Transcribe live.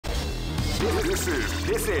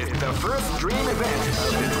This is the first dream event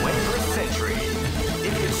of the 21st century.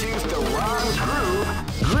 If you choose the wrong groove,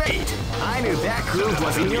 great! I knew that groove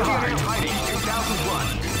was in your heart. Fighting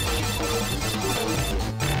 2001.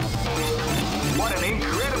 What an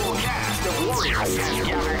incredible cast of warriors has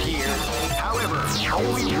gathered here. However,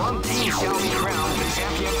 only one team shall be crowned the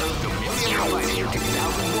champion of the Million Fighting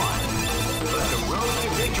 2001. But the road to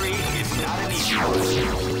victory is not an easy one.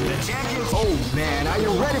 The champions... Oh man, are you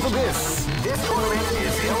ready for this? This tournament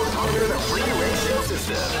is held under the free ratio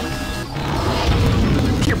system.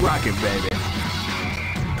 Keep rocking, baby.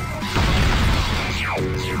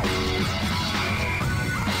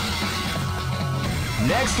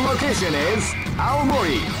 Next location is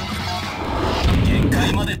Aomori.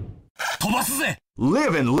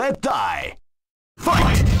 Live and let die.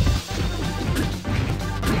 Fight!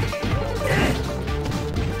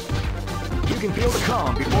 You can feel the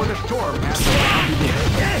calm before the storm has to begin.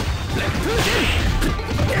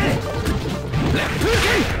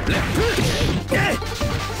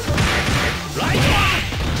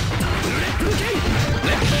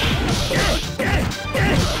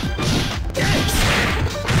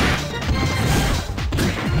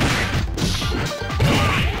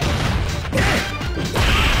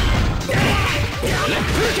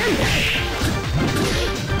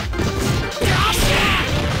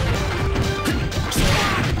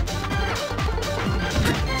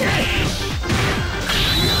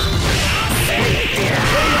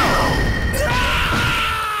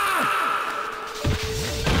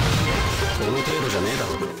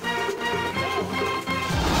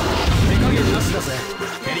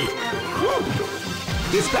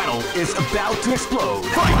 This battle is about to explode.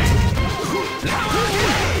 Fight!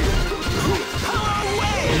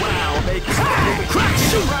 Wow, they crack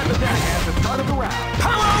shoot right with that at the start of the round.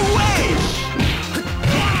 Power wave!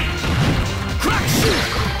 Crack shoot!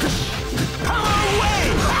 Power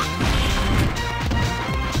wave!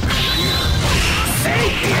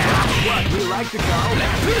 What, we like to go?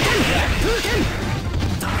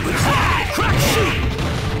 Crack shoot!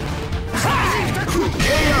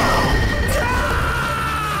 KO!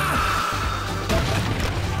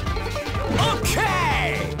 Okay!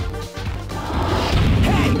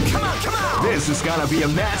 Hey, come on! This is gonna be a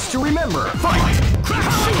match to remember. Fight!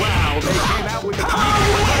 Wow, they came out with the power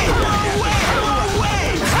wave! Power wave!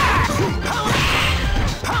 Power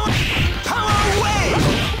wave! Power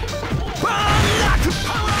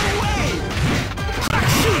wave! Crack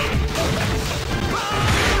shoot!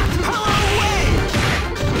 Power wave!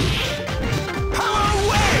 Power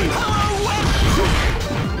wave!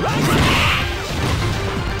 Right!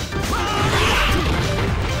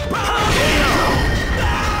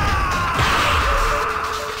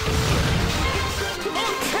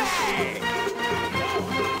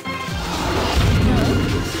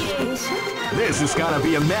 This is gonna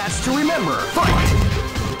be a match to remember. Fight!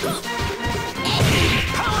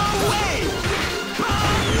 Power wave!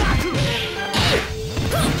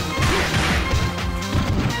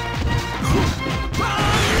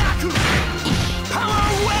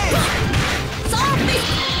 Power wave! Zombie!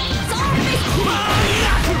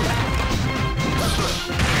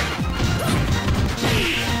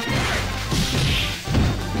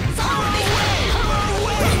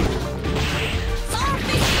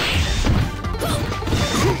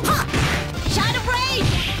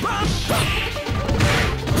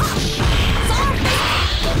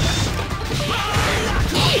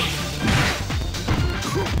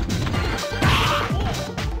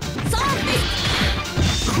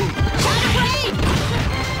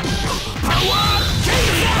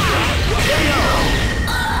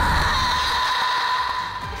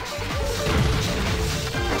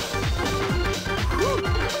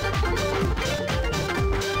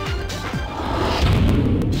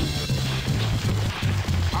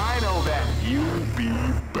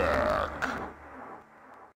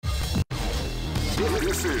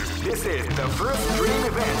 This is the first dream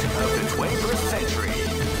event of the 21st century.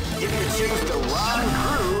 If you choose the wrong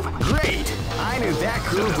groove, great! I knew that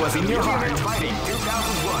groove was in your heart. Fighting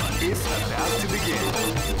 2001 is about to begin.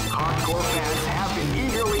 Hardcore fans have been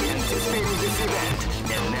eagerly anticipating this event,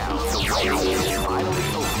 and now the wait is finally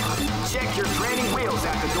over. Check your training wheels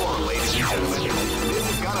at the door, ladies and gentlemen. This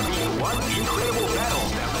is gonna be one incredible battle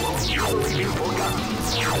that won't easily be forgotten.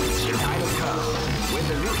 The time has come when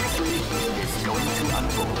the new history is going to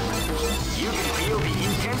unfold. You can feel the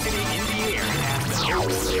intensity in the air as the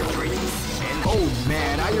hopes, dreams, and... Oh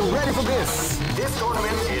man, are you ready for this? This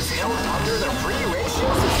tournament is held under the free ratio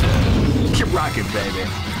system. Keep rocking, baby.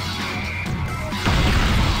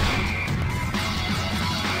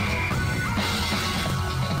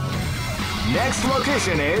 Next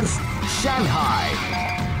location is Shanghai.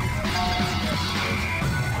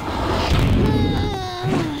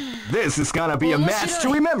 This is gonna be a match to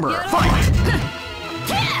remember. Fight!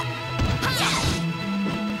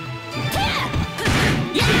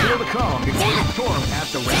 Feel the calm before the storm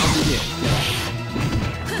as the round begins.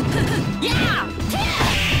 Yeah!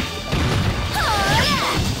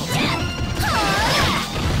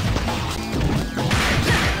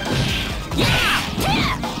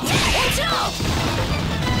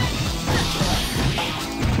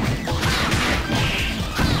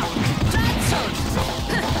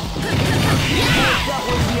 That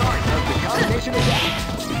was the art of the combination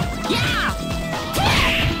attack. Yeah!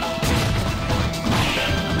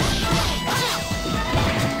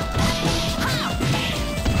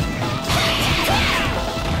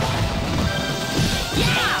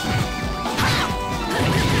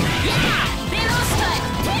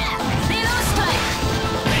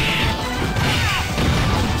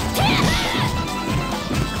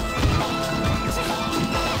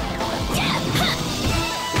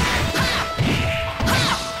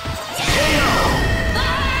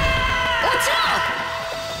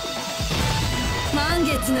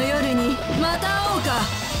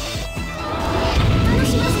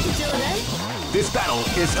 This battle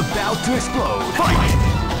is about to explode. Fight!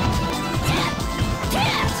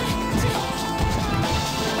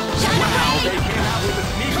 Wow, they came out with a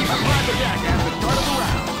sneaky surprise attack at the start of the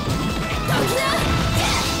round.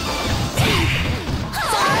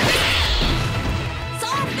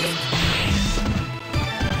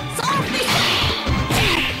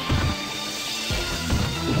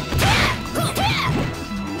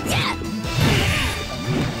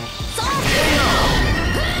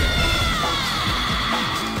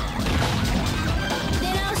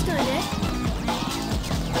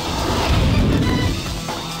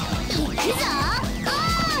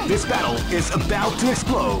 This battle is about to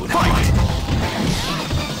explode. Fight!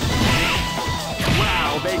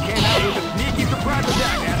 Wow, they came out with a sneaky surprise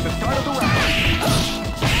attack at the start of the round.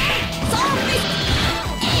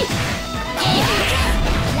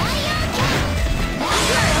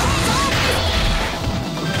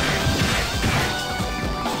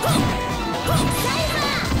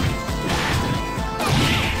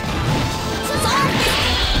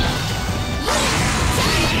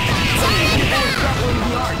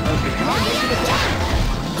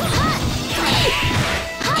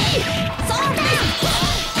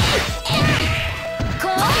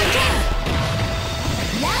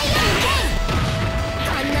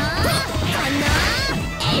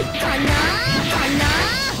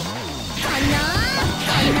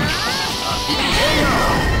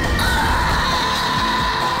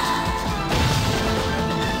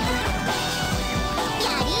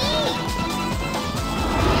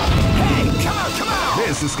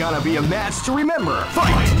 This is gonna be a match to remember.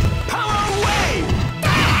 Fight! Power away!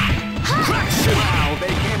 Crack shit! Wow, they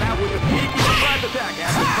came out with a sneaky surprise attack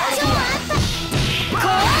at the start of the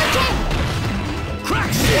round.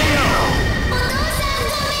 Crack shit!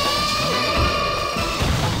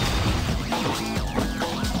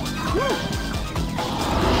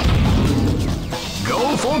 Go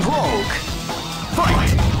for broke!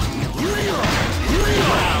 Fight!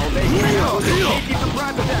 Wow, they came out with a sneaky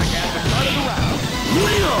surprise attack at the start of the round.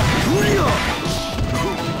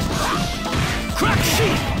 Crack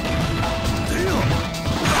sheet!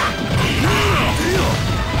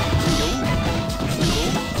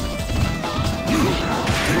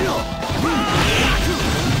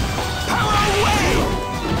 Power away!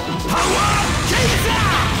 Power Jesus!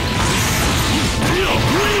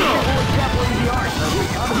 Definitely the art of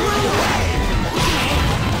recovery away!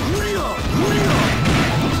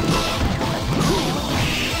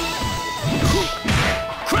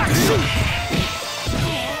 Crack shoot!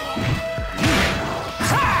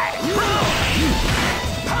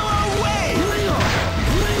 Power away!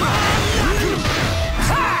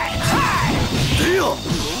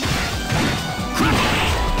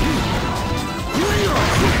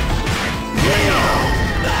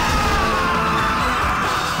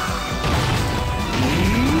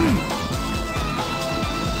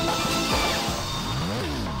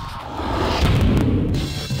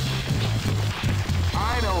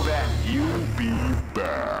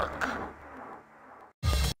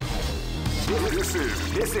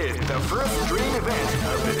 This is the first dream event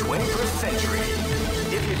of the 21st century.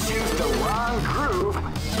 If you choose the wrong groove,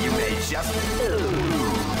 you may just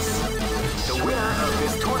lose. The winner of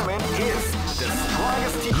this tournament is the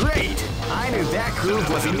strongest team. Great! I knew that groove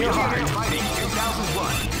was in your heart. Fighting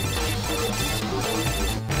 2001.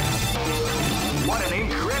 What an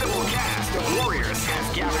incredible cast of warriors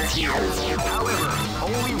has gathered here. However,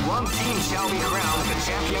 only one team shall be crowned the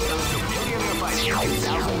champion of the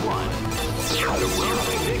 2001. The road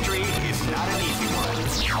to victory is not an easy one.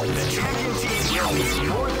 The champion team will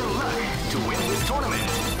need more than luck to win this tournament.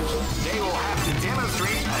 They will have to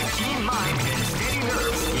demonstrate a keen mind and steady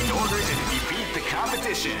nerves in order to defeat the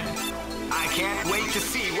competition. I can't wait to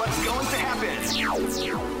see what's going to happen.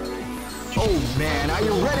 Oh man, are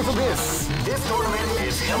you ready for this? This tournament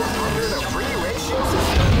is held under the free ratio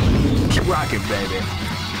system. Keep rocking, baby.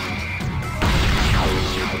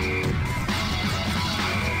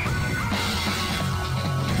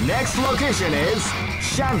 Next location is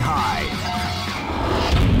Shanghai.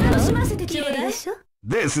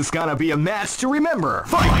 This is gonna be a match to remember.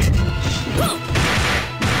 Fight!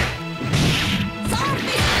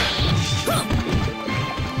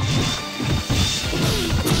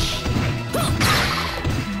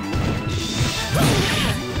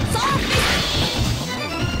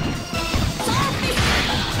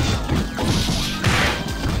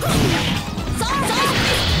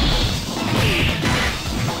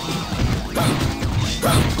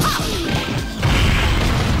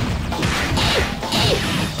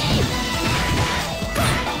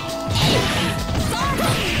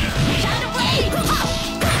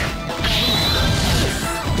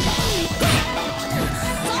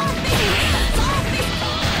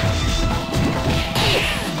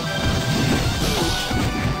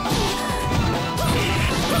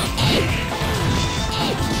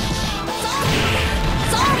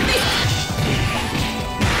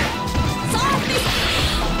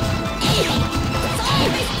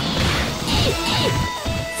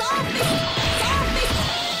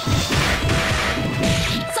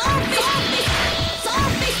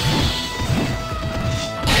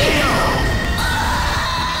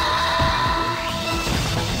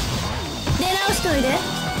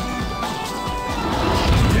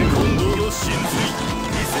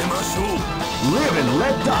 Live and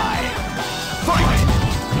let die. Fight!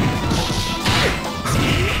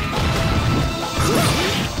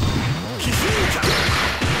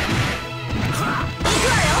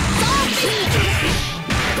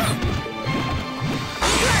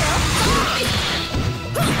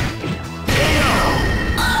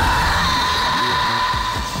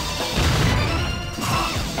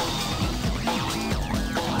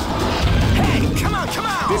 Hey, come on, come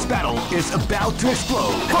on! This battle is about to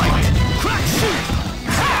explode. Fight! Crack, shoot!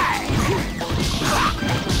 Hi!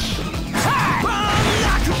 Hi!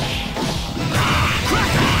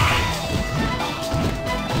 Crack!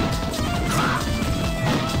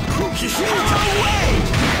 Away!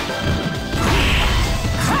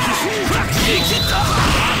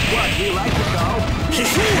 What, do you like to go?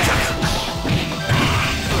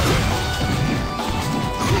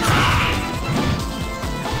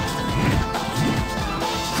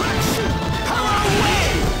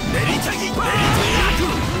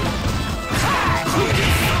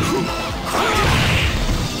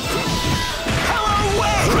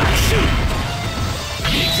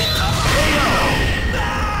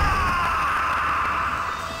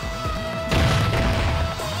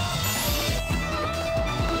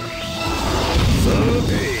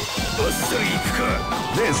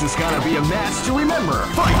 This is gonna be a match to remember.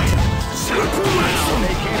 Fight! Wow,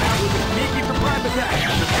 they came out with a sneaky surprise attack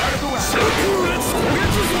at the start of the round.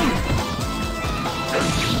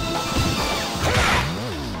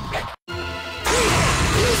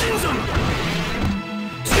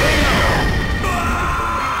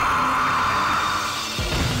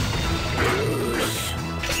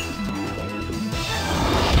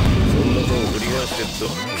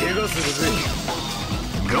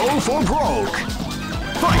 Go for broke.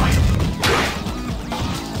 Fight!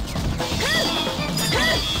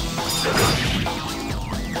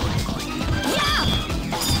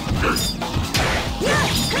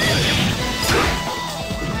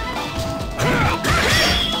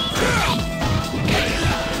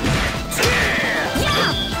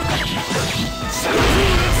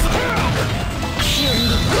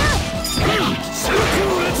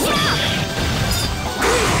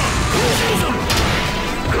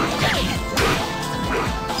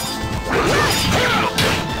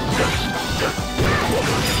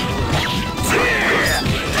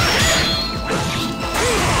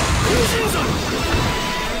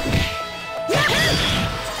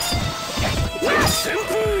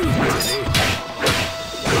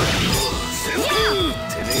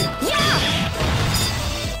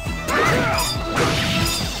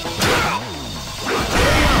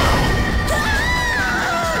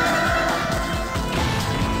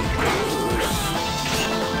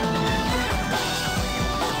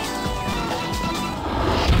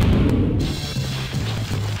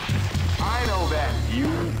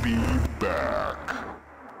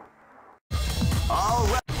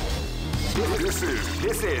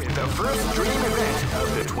 This is the first dream event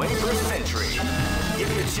of the 21st century. If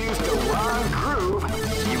you choose the wrong groove,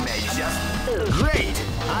 you may just... Great!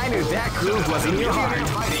 I knew that groove was in your heart.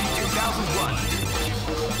 Fighting 2001.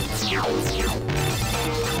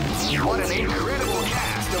 What an incredible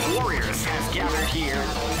cast of warriors has gathered here.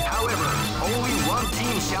 However, only one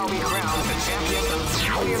team shall be crowned the champion of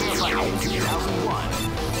Pioneer Fighting 2001.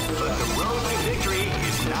 But the road to victory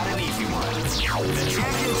is not an easy one. The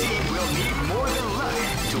champion team will need more than luck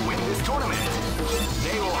to win this tournament.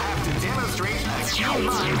 They will have to demonstrate a keen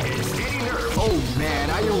mind and steady nerve. Oh man,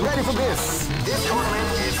 are you ready for this? This tournament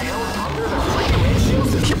is held under the free ratio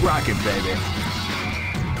system. Keep rocking, baby.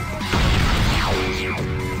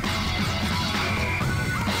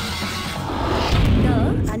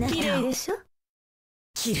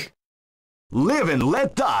 Live and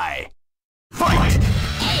let die. Fight!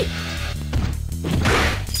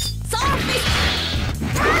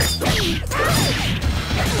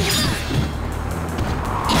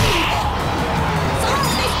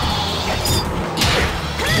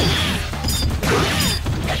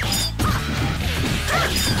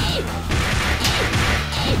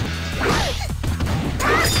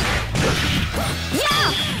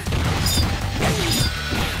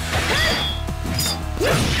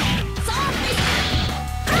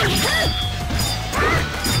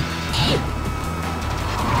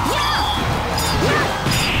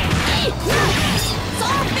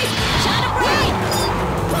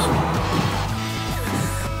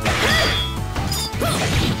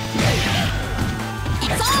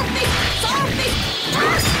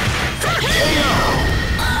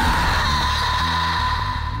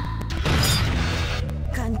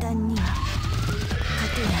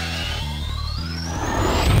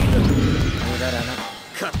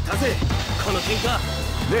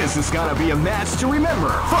 This is gonna be a match to remember.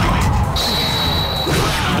 Fight!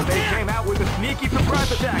 Wow, they came out with a sneaky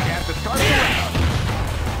surprise attack at the start of the round.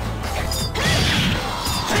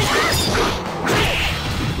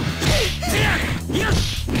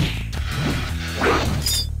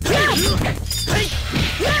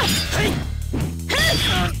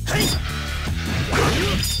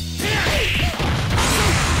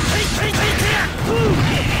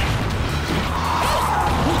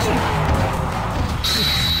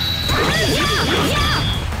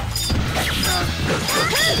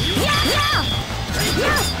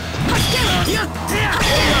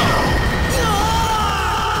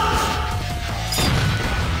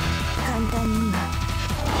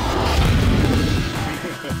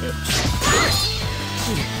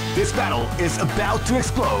 This battle is about to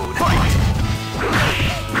explode. Fight!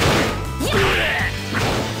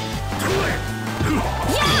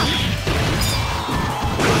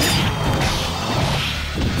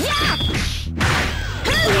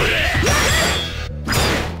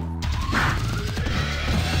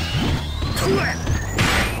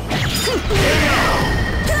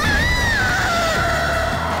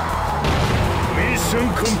 Mission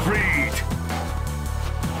complete.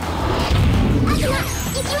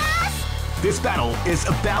 This battle is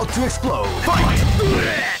about to explode. Fight!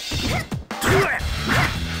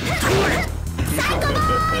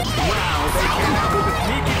 Wow, they came out with a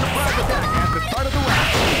sneaky surprise attack at the start of the round.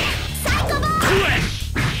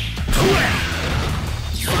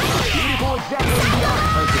 Beautiful exactly the art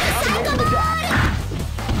of the combination attack.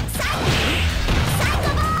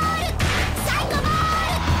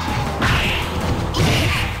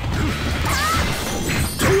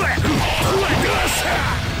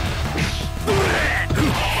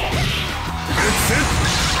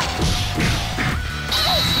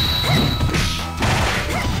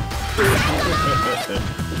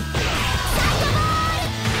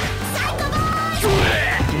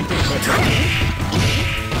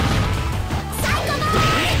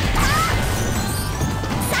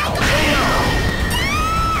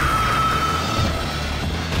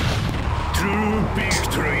 True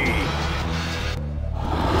victory.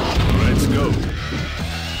 Let's go.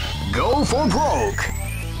 Go for broke.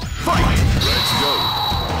 Fight. Let's go.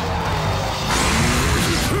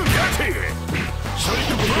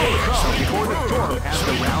 Before the storm as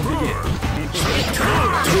the round begins.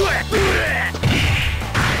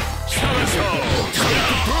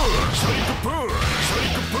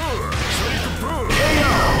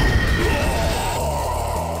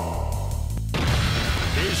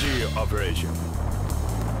 Easy operation.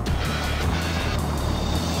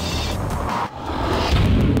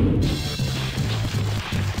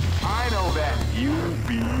 I know that you'll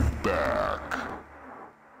be back.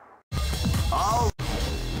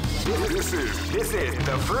 This is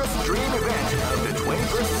the first dream event of the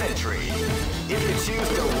 21st century.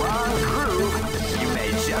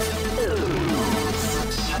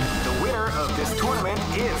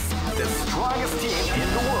 strongest team in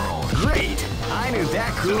the world. Great! I knew that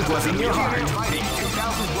groove was in your heart. Fighting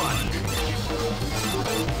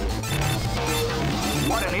 2001.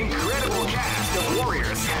 What an incredible cast of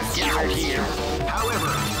warriors has gathered here. However,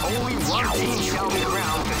 only one team shall be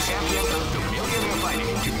crowned the champion of the Millionaire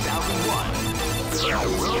Fighting 2001. The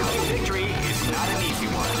road to victory is not an easy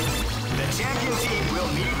one. The champion team will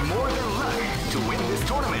need more than luck to win this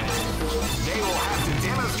tournament. They will have to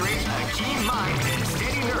demonstrate a keen mind and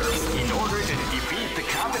steady nerves in order to defeat the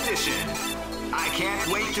competition. I can't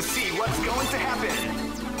wait to see what's going to happen.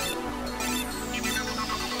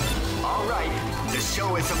 Alright, the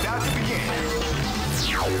show is about to begin.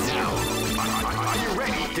 Now, are you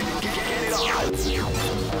ready to get it on?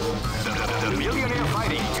 The Millionaire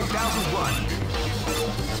Fighting 2001.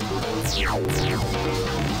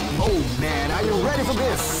 Oh man, are you ready for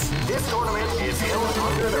this? This tournament is held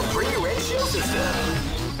under the free ratio system.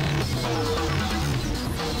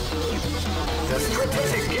 The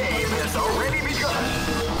strategic game has already begun.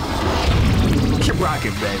 Keep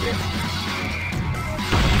rocking, baby.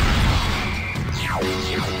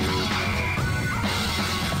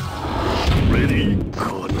 Ready?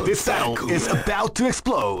 This battle is about to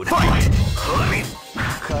explode. Fight!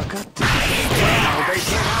 Wow, they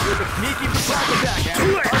came out with a sneaky surprise attack at the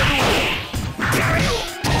start of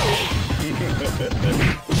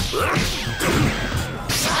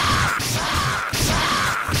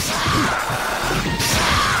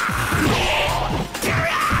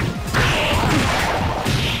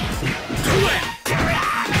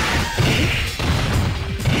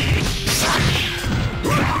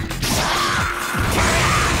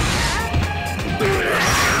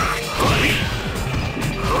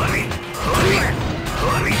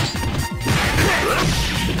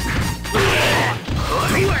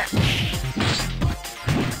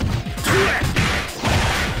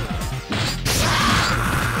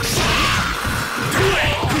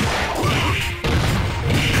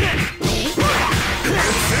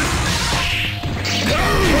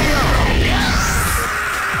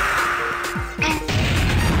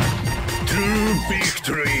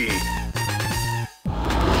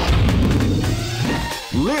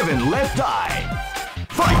Live and let die.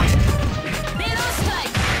 Fight!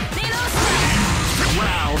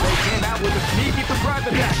 Wow, they came out with a sneaky surprise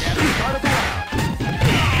attack at the start of the round.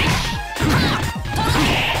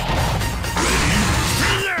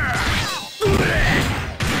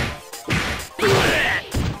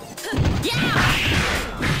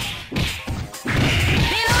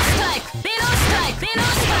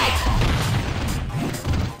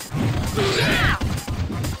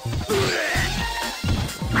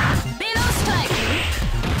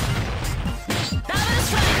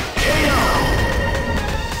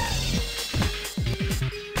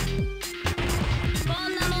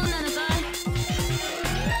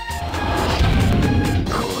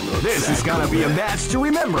 This is gonna be a match to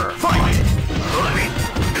remember. Fight!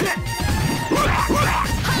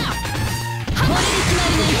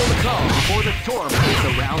 Feel the calm before the storm is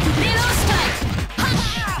around to begin.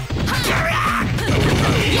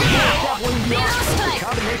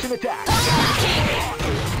 Combination attack.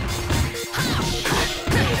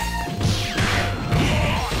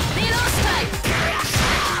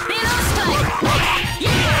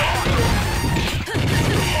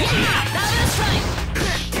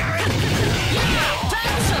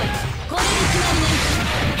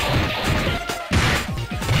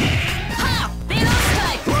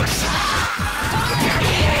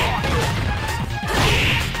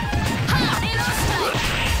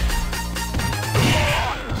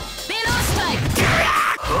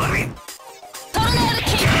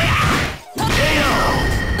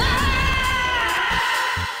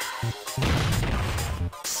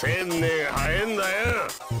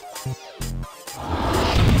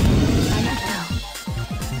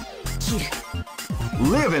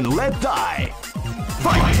 Live and let die.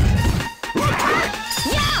 Fight!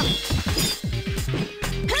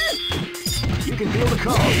 You can feel the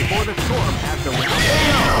calm before the storm as the round goes.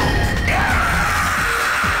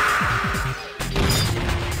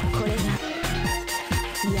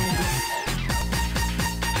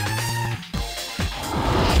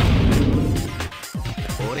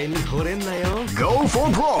 Go for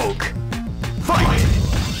broke. Fight!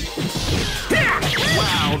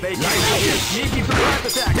 Wow, they came out with a sneaky surprise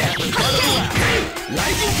attack at the start of the round.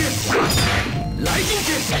 Lightning kick! Lightning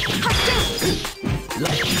kick! Lightning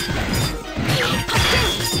kick!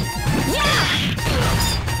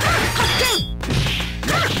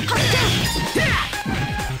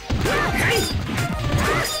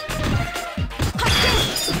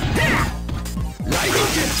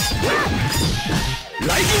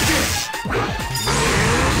 Lightning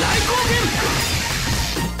kick!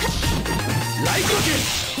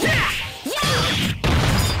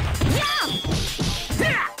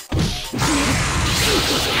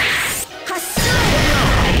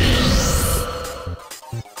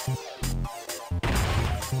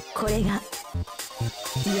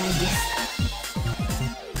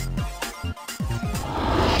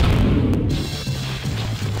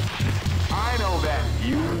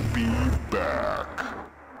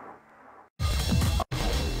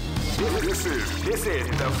 This is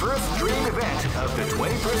the first dream event of the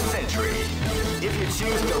 21st century. If you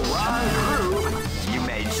choose the wrong groove, you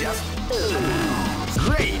may just lose.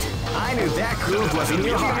 Great! I knew that groove was in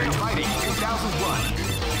your heart. Fighting 2001.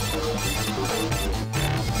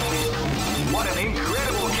 What an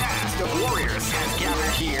incredible cast of warriors has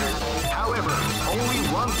gathered here. However, only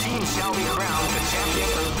one team shall be crowned the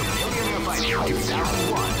champion of the Millionaire Fighting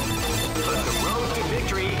 2001. But the road to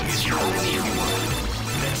victory is not an easy one.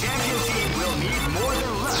 The champion team will need more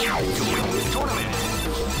than luck to win this tournament.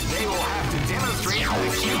 They will have to demonstrate a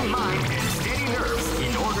keen mind and steady nerves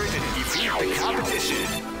in order to defeat the competition.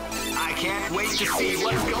 I can't wait to see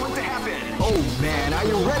what's going to happen. Oh man, are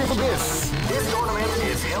you ready for this? This tournament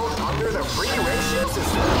is held under the free ratio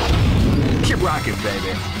system. Keep rocking,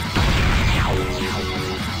 baby.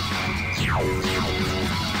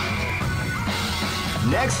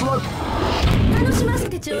 Next look.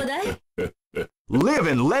 Live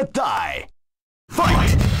and let die.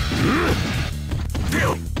 Fight!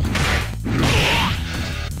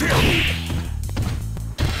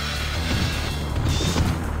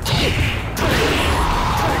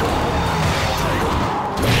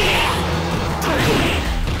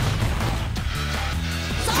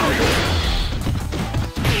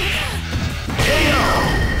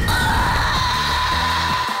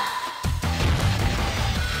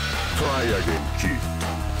 Try again, kid.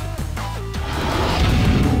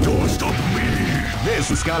 Don't stop me! This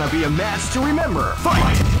is gonna be a match to remember.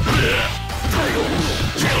 Fight!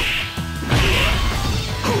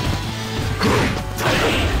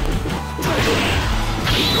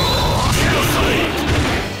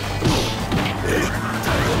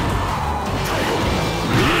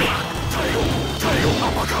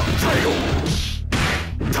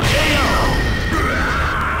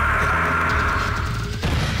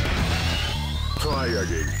 Try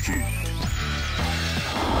again, kid.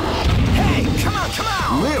 Hey, come on, come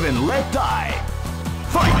on! Live and let die.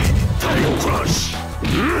 Fight! Tail crush!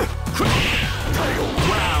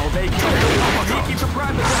 Wow, they get it. Sneaky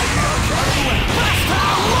surprise the guy. Blast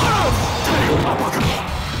out! Tail uppercut!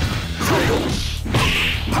 Tail!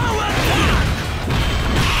 Power down!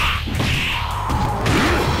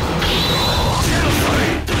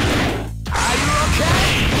 Are you okay?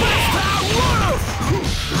 Blast out! Wolf!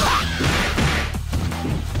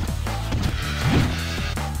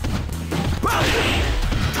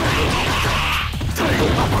 Tail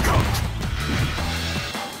uppercut!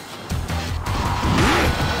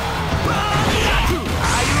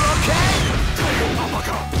 Are you okay? Tail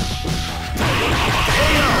uppercut!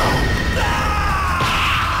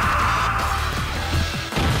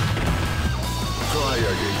 Try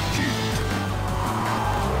again, kid.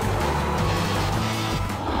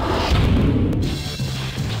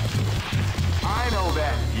 I know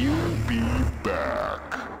that you'll be back.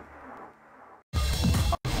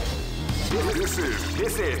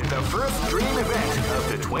 This is the first dream event of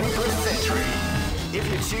the 21st century. If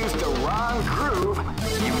you choose the wrong groove,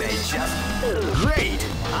 you may just... Great!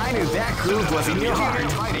 I knew that groove was in your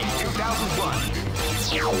heart. Fighting 2001.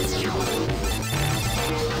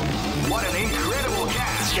 What an incredible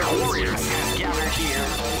cast of warriors has gathered here.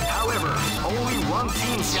 However, only one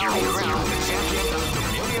team shall be crowned the champion of the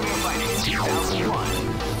Millionaire Fighting 2001.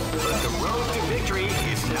 But the road to victory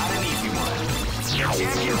is not an easy one. The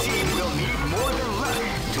champion team will need more than luck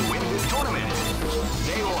to win this tournament.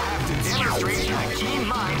 They will have to demonstrate a keen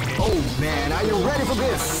mind. Oh man, are you ready for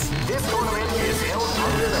this? This tournament is held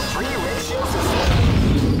under the free ratio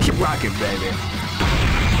system. Keep rocking, baby.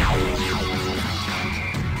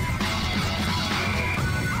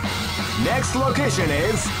 Next location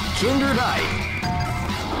is Kinderdike.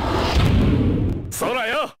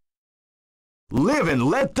 Live and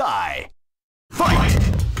let die. Fight!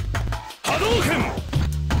 Hadouken!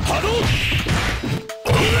 Hadouken!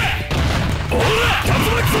 Ora! Ora!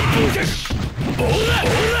 Tatsumaki Senpuken! Ora!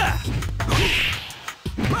 Ora!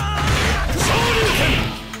 Shoryuken!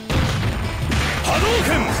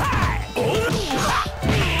 Hadouken! Ora!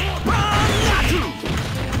 Bangaku!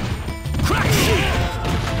 Crash!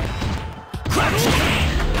 Crash!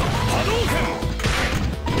 Hadouken!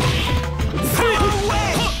 See!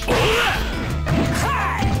 Ora!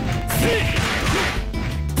 Hi! See!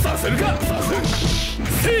 させるかさせる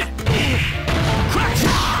せいクラッシュ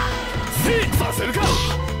せいさせるか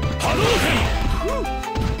波動拳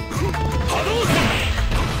波動拳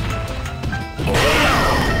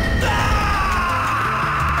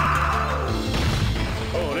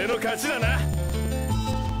俺の勝ちだな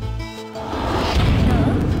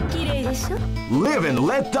綺麗でしょ Live and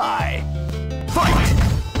let die Fight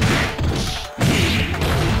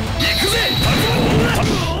行くぜ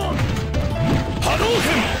波動拳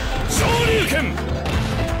昇竜拳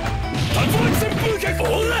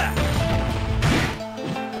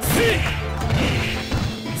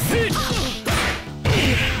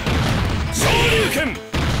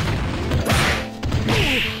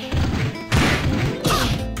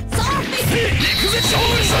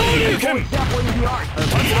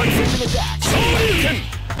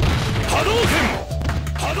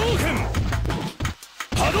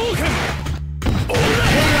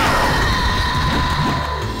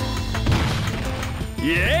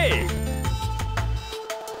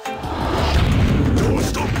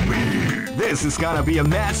This is gonna be a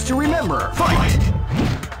match to remember. Fight!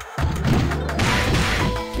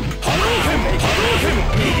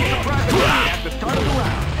 At the start of the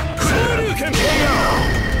round.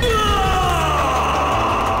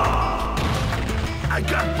 I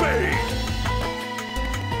got bait!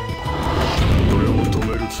 俺を止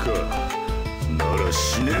める気かなら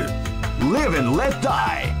死ね Live and let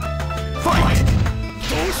die. Fight!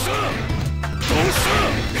 どうしたどうし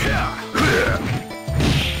た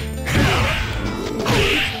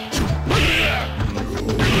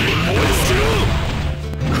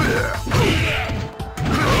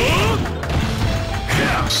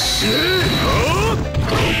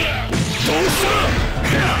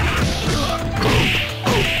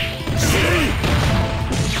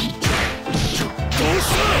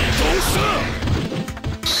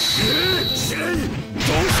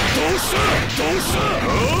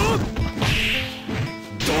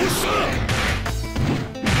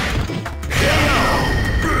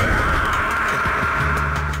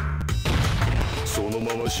その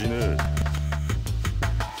まま死ね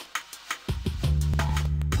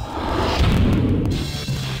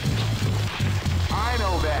I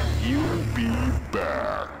know that you'll be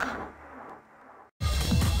back.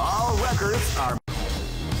 All records are.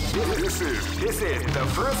 This is the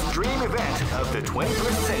first dream event of the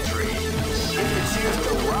 21st century. If you choose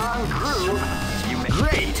the wrong groove, you may.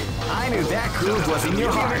 Great! I knew that groove was in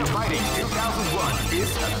your heart. Fighting 2001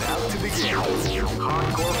 is about to begin.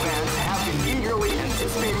 Hardcore fans have been eagerly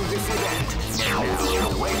anticipating this event. Now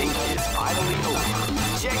the waiting is finally over.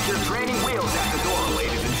 Check your training wheels at the door,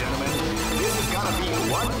 ladies and gentlemen. This is gonna be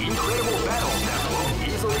one incredible battle that won't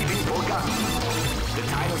easily be forgotten. The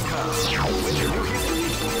time has come when the new history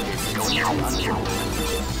is going to unfold.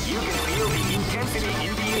 You can feel the intensity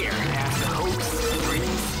in the air as the hopes,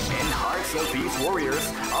 dreams, and hearts of these warriors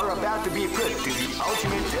are about to be put to the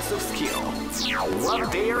ultimate test of skill. One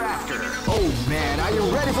day after. Oh man, are you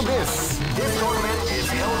ready for this? This tournament is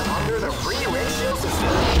held under the free ratio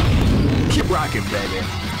system. Keep rocking, baby.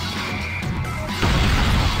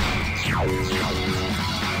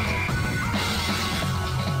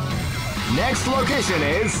 Next location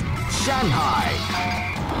is Shanghai.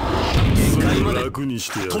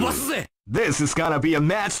 This is gonna be a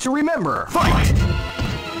match to remember. Fight!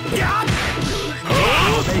 Yeah!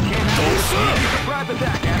 Oh, they can't have a surprise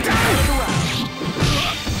attack after the round.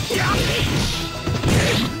 Yeah!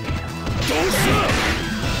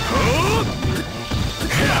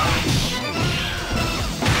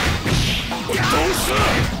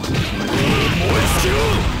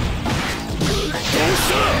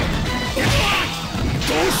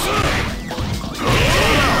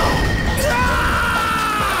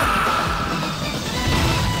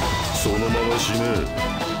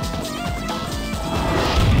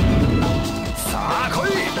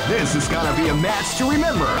 This is gonna be a match to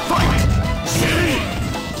remember. Fight!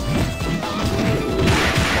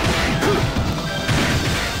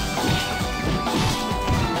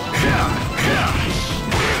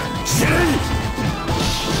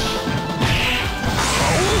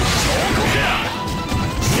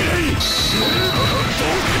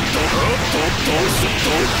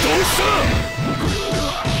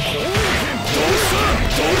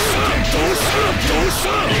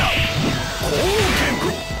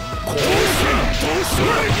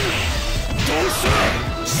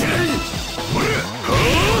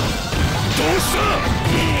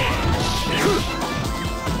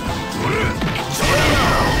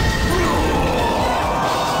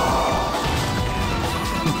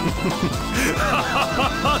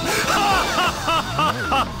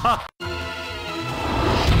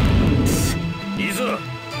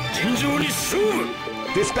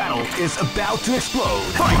 This battle is about to explode.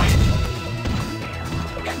 Fight!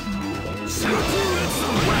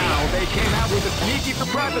 Wow, they came out with a sneaky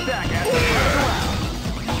surprise attack at the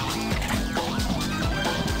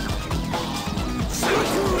start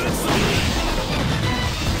of the round.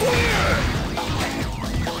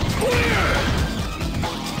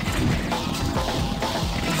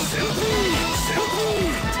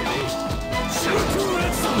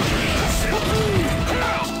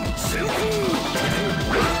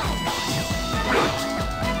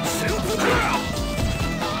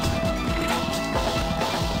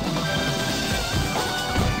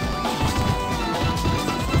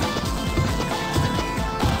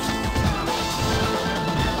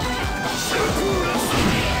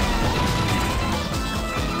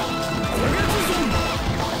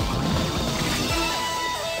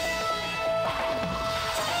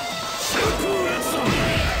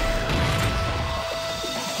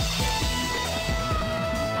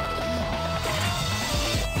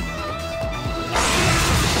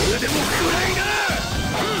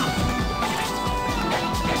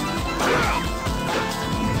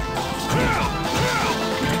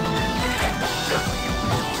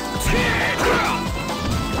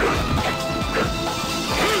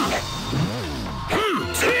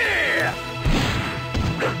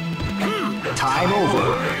 Time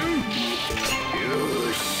over.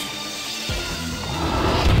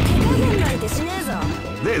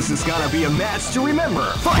 This is gonna be a match to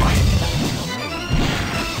remember. Fight!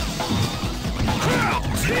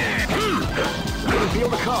 Feel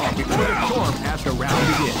the calm before the storm as the round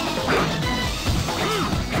begins.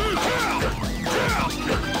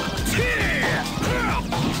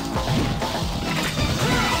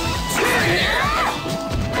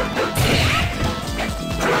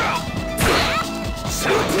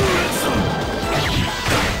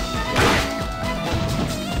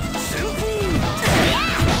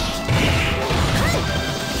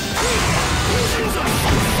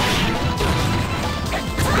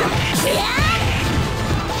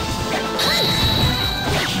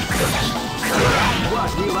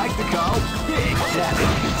 What we like to call big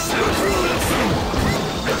damage.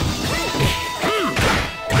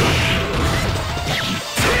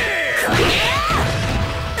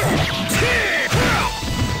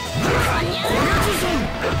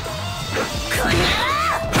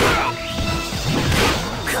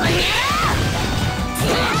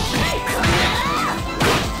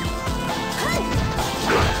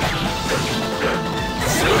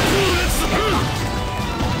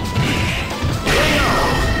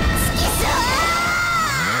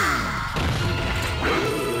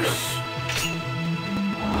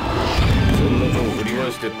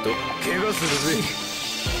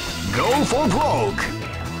 Go for broke!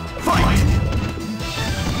 Fight!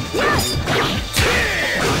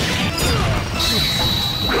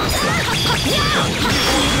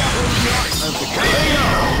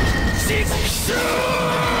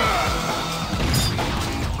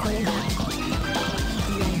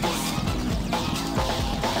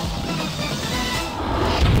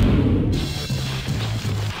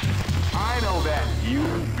 I know that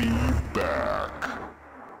you'll be back.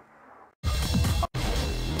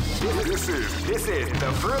 This is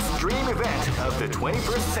the first dream event of the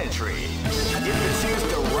 21st century. If you choose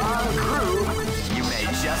the wrong groove, you may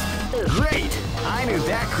just... Great! I knew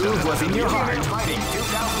that groove was in your heart. Fighting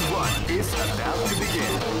 2001 is about to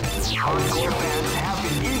begin. Hardcore fans have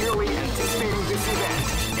been eagerly anticipating this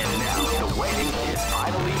event, and now the waiting is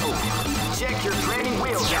finally over. Check your training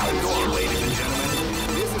wheels out the door, ladies and gentlemen.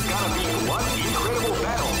 This is gonna be one incredible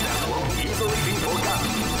battle that won't easily be forgotten.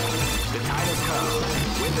 The time has come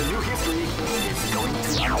when the new history is going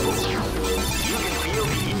to unfold. You can feel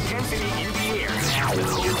the intensity in the air as the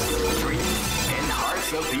hopes, dreams, and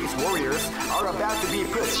hearts of these warriors are about to be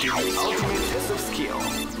put to the ultimate test of skill.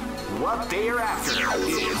 What they are after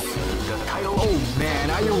is the title. Oh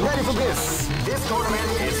man, are you ready for this? This tournament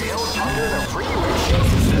is held under the free ratio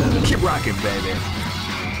system. Keep rocking, baby.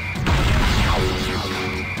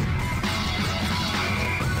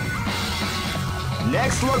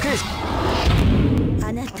 Next location.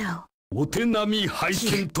 あなたを お手並み拝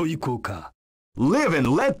見といこうか。 Live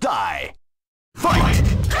and let die. Fight!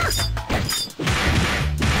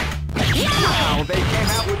 Wow, they came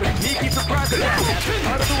out with a sneaky surprise attack at the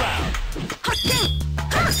start of the round.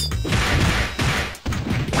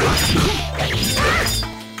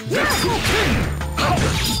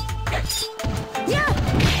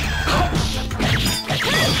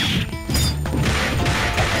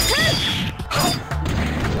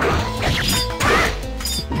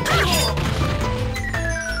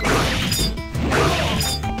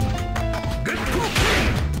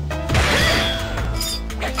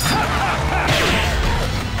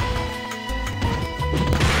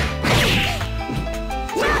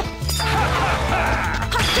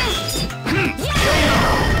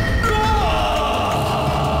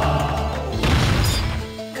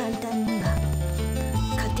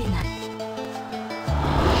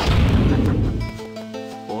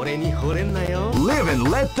 Live and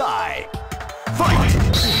let die. Fight!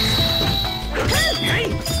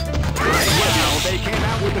 Well, they came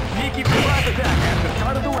out with a sneaky surprise attack at the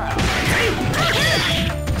start of the round.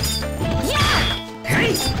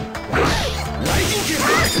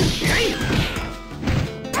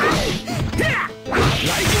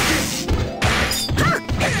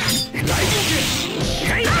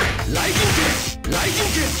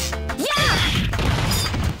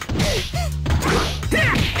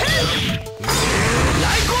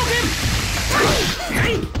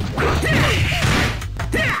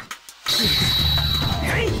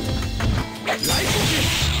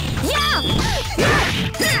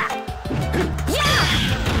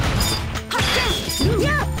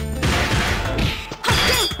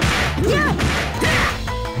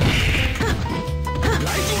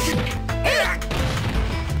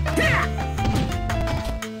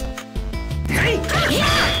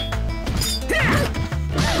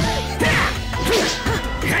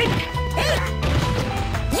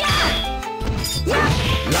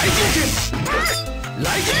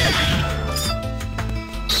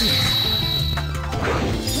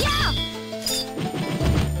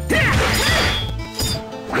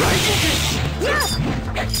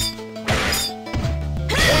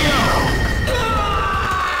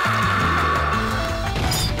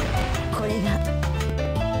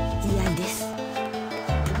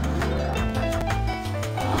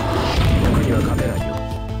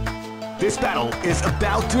 This battle is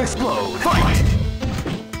about to explode. Fight!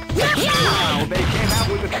 Wow, they came out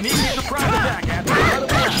with a sneaky surprise attack at the start of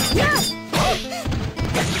the round.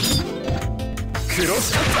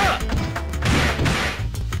 Cross-kata!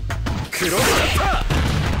 Cross-kata!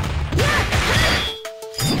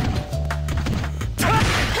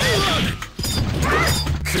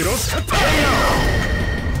 Cross-kata!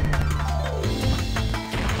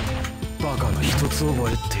 バカの一つ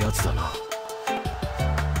覚えってやつだな。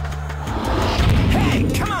Hey,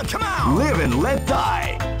 come on, come on! Live and let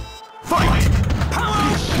die! Fight!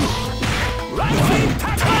 Power! Rising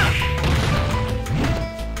tackle!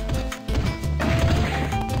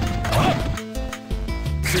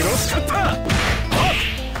 Cross-kata!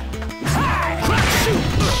 High! Crack shoot!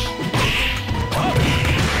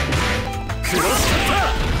 Cross-kata!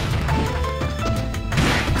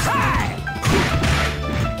 High!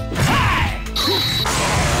 High!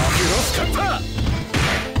 Cross-kata!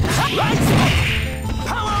 Rising!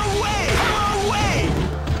 Power away! Power away!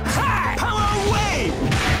 High! Power away!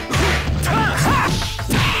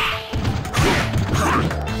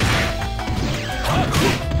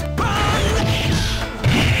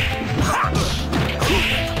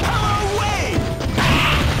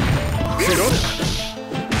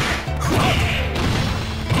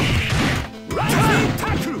 Rising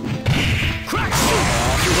tackle! Crack shoot!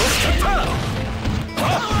 Cross-kata!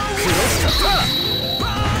 Cross-kata!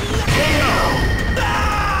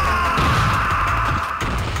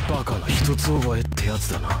 バカの一つ覚えってやつ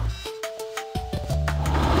だな。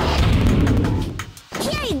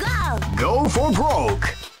Here you go! Go for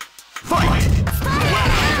broke! Fight!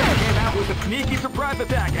 Wow, they came out with a sneaky surprise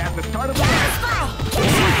attack at the start of the round.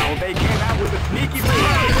 Wow, they came out with a sneaky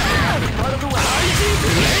surprise attack at the start of the round.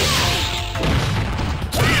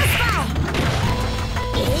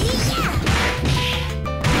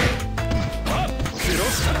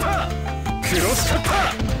 Cross-kata!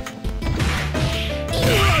 Cross-kata!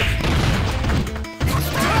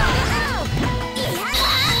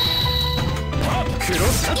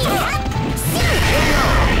 Cross-kata!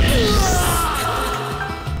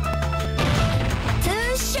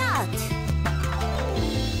 Two shot!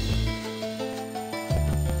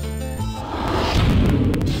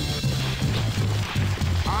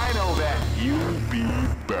 I know that you'll be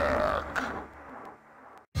back.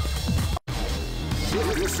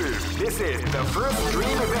 This is the first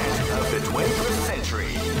dream event of the 21st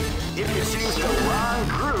century. If you choose the wrong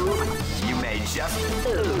groove, you may just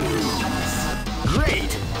lose.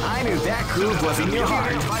 Great! I knew that groove was in your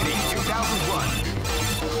heart. Fighting 2001.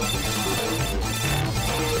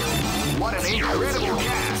 What an incredible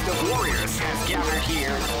cast of warriors has gathered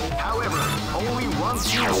here. However, only one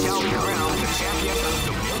team shall be crowned the champion of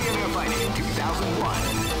the Millionaire Fighting 2001.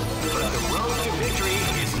 But the road to victory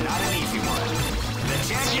is not an easy one. The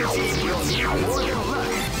champion team will need more than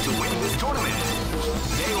luck to win this tournament.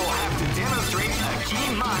 They will have to demonstrate a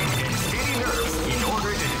keen mind and steady nerves in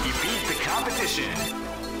order to defeat the competition.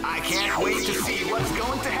 I can't wait to see what's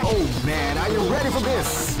going to happen. Oh man, are you ready for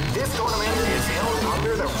this? This tournament is held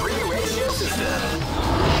under the free ratio system.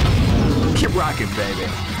 Keep rocking, baby.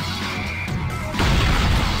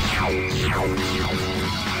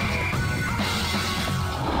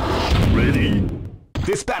 Ready?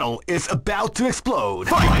 This battle is about to explode.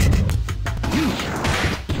 Fight!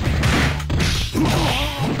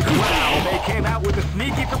 Wow, they came out with a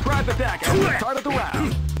sneaky surprise attack at the start of the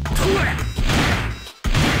round.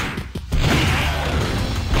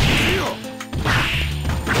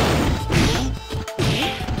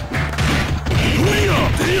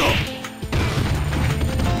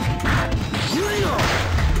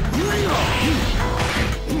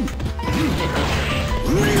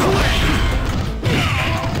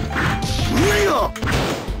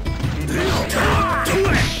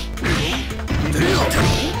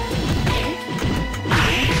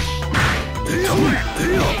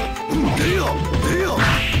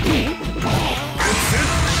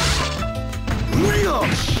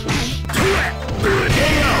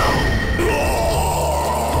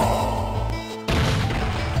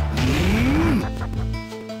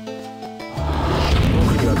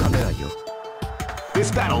 This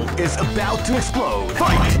battle is about to explode.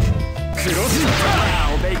 Fight!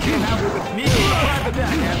 Wow, they came out with a sneaky surprise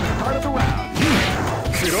attack at the start of the round.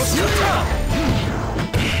 Cross-kata!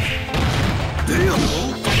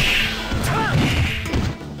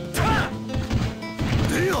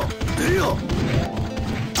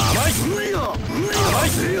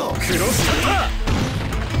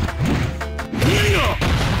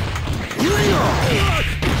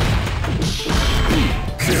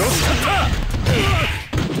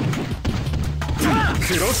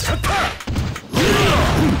 Cross-kata!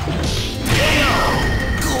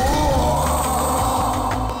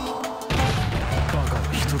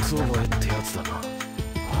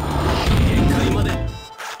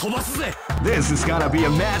 This is gonna be a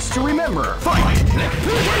match to remember. Fight!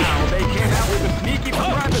 Wow, they came out with a sneaky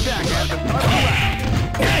surprise attack at the start of the round.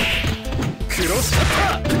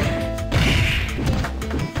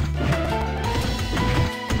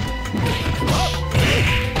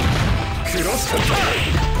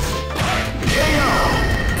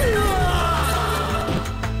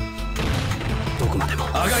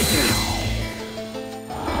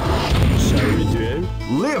 Shall we duel?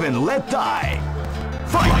 Live and let die.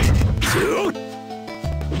 Fight! Shoot!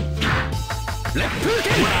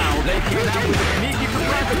 Wow, they came out with a sneaky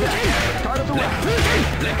surprise attack at the start of the round.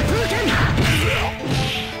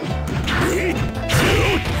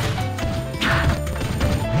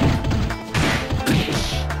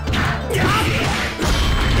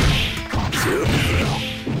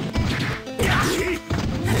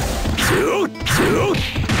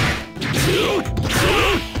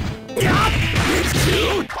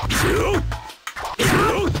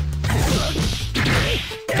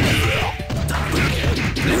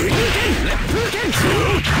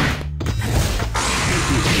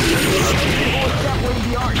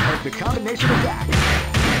 The art of the combination attack.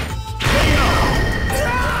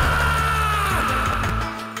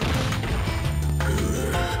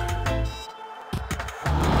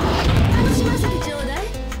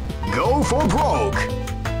 Go for broke.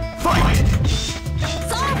 Fight!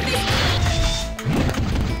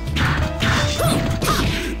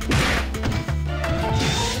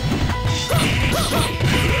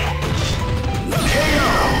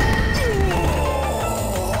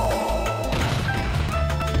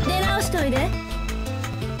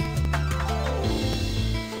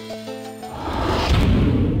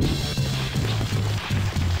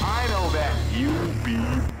 I know that you'll be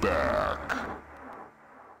back.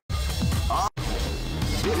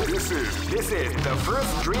 This is the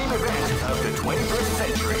first dream event of the 21st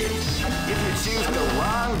century. If you choose the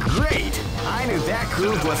wrong, great! I knew that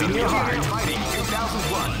groove was in your heart. Fighting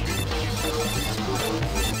 2001.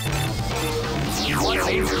 What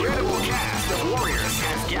an incredible cast of warriors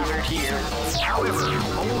has gathered here. However,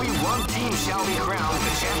 only one team shall be crowned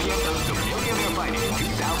the champion of the Millionaire Fighting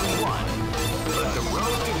 2001. But the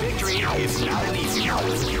road to victory is not an easy one.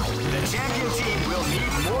 The champion team will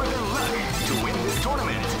need more than luck to win this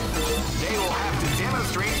tournament. They will have to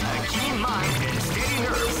demonstrate a keen mind and steady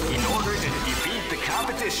nerves in order to defeat the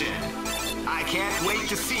competition. I can't wait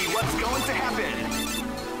to see what's going to happen.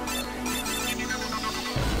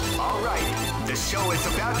 Alright, the show is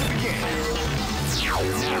about to begin.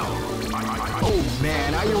 Now, oh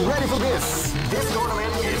man, are you ready for this? This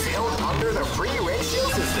tournament is held under the free ratio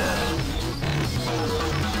system.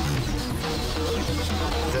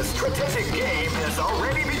 The strategic game has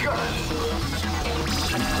already begun.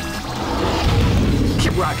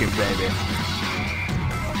 Keep rocking, baby.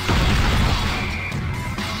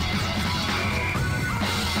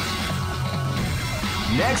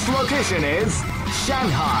 Next location is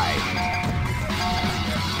Shanghai.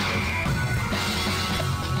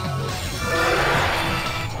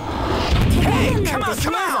 Hey, come on,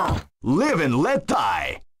 come on! Live and let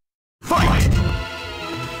die. Fight!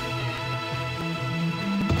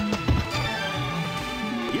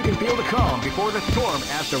 You can feel the calm before the storm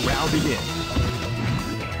as the round begins.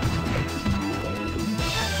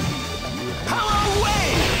 Power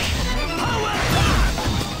wave! Power attack!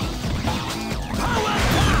 Power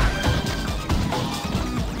attack!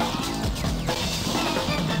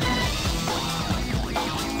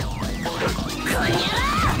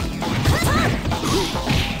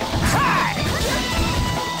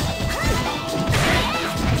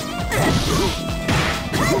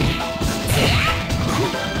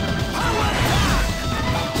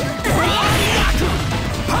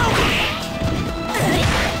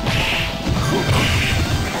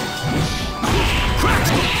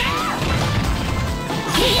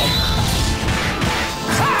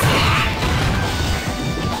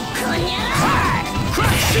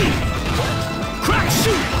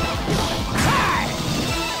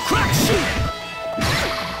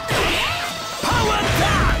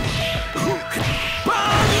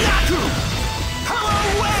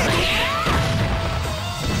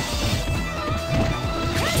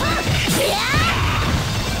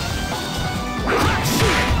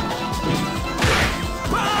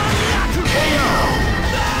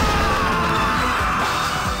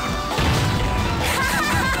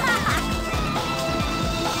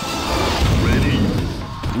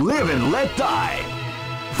 Live and let die.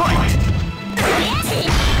 Fight!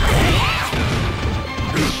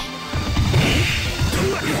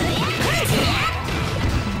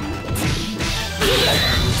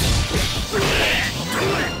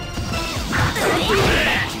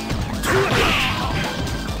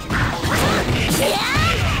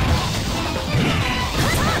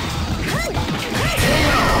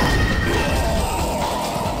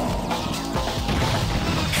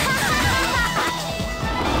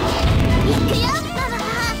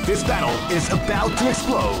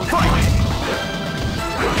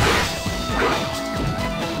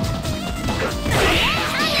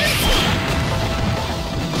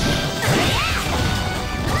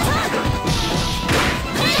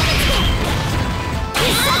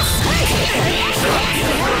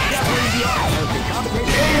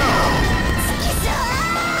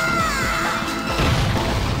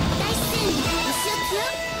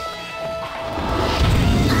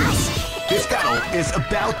 is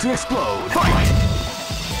about to explode. Fight!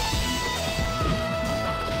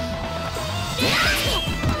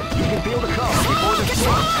 You can feel the calm before the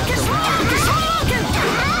storm.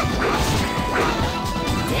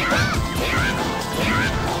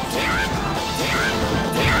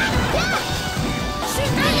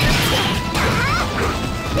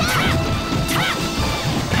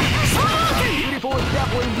 Beautiful is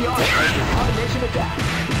definitely the art of your combination attack.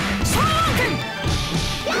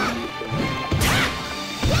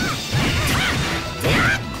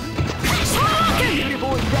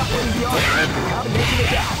 Beautiful is definitely the art of your combination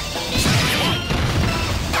attack.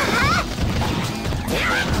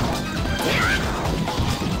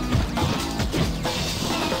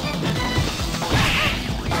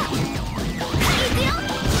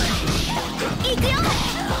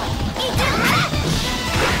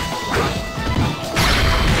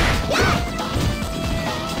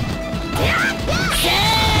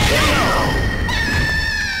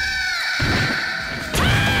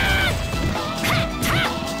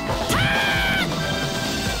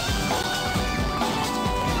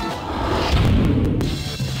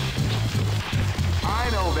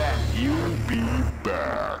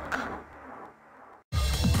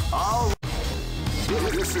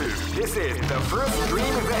 This is the first dream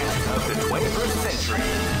event of the 21st century.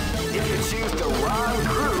 If you choose the wrong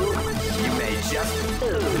groove, you may just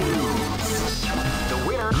lose. The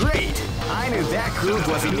winner... Great! I knew that groove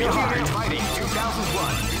was in your heart. Fighting 2001.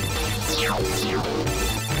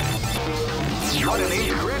 What an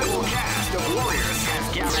incredible cast of warriors has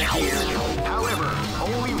gathered here. However,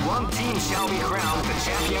 only one team shall be crowned the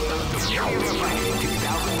champion of the Millionaire Fighting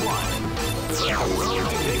 2001. The road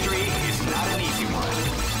to victory is not an easy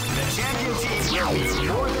one. The champion team will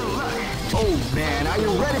be more than lucky. Oh man, are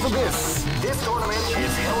you ready for this? This tournament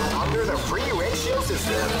is held under the free ratio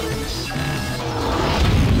system.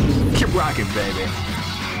 Keep rocking, baby.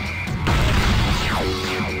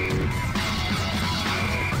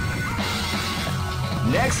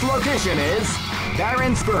 Next location is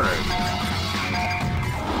Barentsburg.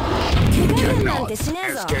 Cannot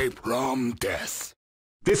escape from death.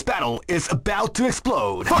 This battle is about to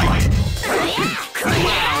explode. Fight!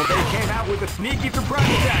 Wow, they came out with a sneaky surprise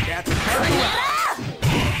attack at the turn of the round.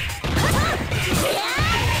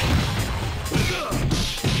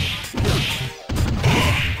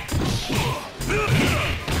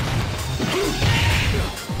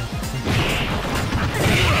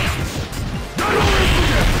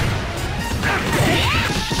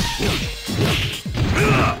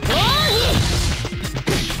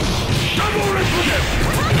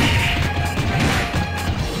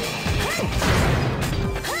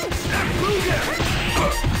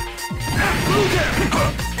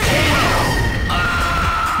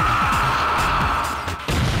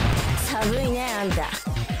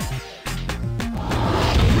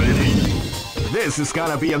 This is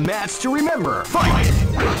gonna be a match to remember. Fight!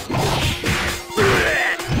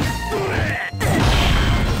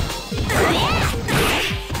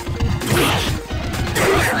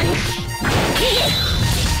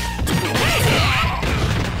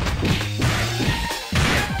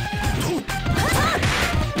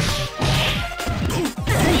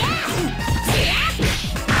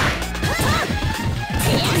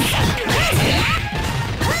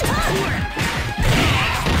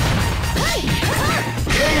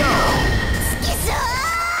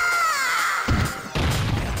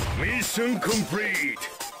 Mission complete.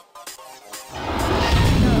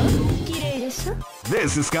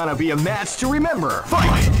 This is gonna be a match to remember.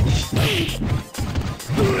 Fight!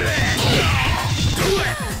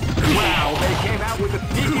 Wow, they came out with a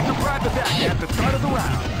sneaky surprise attack at the start of the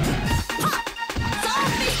round.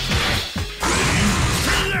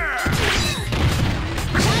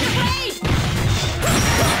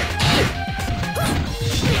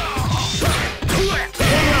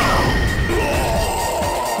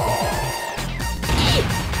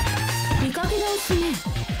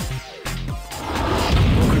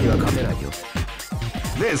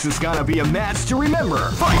 This is gonna be a match to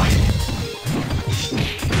remember. Fight!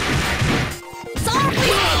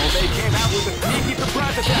 Wow, they came out with a sneaky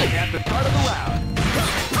surprise attack at the start of the round.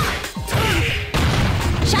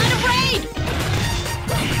 Shadow Blade!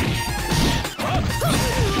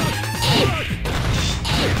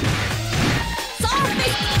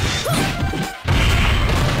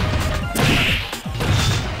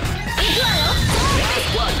 That's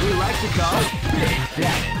what we like to call big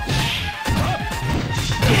damage.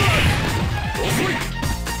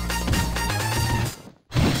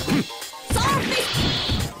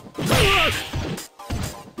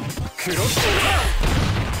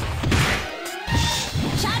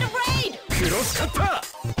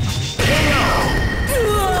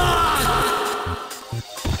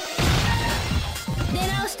 出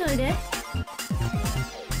直しといで。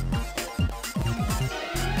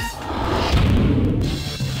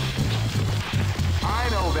I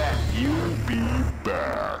know that you'll be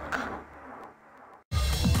back.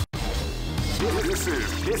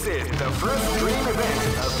 This is the first dream event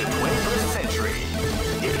of the 21st century.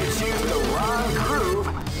 If you choose the wrong groove,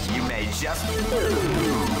 you may just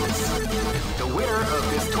lose. The winner of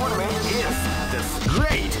this tournament is the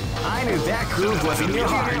Great! I knew that groove was in your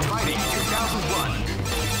heart. Fighting 2001.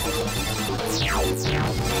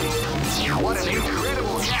 What an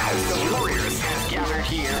incredible cast of warriors has gathered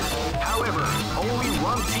here. However, only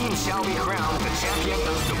one team shall be crowned the champion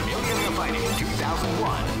of the Millionaire Fighting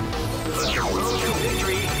 2001. But the road to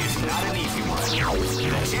victory is not an easy one. The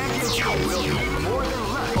championship will be more than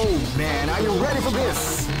luck. Oh man, are you ready for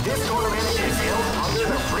this? This tournament is held under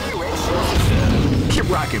the free ratio system. Keep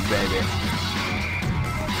rocking, baby.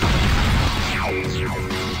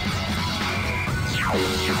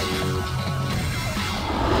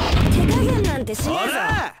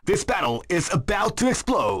 This battle is about to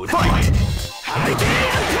explode. Fight!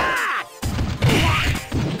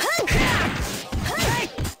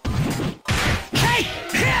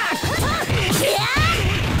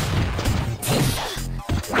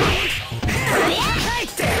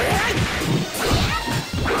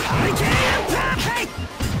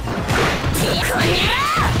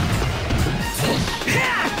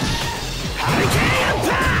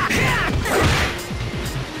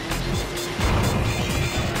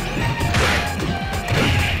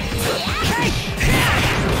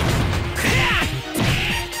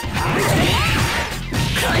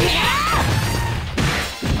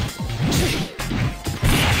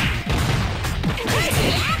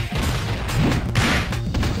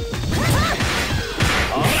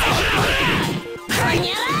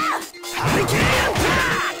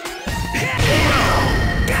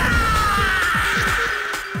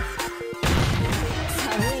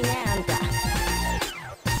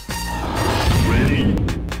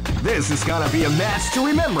 This is gonna be a match to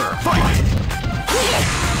remember. Fight!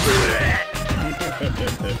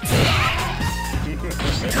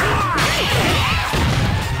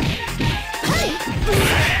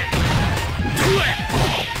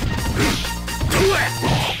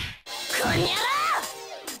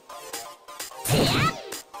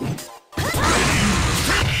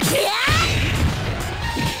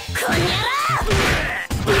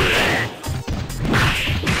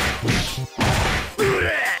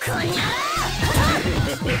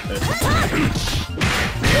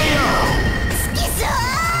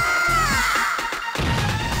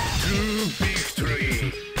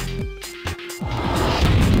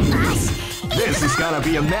 This is gonna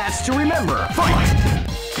be a match to remember. Fight!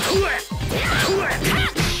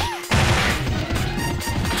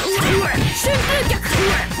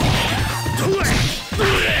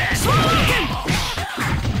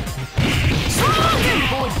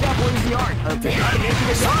 People exampling the art of the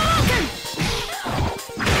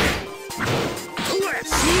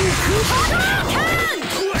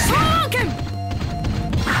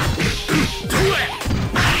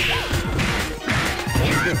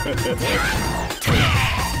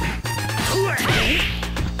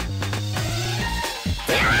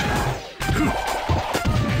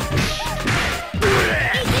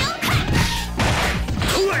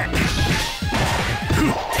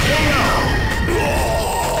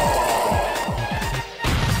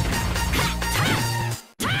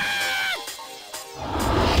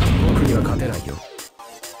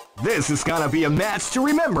This is gonna be a match to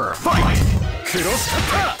remember. Fight!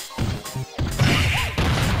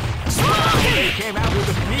 They came out with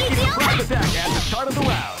a sneaky surprise attack at the start of the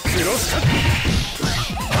round.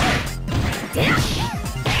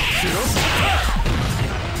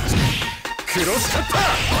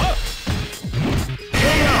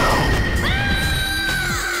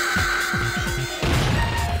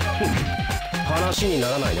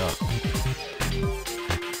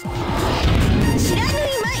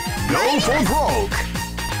 Go for broke!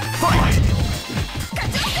 Fight!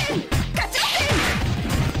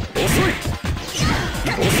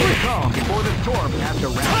 Calm before the storm as the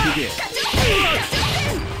round begins.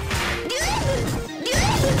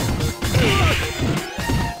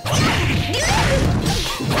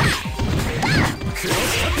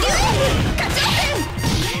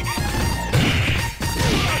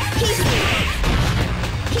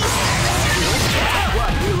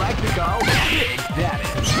 What, you like to go? Big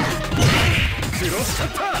damage.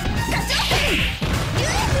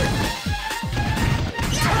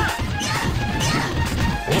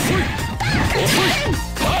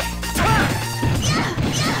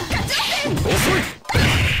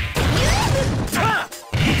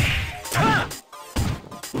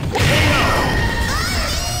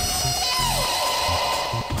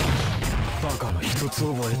 つ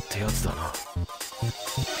覚えってやつだな。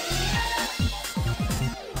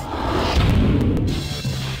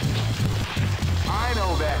I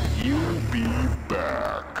know that you'll be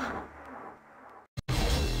back.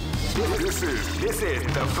 This is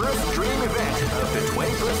the first dream event of the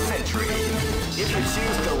 21st century. If you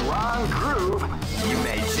choose the wrong groove, you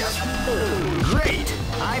may just... Great!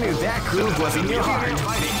 I knew that groove was in your heart.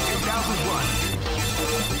 Fighting 2001.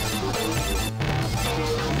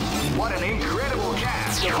 What an incredible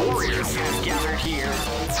cast of warriors has gathered here.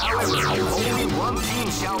 However, only one team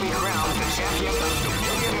shall be crowned the champion of the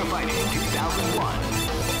Millionaire Fighting 2001.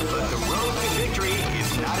 But the road to victory is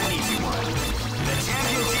not an easy one. The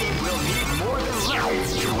champion team will need more than luck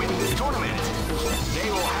to win this tournament. They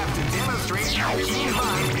will have to demonstrate a keen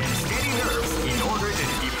mind and steady nerves in order to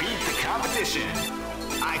defeat the competition.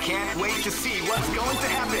 I can't wait to see what's going to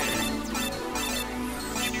happen.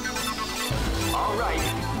 Alright,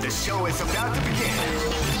 the show is about to begin.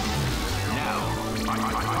 Now,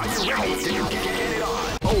 are you ready to get it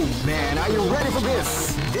on? Oh man, are you ready for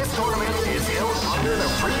this? This tournament is held under the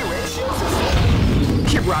free ratio system.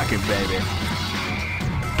 Keep rocking, baby.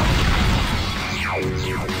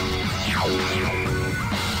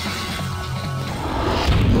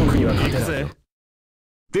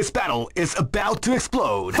 This battle is about to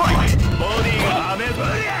explode. Fight!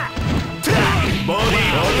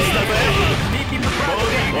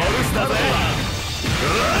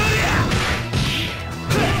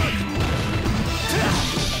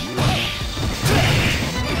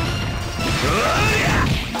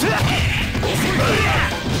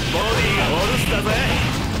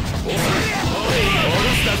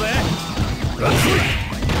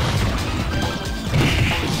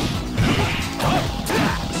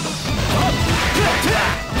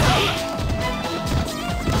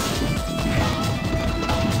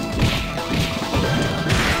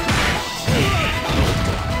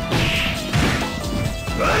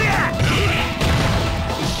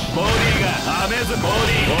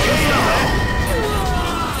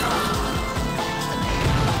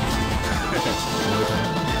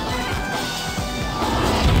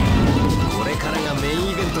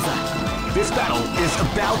 This battle is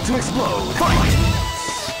about to explode. Fight!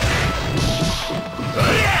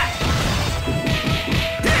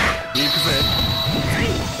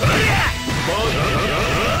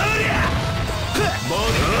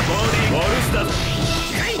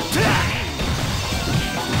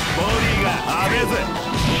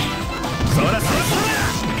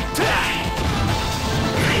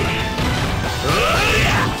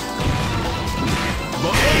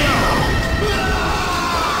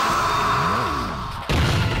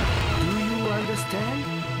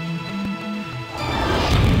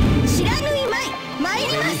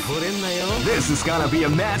 This is gonna be a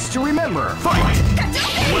match to remember. Fight!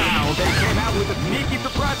 Wow, they came out with a sneaky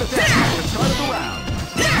surprise attack at the start of the round.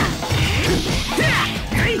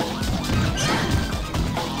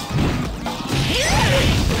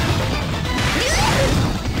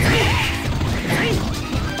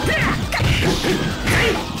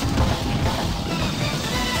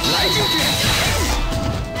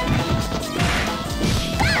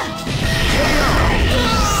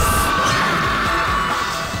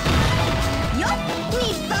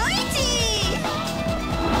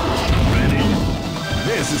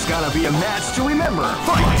 This is gonna be a match to remember.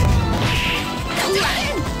 Fight!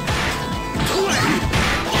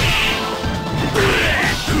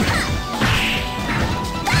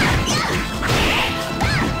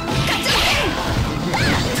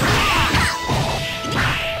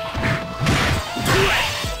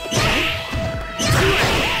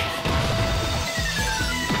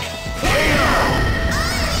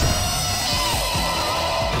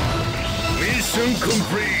 Mission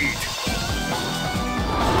complete.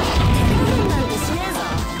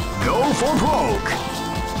 Go for broke!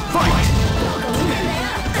 Fight!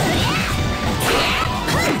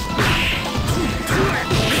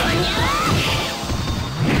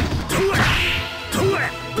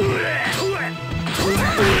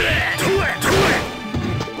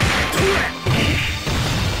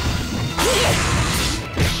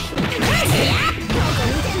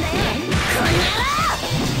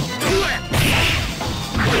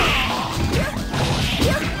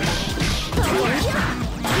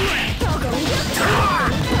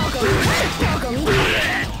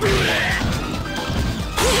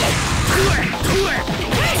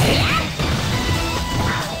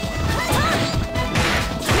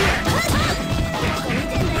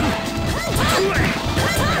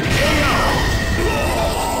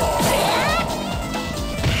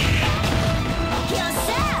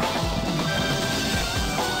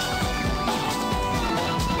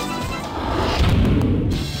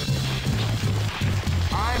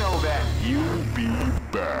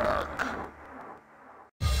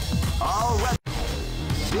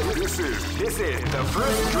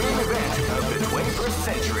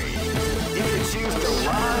 century. If you choose the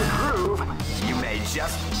wrong groove, you may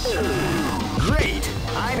just... Great!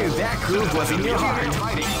 I knew that groove was in your heart.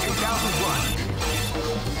 Fighting 2001.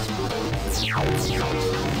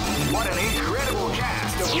 What an incredible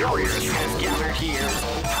cast of warriors has gathered here.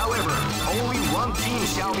 However, only one team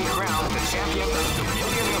shall be crowned the champion of the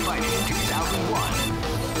Millionaire Fighting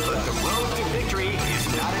 2001. But the road to victory is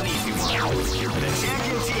not an easy one. The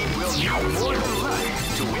champion team will need more than luck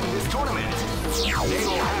to win this tournament. They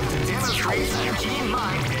will have to demonstrate a keen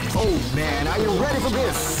mind. Oh man, are you ready for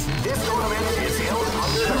this? This tournament is held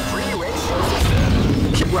under the free ratio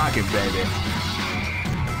system. Keep rocking, baby.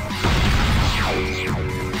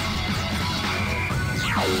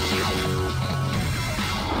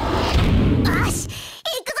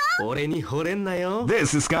 俺に惚れんなよ。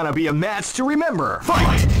 This is gonna be a match to remember.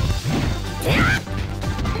 Fight!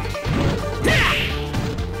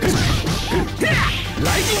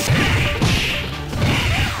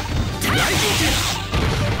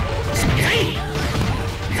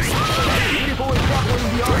 Beautiful and grappling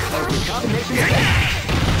the art of the combination attack.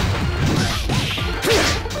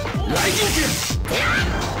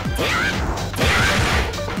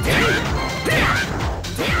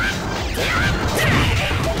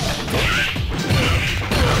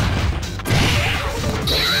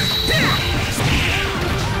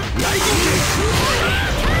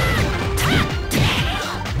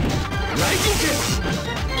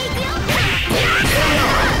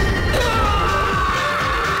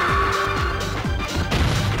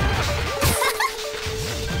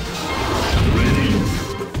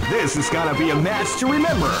 This is gonna be a match to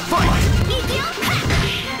remember. Fight!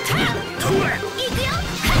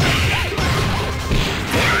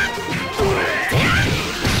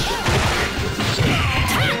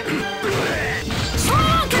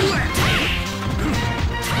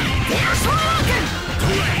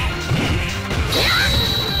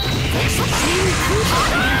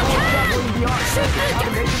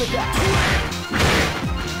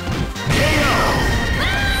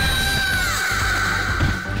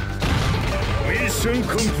 Mission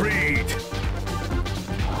complete.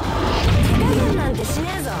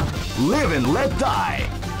 Live and let die.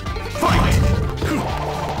 Fight!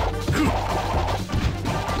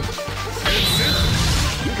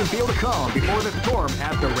 You can feel the calm before the storm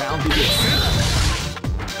as the round begins.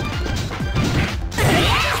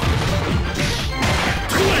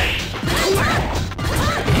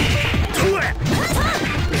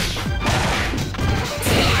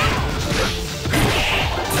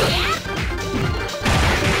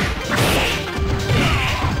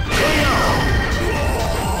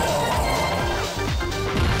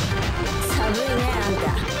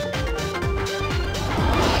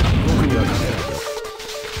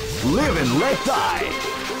 Live and let die.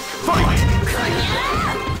 Fight!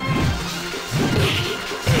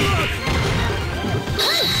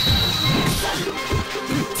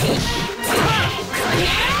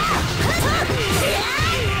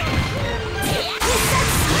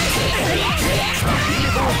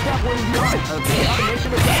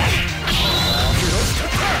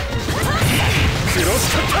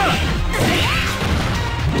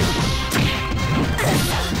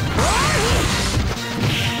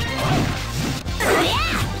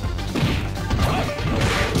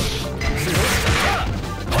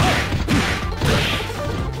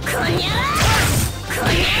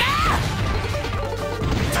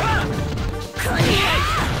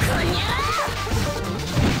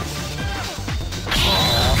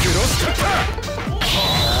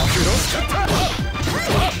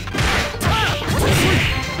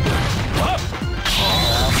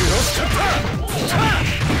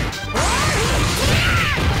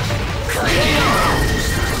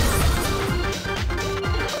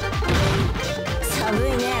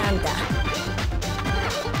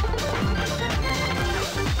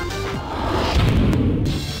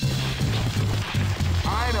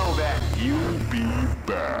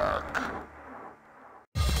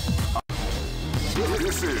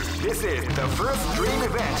 This is the first dream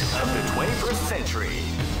event of the 21st century.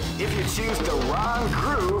 If you choose the wrong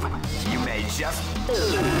groove, you may just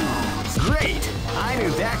lose. Great! I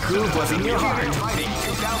knew that groove was in your heart. Fighting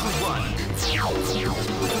 2001.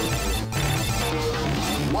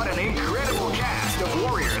 What an incredible cast of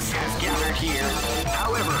warriors has gathered here.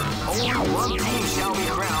 However, only one team shall be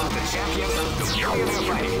crowned the champion of the Millionaire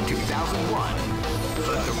Fighting 2001.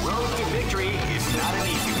 But the road to victory is not an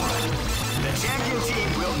easy one. The champion team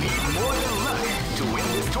will need more than luck to win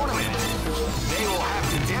this tournament. They will have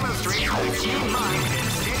to demonstrate a keen mind and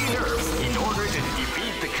steady nerves in order to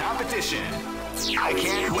defeat the competition. I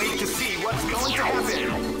can't wait to see what's going to happen.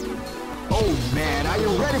 Oh man, are you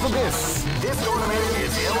ready for this? This tournament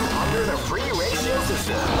is held under the free ratio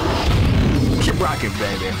system. Keep rocking,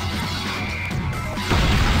 baby.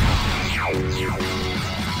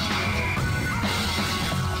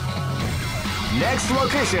 Next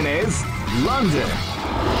location is London.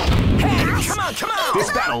 Hey, come on, come on!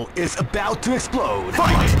 This battle is about to explode.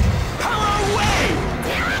 Fight! Power away!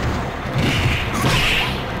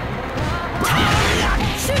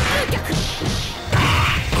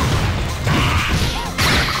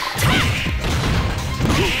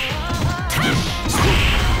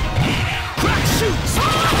 Crack shoot!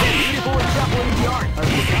 Beautiful example the art of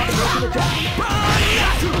the combination attack.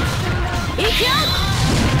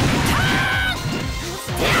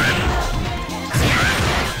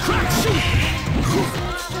 Crack shoot!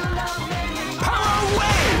 Power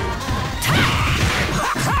away!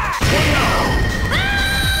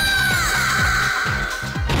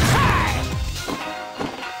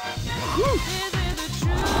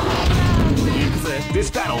 This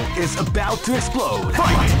battle is about to explode.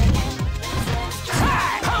 Fight!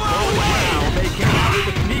 Wow, they came out with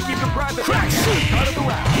a sneaky surprise attack at the start of the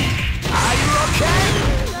round. Are you okay?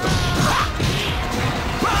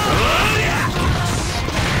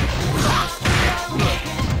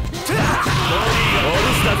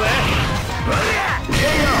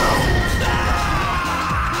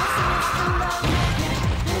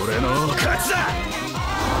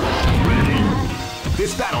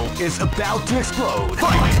 This battle is about to explode.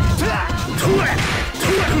 Fight!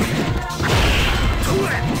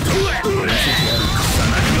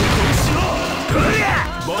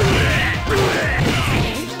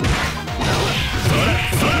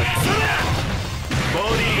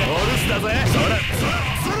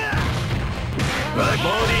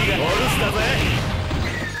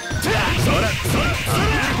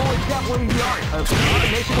 Beautiful example the art of the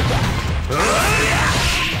combination attack.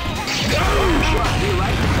 You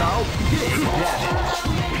like to go big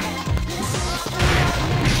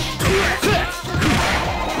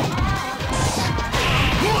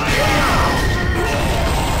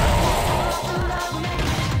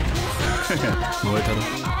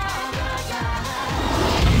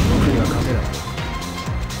damage.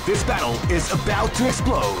 This battle is about to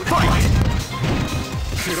explode. Fight!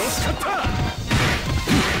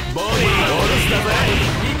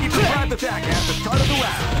 Sneaky surprise attack at the start of the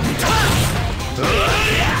round.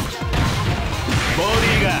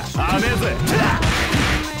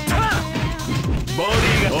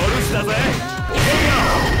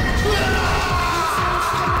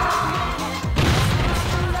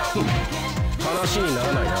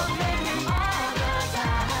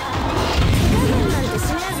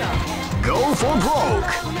 Go for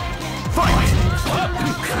broke. Fight!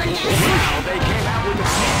 Wow, they came out with a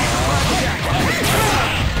sneaky surprise attack.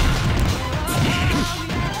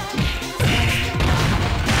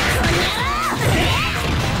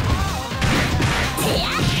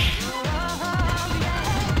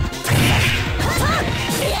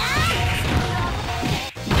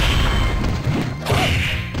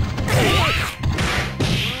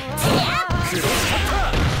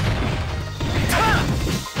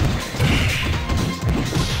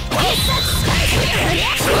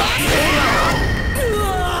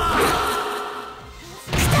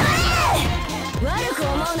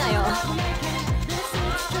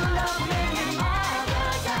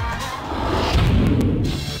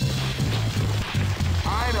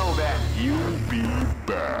 I know that you'll be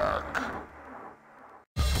back.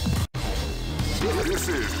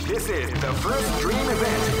 This is the first dream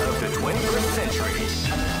event of the 21st century.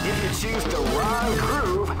 If you choose the wrong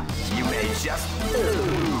groove, you may just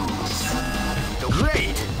lose.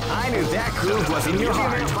 Great! I knew that groove was in your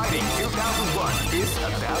heart. Fighting 2001 is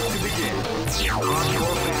about to begin.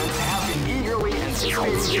 Hardcore fans have been eagerly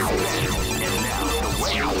anticipating this event, and now the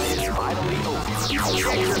wait is finally over.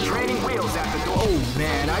 Check your training wheels at the door. Oh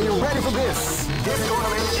man, are you ready for this? This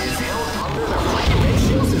tournament is held under the free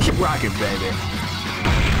ratio system. Keep rocking, baby.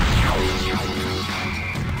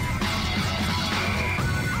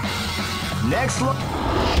 Next look.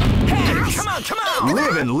 Hey, come on, come on!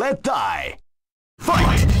 Live and let die.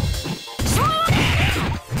 Fight!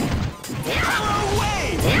 Power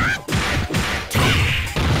away!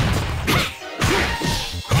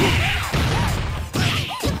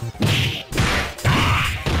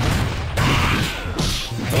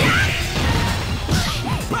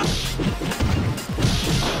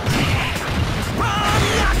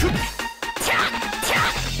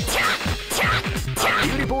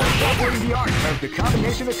 Beautiful incorporating the art of the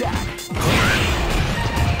combination attack.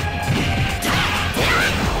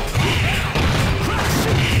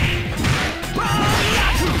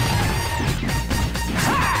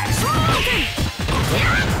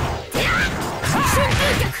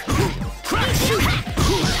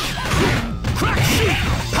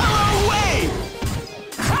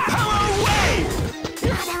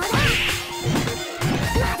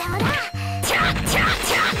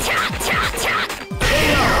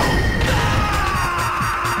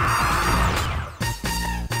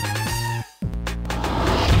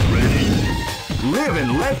 Live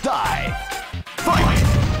and let die. Fight!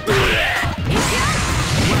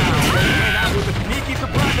 Out with a sneaky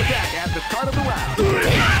surprise attack at the start of the round.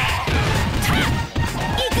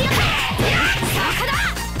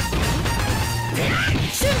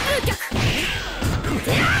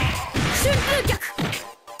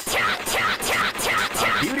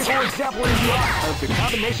 A beautiful example in the art of the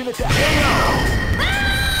combination attack.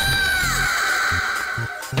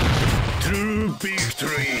 True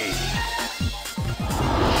victory.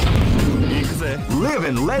 Live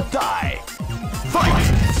and let die. Fight!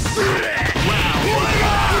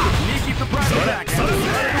 Sneaky surprise attack at the start of the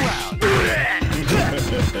round.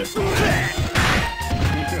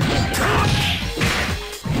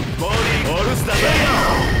 Body all-star.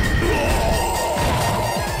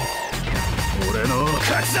 俺の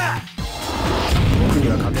勝ちだ。僕に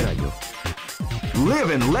は勝てないよ。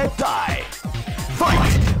 Live and let die. Fight!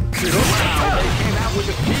 They came out with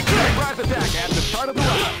a sneaky surprise attack at the start of the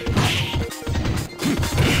round.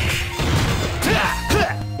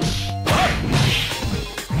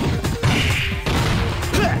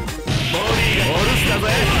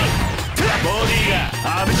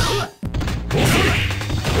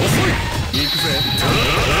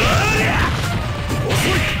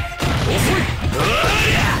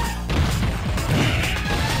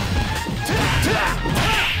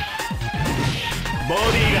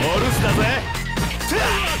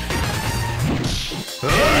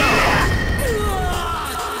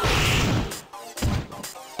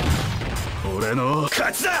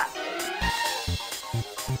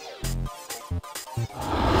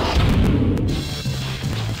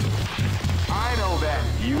 I know that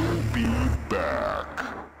you'll be back.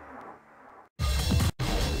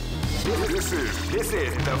 This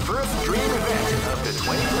is the first dream event of the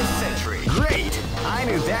 21st century. Great! I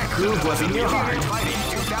knew that groove was in your heart. Fighting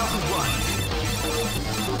 2001.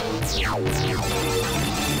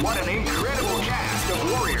 What an incredible cast of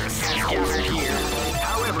warriors has gathered here.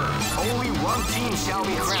 However, only one team shall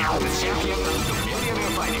be crowned the champion of the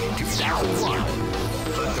Millionaire Fighting 2001.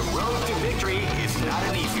 But the road to victory is not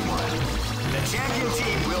an easy one. The champion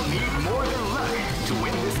team will need more than luck to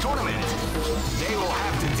win this tournament. They will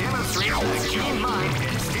have to demonstrate a keen mind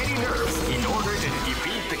and steady nerves in order to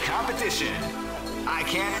defeat the competition. I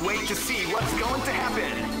can't wait to see what's going to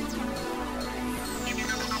happen.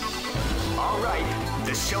 Alright,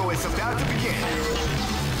 the show is about to begin.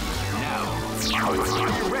 Now, are you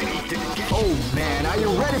ready to get... Oh man, are you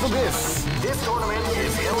ready for this? This tournament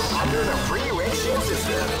is held under the free ratio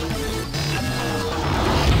system.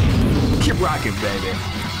 Keep rocking, baby.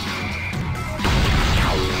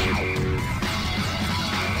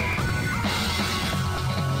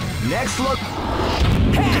 Next look.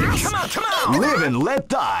 Hey, come on! Live and let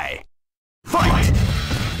die. Fight!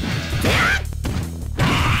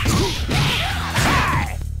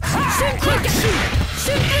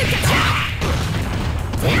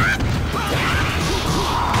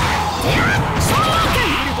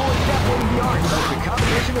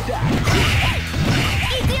 Combination attack.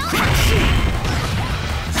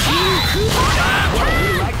 What we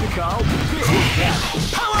like to call big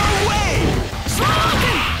power wave.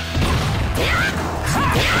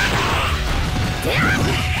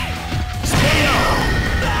 Stay on.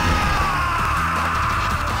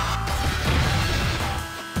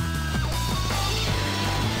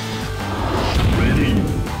 Ready?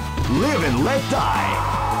 Live and let die.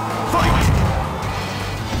 Fight!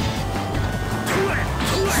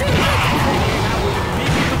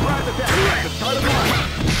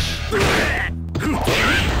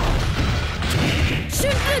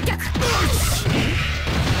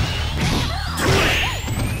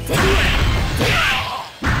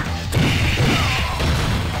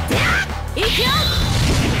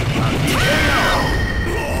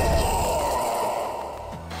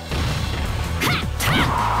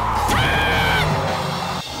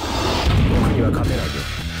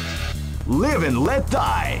 Live and let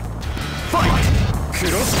die. Fight!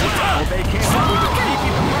 Wow, they came up with a sneaky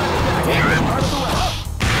surprise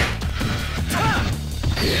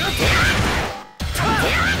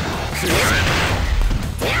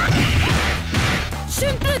attack at the start of the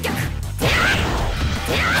round.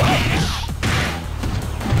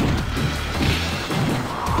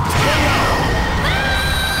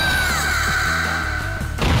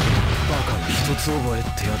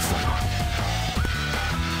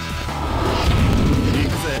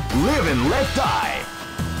 Live and let die.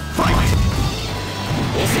 Fight!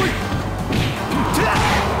 遅い。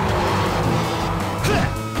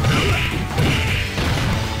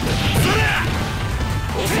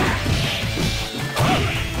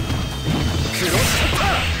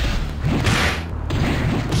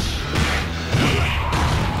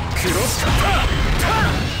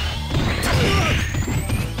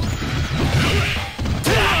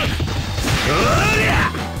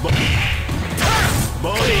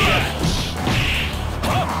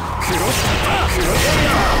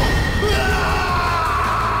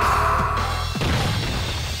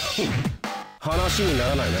話にな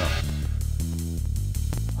らないな。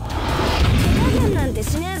手加減なんて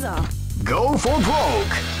しねえぞ。 Go for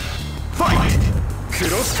broke. Fight! ク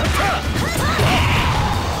ロスカッタ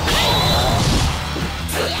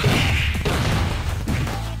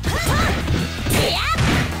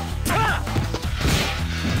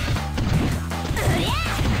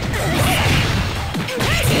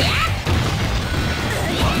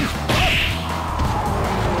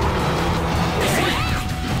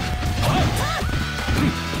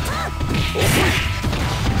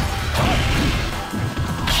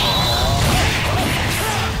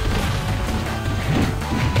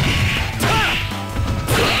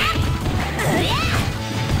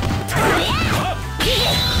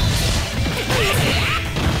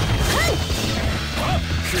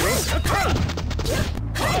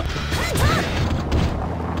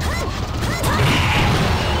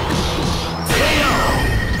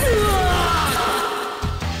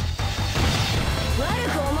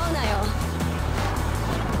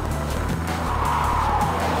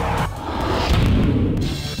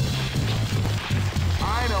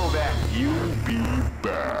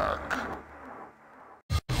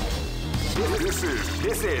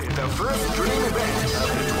This is the first dream event of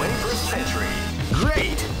the 21st century.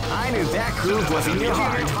 Great! I knew that groove was in your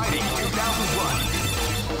heart. Fighting 2001.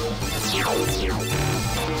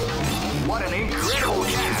 What an incredible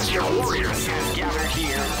cast of warriors has gathered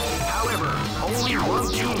here. However, only one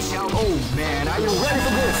team shall... Oh man, are you ready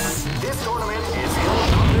for this? This tournament is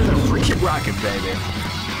held under the free... Keep rocking, baby.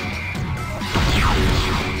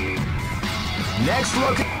 Next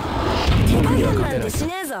look. 手加減なんてし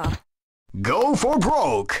ねえぞ。 Go for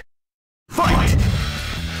broke. Fight!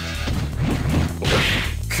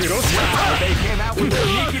 Cross Wow, they came out with a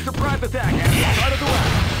sneaky surprise attack at the start of the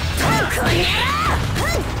round.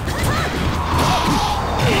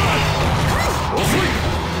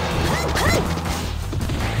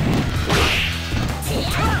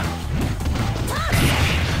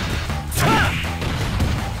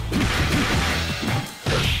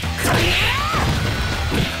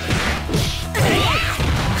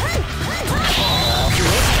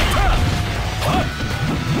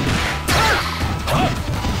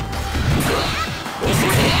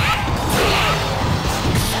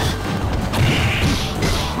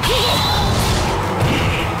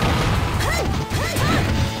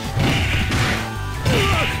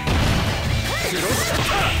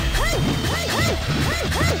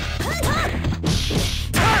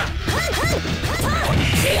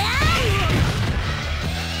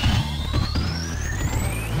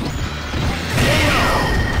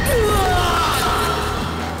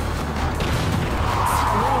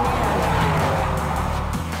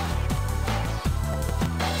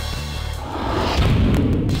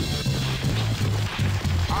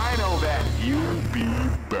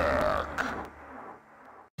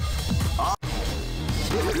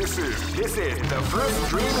 This is the first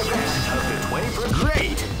dream event of the 21st.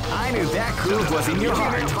 Great! I knew that groove was in your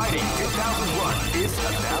heart. Fighting 2001 is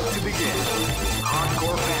about to begin.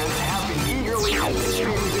 Hardcore fans have been eagerly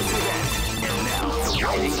anticipating this event, and now the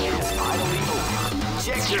waiting is finally over.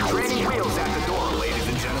 Check your training wheels at the door, ladies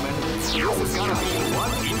and gentlemen. This is gonna be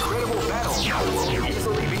one incredible battle that won't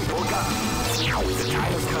easily be forgotten. The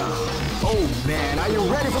time has come. Oh man, are you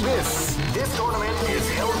ready for this? This tournament is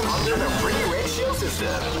held under the free ratio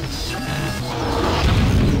system.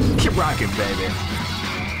 Keep rocking, baby.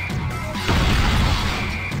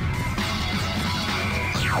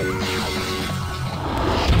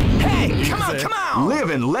 Hey, come on, come on! Live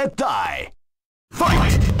and let die.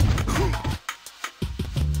 Fight!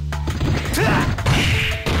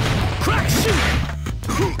 Crack shoot!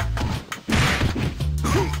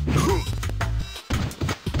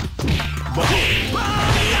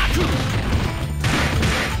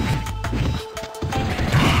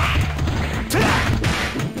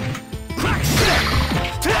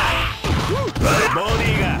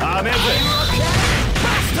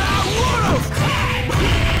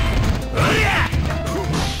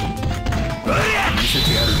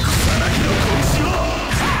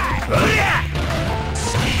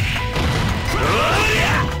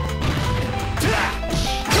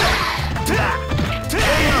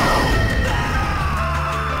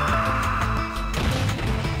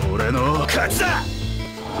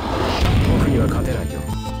 は勝てないよ。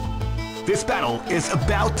 This battle is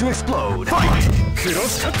about to explode. Fight! クロ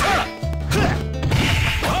スカッター。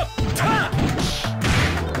はっター。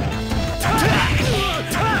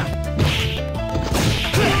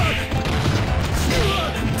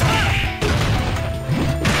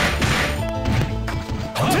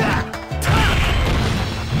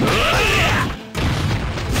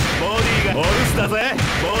オルスだぜ。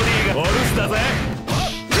ボディがオルスだぜ。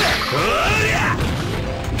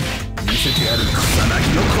見せてやる草薙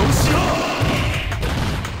の拳を。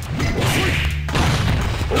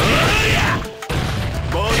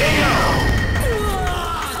ボディ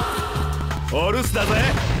がオルスだぜ。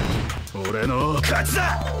俺の勝ち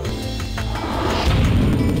だ。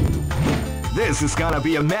 This is gonna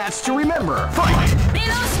be a match to remember. Fight!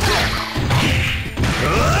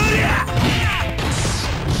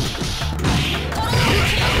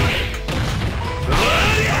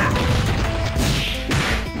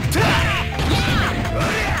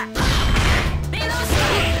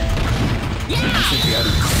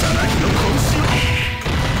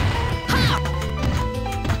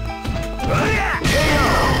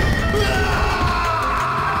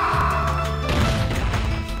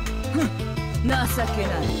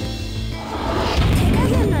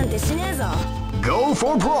 Go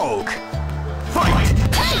for broke! Fight!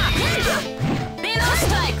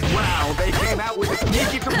 Wow, they came out with a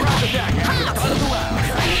sneaky surprise attack after the start of the round.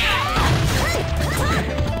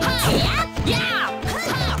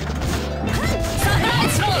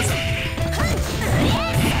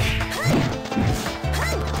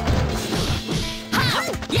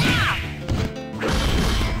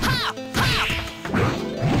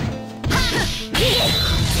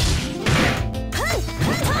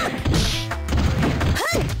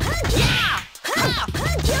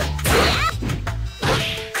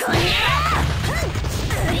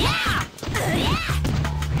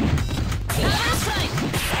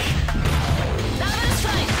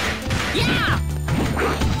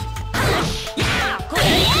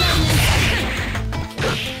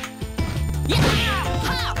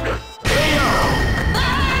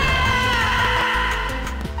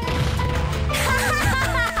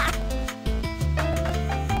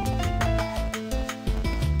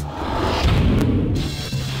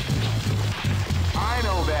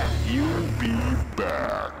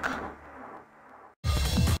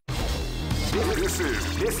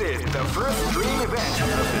 This is the first dream event of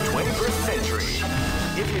the 21st century.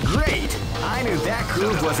 If you're great, I knew that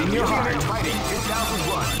groove was in your heart. Fighting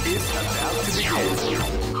 2001 is about to begin.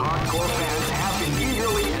 Hardcore fans have been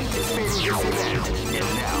eagerly anticipating this event, and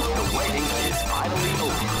now the waiting is finally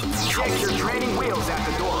over. Check your training wheels at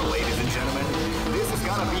the door, ladies and gentlemen. This is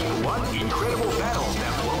gonna be one incredible battle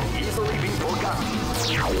that won't easily be forgotten.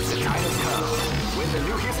 The time has come when the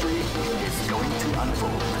new history is going to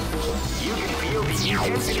unfold. You can feel the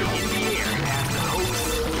intensity in the air as the hopes,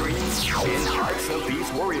 dreams, and hearts of these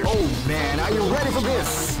warriors. Oh man, are you ready for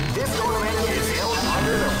this? This tournament is held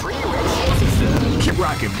under the free ratio system. Keep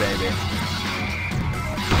rocking, baby.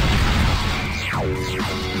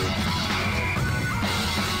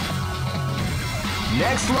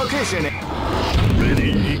 Next location.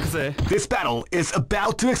 Ready? 行くぜ。 This battle is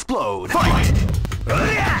about to explode. Fight!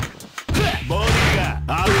 ボディが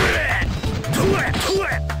ある。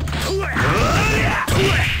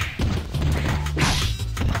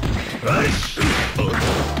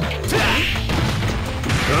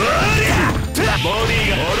ボディ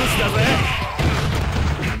がオルスだぜ。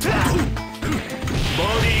ボ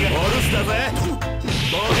ディがオルスだぜ。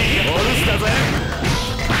ボディがオルスだぜ。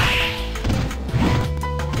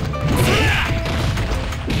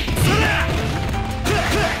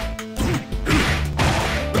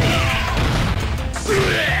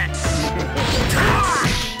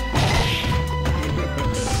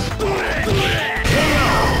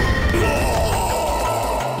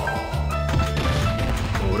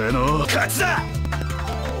俺の勝ちだ。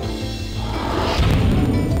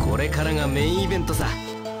これからがメインイベントさ。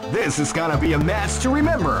 This is gonna be a match to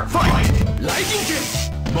remember. Fight! ライジン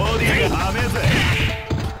グ。ボディがはめぜ。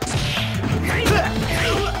ボデ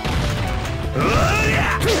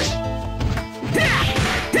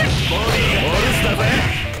ィがオルスだぜ。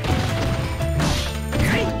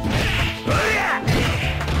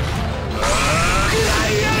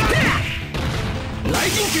ライ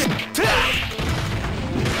ジング。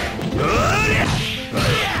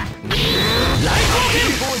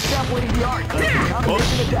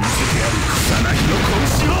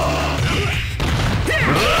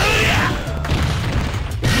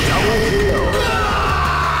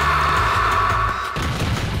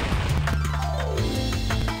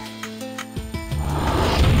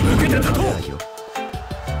受けて立とう。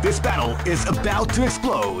This battle is about to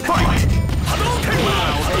explode. Fight!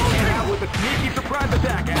 Wow, they came out with a sneaky surprise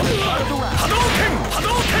attack at the start of the round. Hadouken!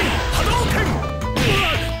 Hadouken! Hadouken!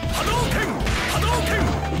 Hadouken! Hadouken!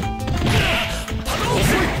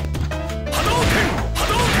 Hadouken!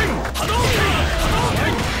 Hadouken! Hadouken!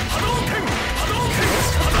 Hadouken! Hadouken!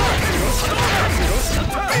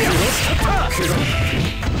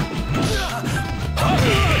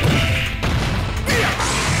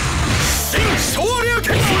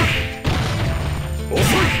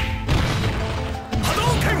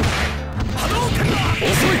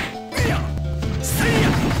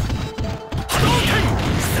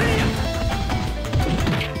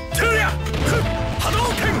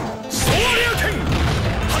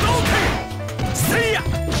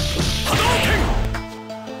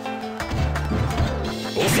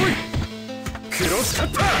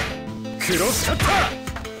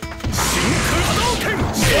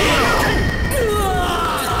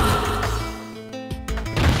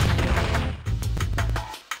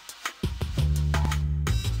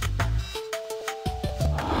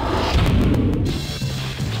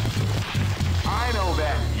 I know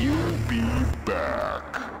that you'll be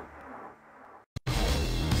back.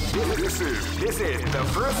 This is the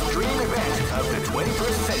first dream event of the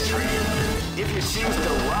 21st century. If you choose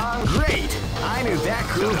the wrong, great! I knew that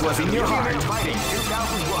groove was in your heart. Fighting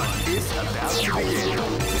 2001 is about to begin.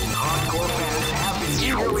 Hardcore fans have been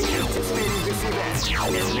eagerly anticipating this event,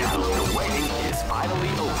 and now the waiting is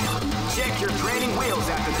finally over. Check your training wheels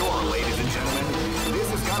at the door, ladies and gentlemen. This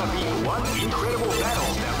is gonna be one incredible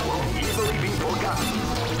battle that won't easily be forgotten.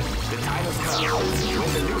 The time has come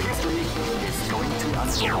when the new history is going to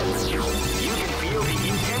unfold. You can feel the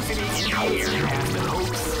intensity in the air as the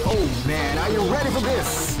hopes. Oh man, are you ready for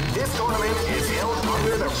this? This tournament is held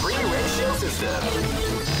under the free ratio system.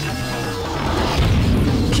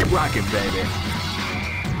 Keep rocking, baby.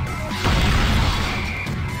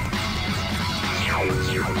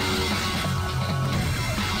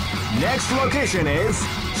 Next location is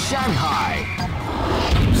Shanghai.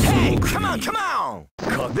 Hey, come on, come on!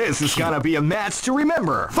 This is gonna be a match to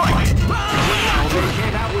remember. Fight! Now they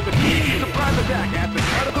came out with a sneaky surprise attack at the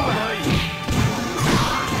start of the round.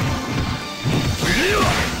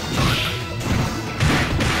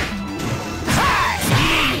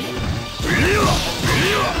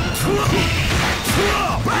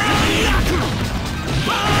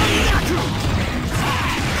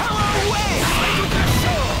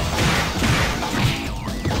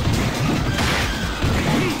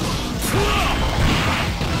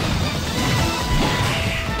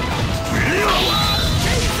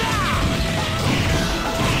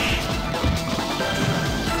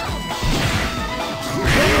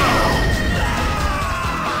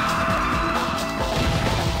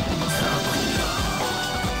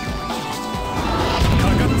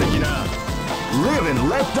 Live and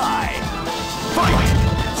let die. Fight!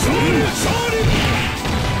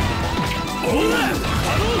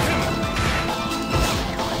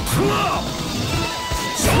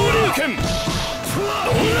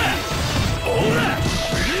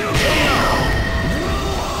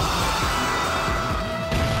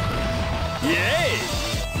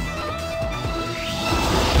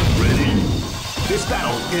 This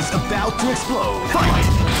battle is about to explode. Fight!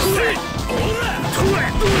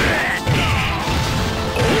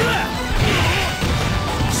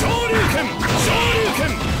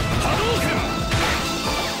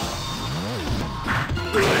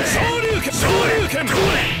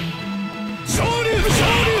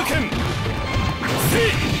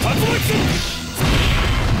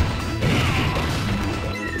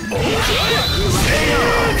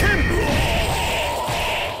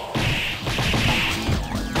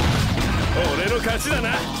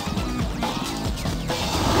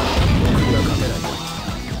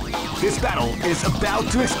 This battle is about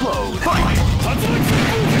to explode. Fight!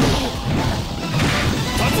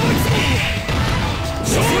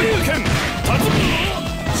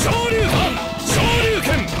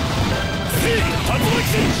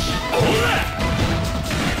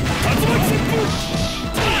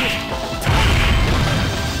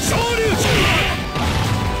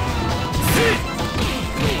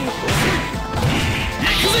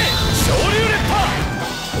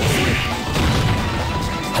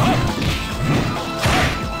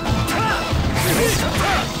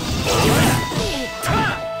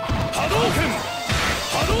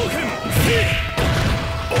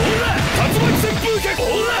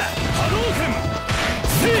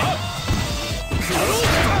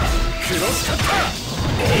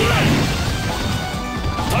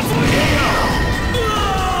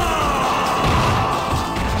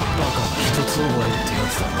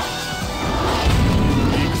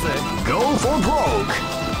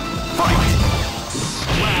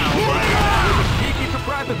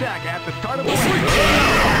 back at the start of the round.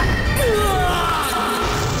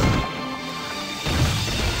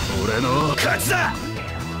俺の勝ちだ。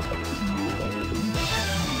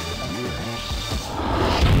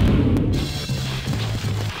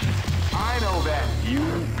I know that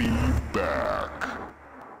you'll be back.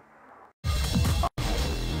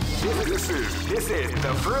 This is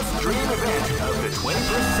the first dream event of the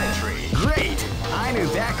 21st century. Great! I knew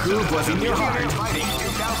that groove was in your heart. Fighting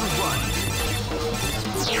 2001.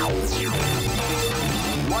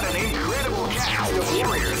 What an incredible cast of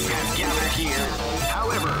warriors has gathered here.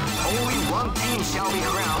 However, only one team shall be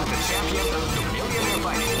crowned the champion of the Millionaire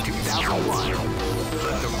Fighting 2001.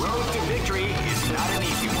 But the road to victory is not an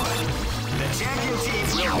easy one. The champion team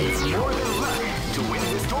will need more than luck to win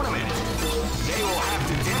this tournament. They will have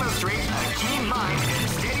to demonstrate a keen mind and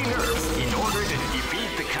steady nerves in order to defeat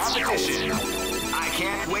the competition. I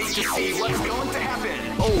can't wait to see what's going to happen.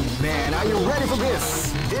 Oh man, are you ready for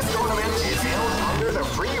this? This tournament is held under the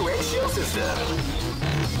free ratio system.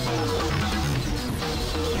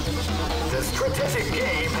 The strategic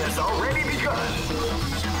game has already begun.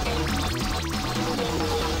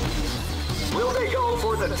 Will they go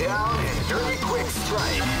for the down and dirty quick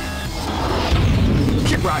strike?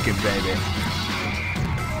 Keep rocking, baby.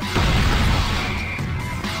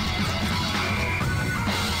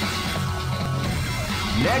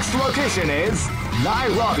 Next location is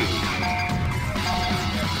Nairobi.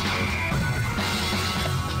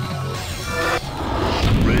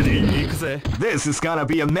 Ready? 行くぜ。 This is gonna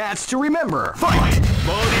be a match to remember. Fight!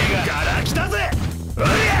 ボディが来たぜ。ボデ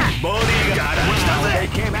ィが来た They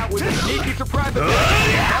ぜ。 came out with a sneaky surprise attack at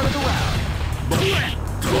the start of the round. ボデ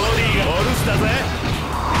ィがオルスだぜ。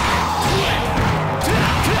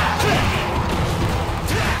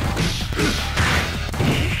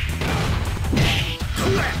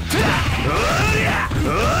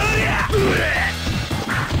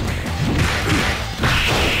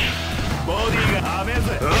ボディが雨ぜ。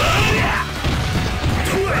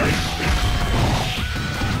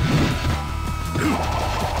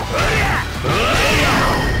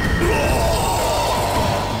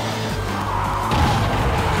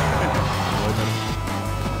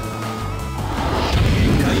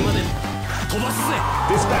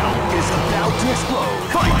This battle is about to explode.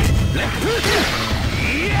 Fight!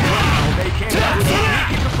 Wow, they came out with a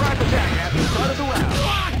sneaky surprise attack at the start of the round.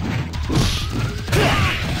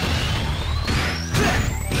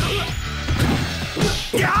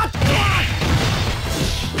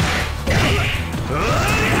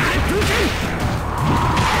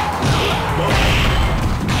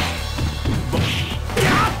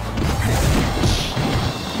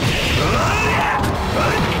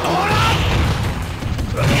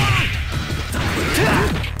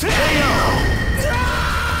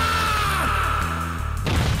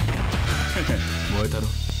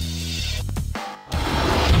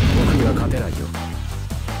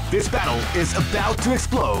 This battle is about to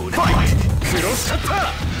explode. Fight!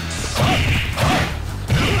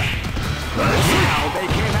 Now they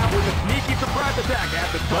came out with a sneaky surprise attack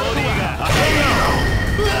at the start of the round.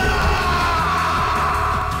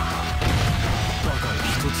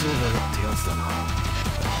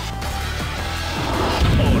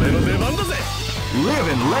 俺の出番だぜ。 Live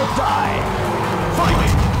and let die.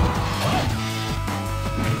 Fight!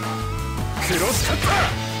 クロスカッター。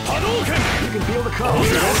波動拳。 You can feel the color. ク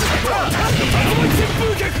ロスカッター。波動旋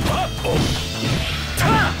風脚。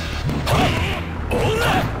オラ。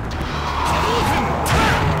波動拳。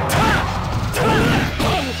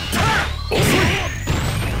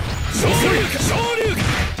遅い。昇竜拳。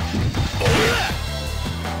オラ。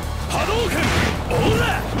波動拳。オラ。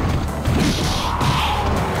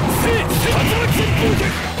竜巻旋風脚。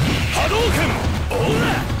波動拳。オラ。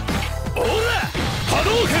波動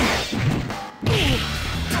拳。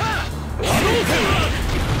波動拳。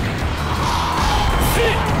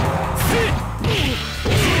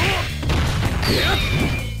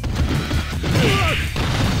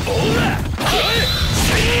オラ。昇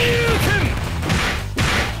竜拳。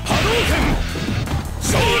波動拳。昇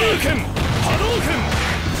竜拳。波動拳。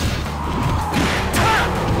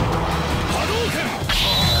波動拳。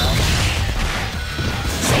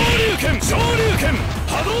昇竜拳。昇竜拳。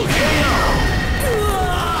波動拳。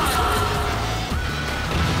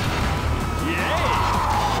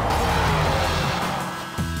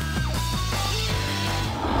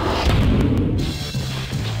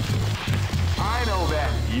I know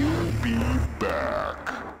that you'll be back.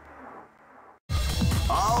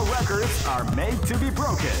 All records are made to be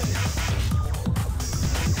broken.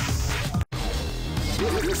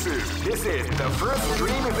 This is the first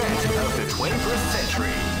dream event of the 21st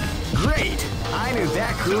century. Great! I knew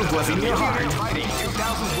that groove was in your heart. Fighting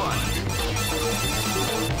 2001.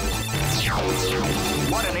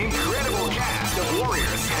 What an incredible cast of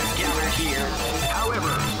warriors has gathered here.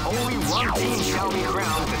 However, only one team shall be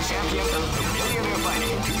crowned the champion of the Millionaire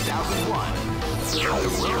Fighting 2001. The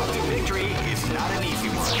road to victory is not an easy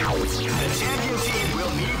one. The champion team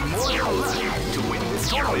will need more than luck to win this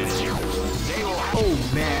tournament. They will... Oh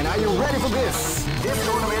man, are you ready for this? This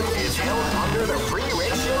tournament is held under the free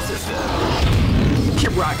ratio system.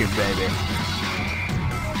 Keep rocking, baby.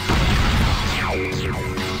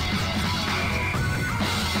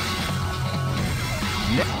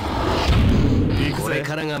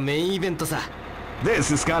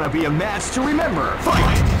 This is gonna be a match to remember.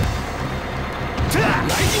 Fight!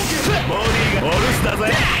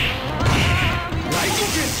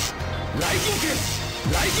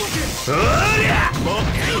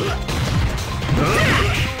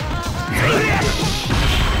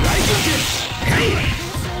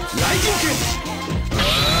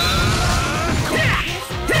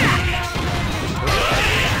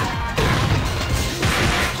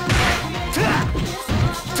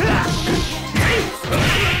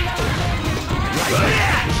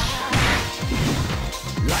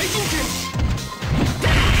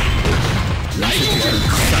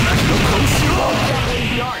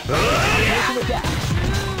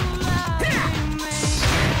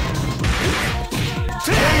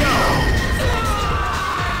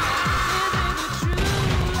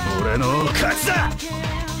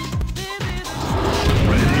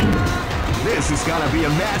 This is gonna be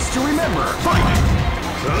a match to remember. Fight!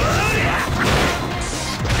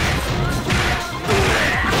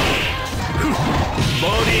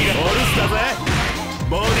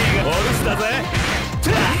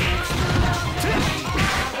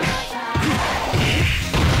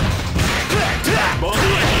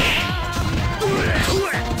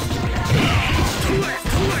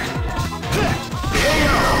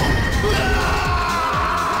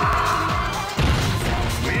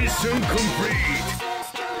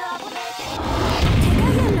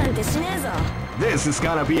 This is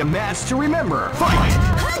gonna be a match to remember. Fight!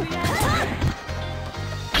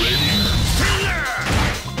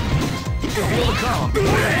 Feel the calm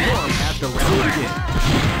as the round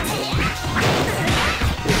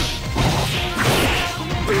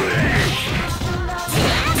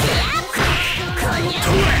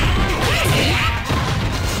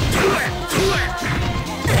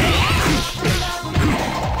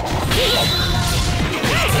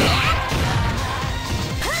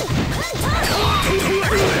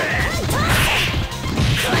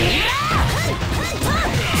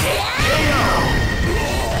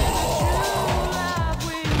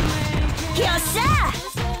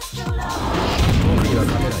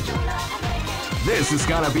This is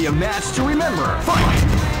gonna be a match to remember. Fight!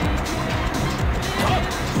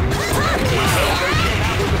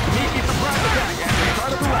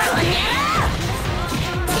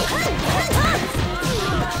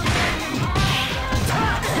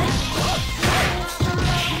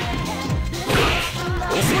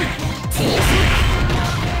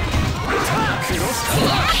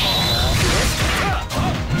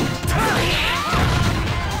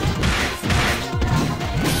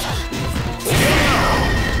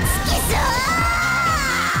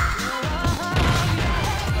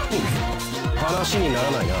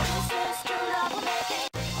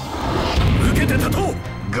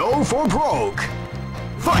 Go for broke.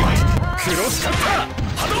 Fight!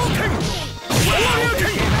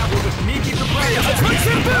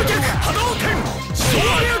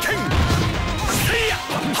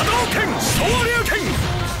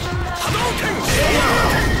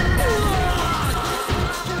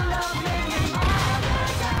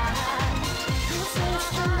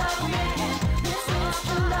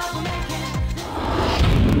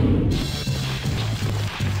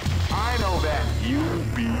 I know that you'll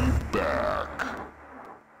be back.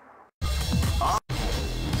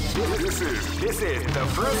 This is the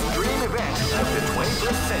first dream event of the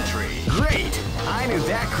 21st century. Great! I knew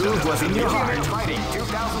that groove was in your heart. Fighting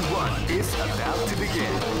 2001 is about to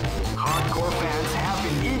begin. Hardcore fans have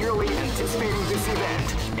been eagerly anticipating this event,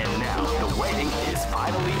 and now the waiting is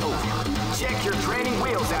finally over. Check your training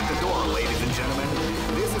wheels at the door, ladies and gentlemen.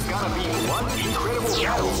 This is gonna be one incredible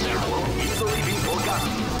battle that won't easily be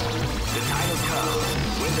forgotten. The time has come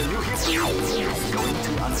when the new history is going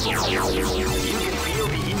to unfold. You can feel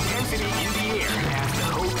the intensity in the air as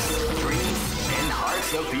the hopes, dreams, and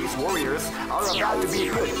hearts of these warriors are about to be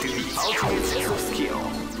put to the ultimate test of skill.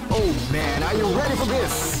 Oh man, are you ready for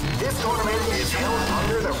this? This tournament is held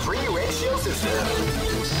under the free ratio system.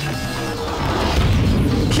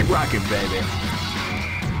 Keep rocking, baby.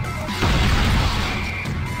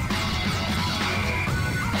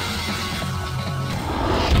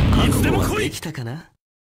 できたかな。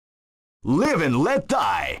 Live and let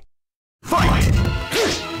die. Fight!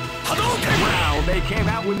 Wow, they came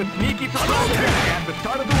out with a sneaky surprise attack at the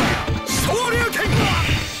start of the round. 昇竜拳波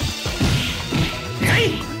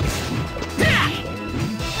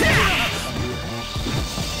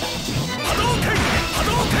動拳波動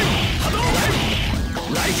拳波動拳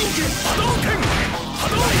雷神拳波動拳波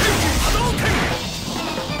動拳波動拳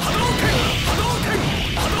波動拳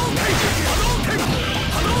波動拳波動拳波動拳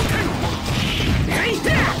波動拳雷神拳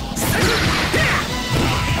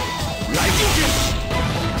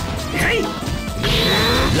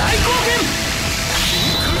雷光拳竜巻旋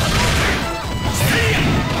波動拳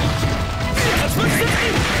竜巻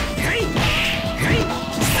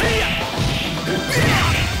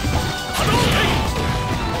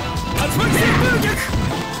旋風脚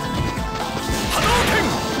波動拳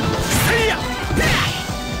せいや昇竜拳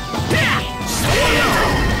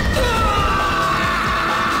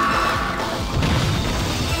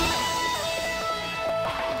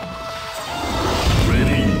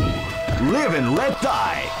Live and let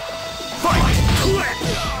die. Fight!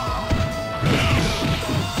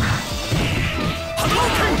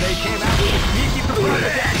 They came out with a sneaky surprise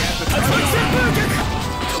attack at the start of the round.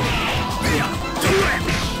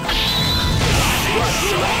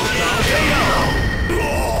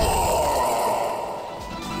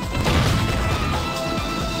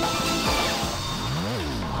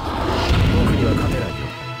 僕には勝てないよ。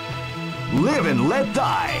 Live and let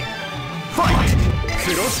die. Fight!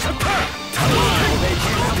 クロスカッター They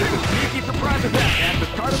came out with a sneaky surprise attack at the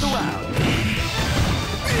start of the round.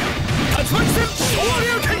 竜巻旋昇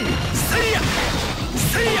竜拳せいや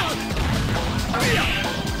せいや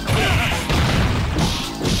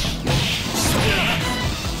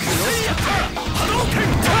波動拳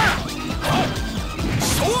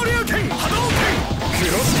昇竜拳波動拳ク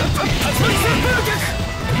ロスカッター竜巻旋風脚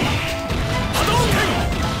波動拳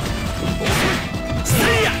せい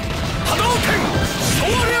や波動拳昇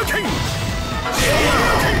竜拳昇竜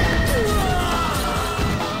拳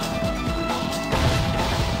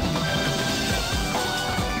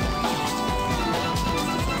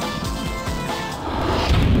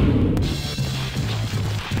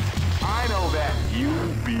I know that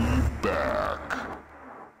you'll be back.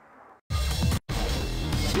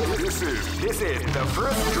 This is the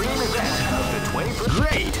first dream event of the 21st.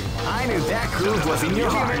 Great! I knew that groove was in your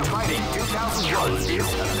heart. Fighting 2001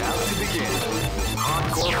 is about to begin.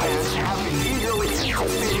 Hardcore fans have been eagerly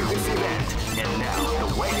anticipating this event, and now the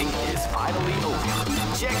waiting is finally over.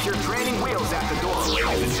 Check your training wheels at the door,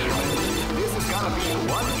 ladies and gentlemen. This is gonna be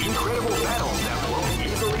one incredible battle that won't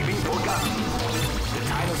easily be forgotten. The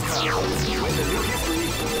time has come when the new history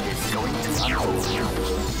is going to unfold.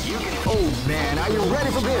 You can... Oh man, are you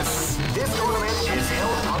ready for this? This tournament is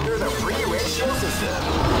held under the free ratio system.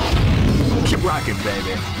 Keep rocking,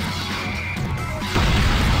 baby.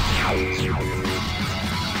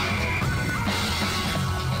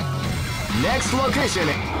 Next location.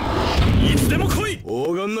 いつでも来い黄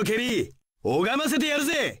金の蹴り拝ませてやる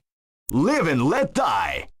ぜ Live and let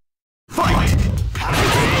die. Fight!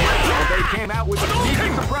 They came out with a sneaky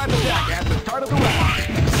surprise attack at the start of the round.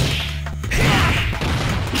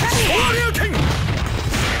 昇竜拳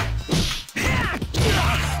波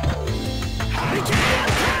動拳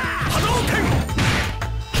波動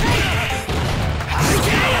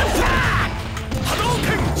拳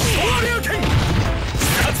昇竜拳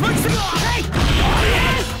竜巻旋波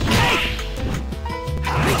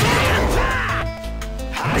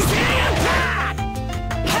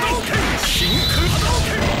動拳真空波動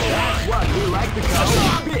拳 That's what we like to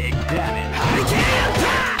call big damage.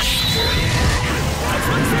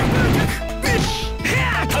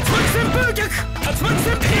 竜巻旋風脚竜巻旋風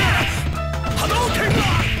波動拳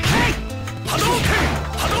波動拳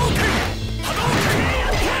波動拳波動拳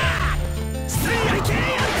せいや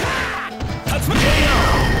竜巻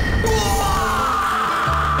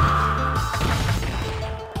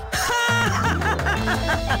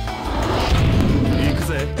行く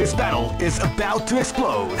ぜ This battle is about to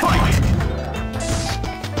explode. Fight!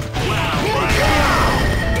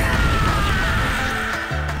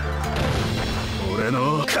 俺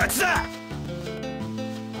の勝ちだ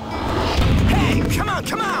Hey, come on,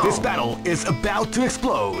 come on! This battle is about to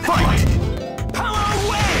explode. Fight! Power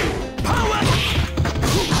away! Power!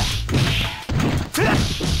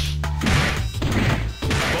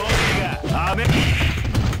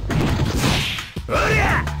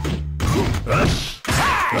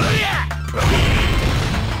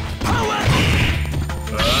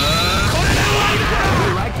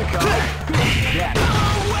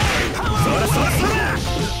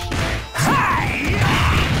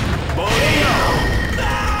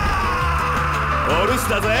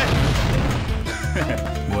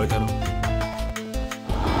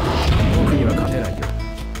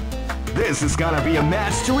 This is gonna be a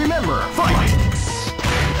match to remember. Fight!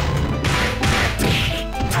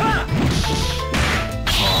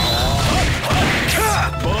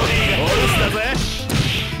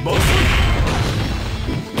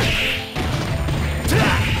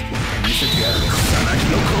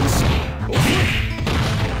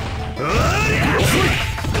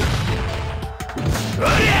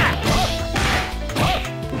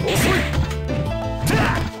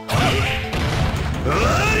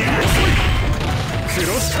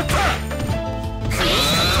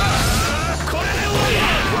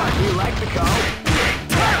 You like the call?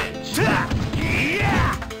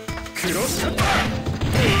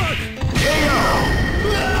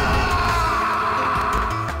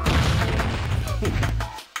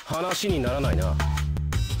 話にならないな。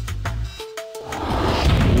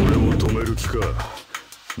俺を止める気か。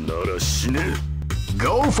なら死ね。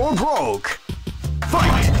 Go for broke.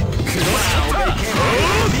 Fight!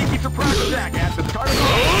 Sneaky surprise attack at the start of the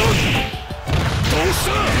どうし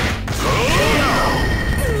た？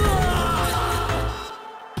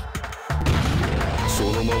そ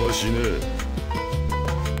のまま死ね。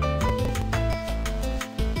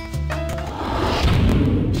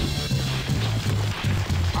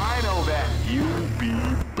 I know that you'll be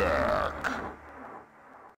back.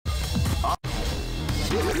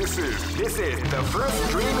 This is the first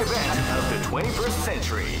dream event of the 21st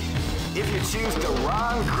century. If you choose the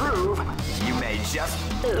wrong groove, you may just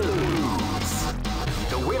lose.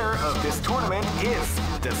 The winner of this tournament is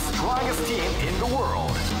the strongest team in the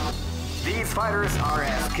world. These fighters are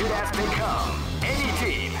as good as they come. Any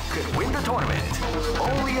team could win the tournament.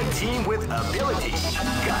 Only a team with ability,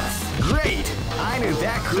 guts. Great! I knew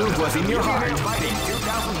that groove was in your heart. Fighting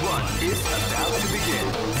 2001 is about to begin.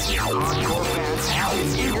 Hardcore fans have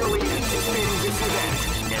been eagerly anticipating this event,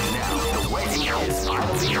 and now the waiting is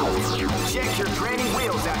finally over. Check your training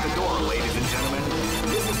wheels at the door, ladies and gentlemen.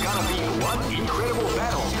 This is gonna be one incredible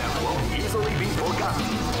battle that won't easily be forgotten.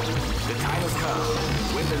 The time has come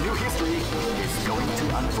when the new history is going to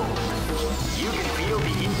unfold. You can feel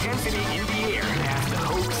the intensity in the air as the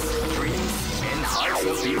hopes, dreams, and hearts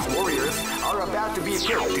of these warriors are about to be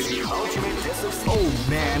put to the ultimate test of skill. Oh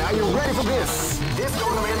man, are you ready for this? This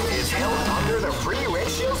tournament is held under the free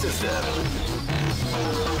ratio system.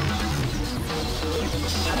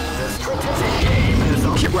 The strategic game is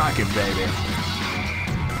on. Keep rocking, baby.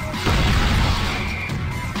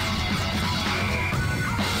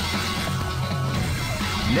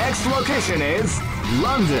 Next location is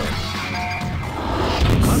London.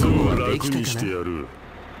 すぐ楽にしてやる。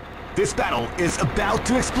 This battle is about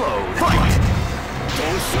to explode. Fight! ど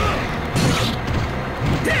うし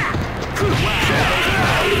た？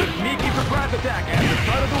 Sneaky surprise attack at the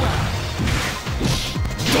start of the round.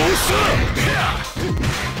 どうした？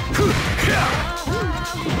ど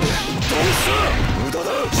うした？無駄だ。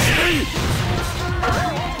死ね。楽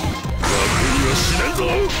には死ねんぞ。ど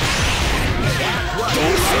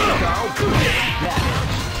うした？楽に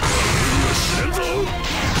は死ねんぞ。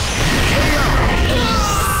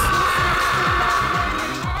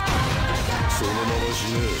そのまま死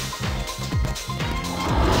ね。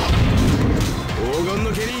黄金の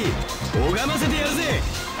蹴り、拝ませてやるぜ。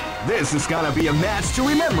 This is gonna be a match to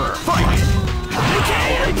remember. Fight!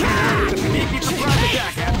 Sneaky surprise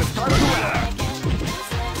attack at the start of the round.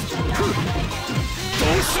 ど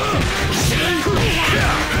うした？死ね。どうした？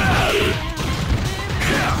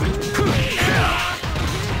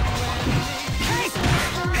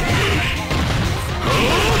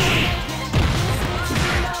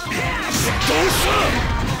 どうした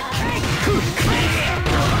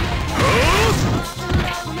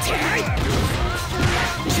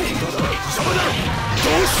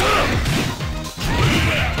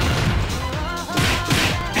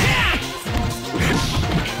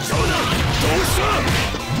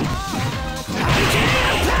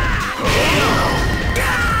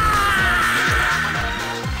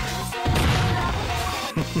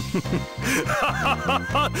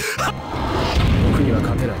僕には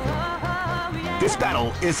勝てないよ。 This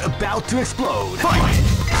battle is about to explode. Fight! ど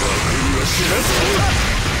うした？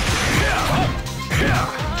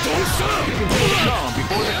 Calm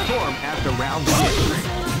before the storm as the round begins.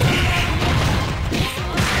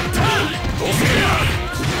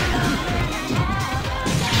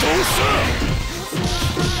 どうした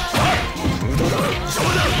無駄だ邪魔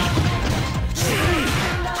だ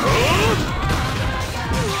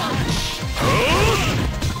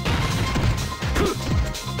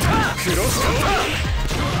クロスカッター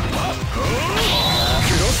ク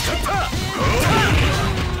ロスカッター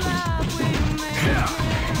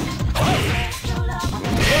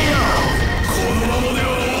このままでは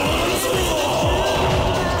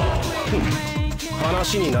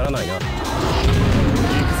話にならないな。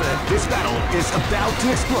 This battle is about to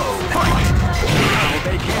explode. Fight!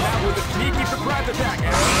 They came out with a sneaky surprise attack.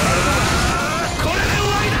 これで終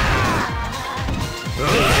わりだ。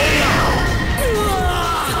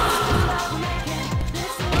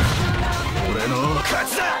俺の勝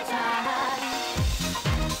ちだ。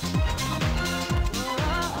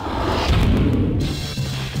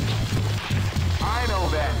I know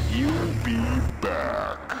that you'll be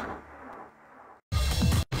back.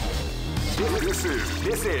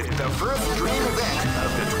 This is the first dream event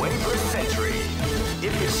of the 21st century.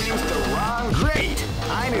 If you choose the wrong, great!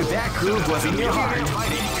 I knew that groove was in your heart.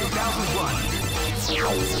 Fighting 2001.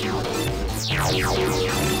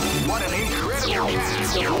 What an incredible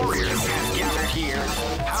cast of warriors has gathered here.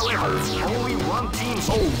 However, only one team.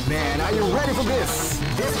 Oh man, are you ready for this?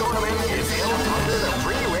 This tournament is held under the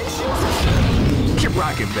free ratio system. Keep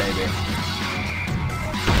rocking, baby.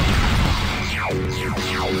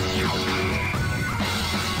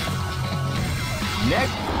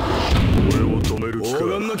 Next. 俺を止める力。黄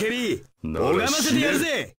金の蹴り拝ませてやる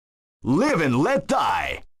ぜ。 Live and let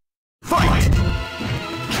die. Fight! どう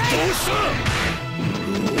した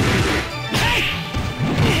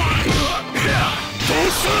どう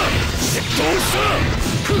したどうした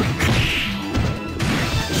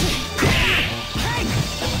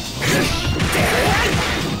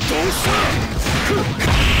どうした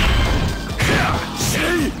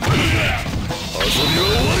遊びは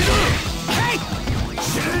終わりだ。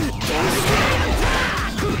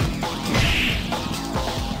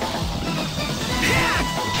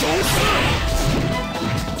どうした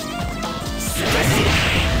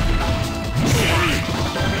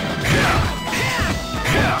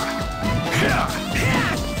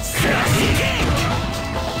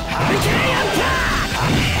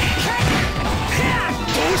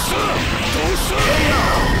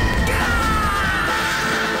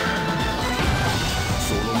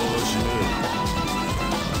そのまま死ね。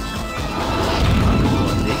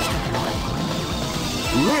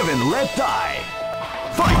 Live and let die.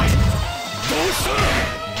 Fight! どうした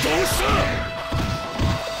どうした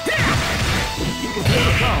You can feel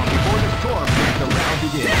the calm before the storm as the round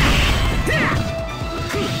begins.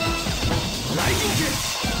 Lightning kick!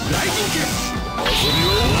 Lightning kick! 遊び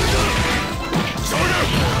は終わりだ。そうだ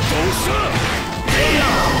どうした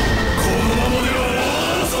このままでは終わ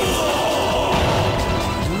らそ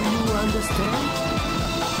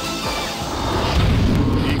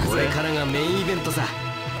う。 これからがメインイベントさ。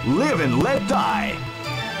 Live and let die.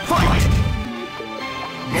 Fight!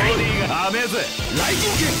 ボディがアメーズライジン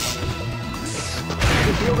グ You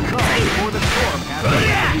can feel the calm before the storm as the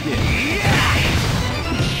round begins.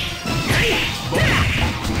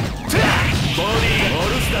 ボディがオ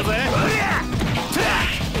ルスだぜ。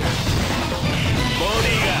ボデ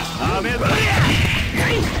ィがアメーズ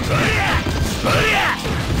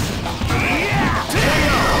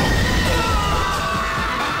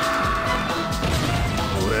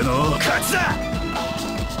俺の勝ちだ。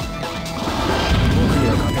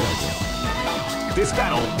 This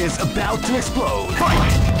battle is about to explode.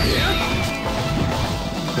 Fight!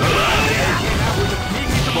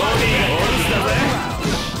 ボディがオルスだぜ。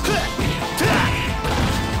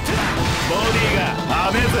ボディが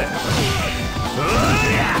アメーズ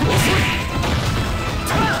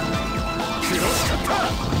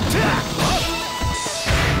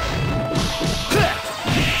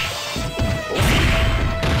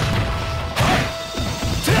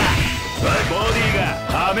ボディ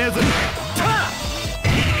がアメーズク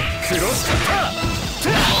ロスカッターク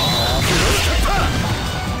ロスカッター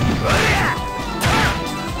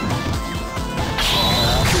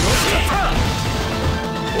クロスカッター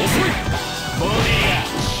遅いボディが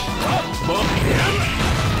ボディ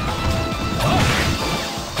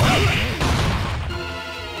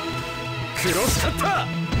クロスカッター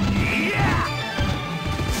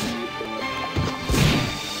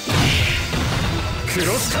ク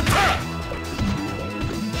ロスカッター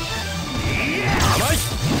甘い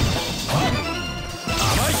甘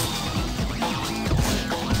い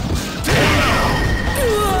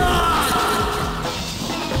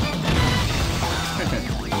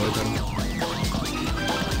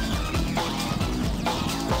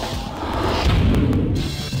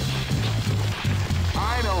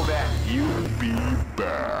I know that you'll be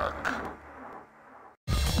back.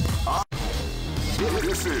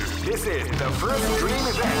 This is the first dream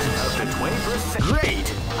event of the 21st century. Great!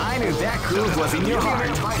 I knew that groove was in your heart.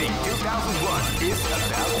 Fighting 2001 is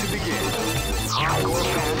about to begin. Hardcore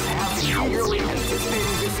fans have been eagerly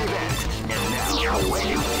anticipating this event, and now the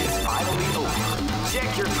wait is finally over.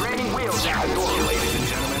 Check your training wheels at the door, ladies and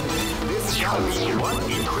gentlemen. This is gonna be one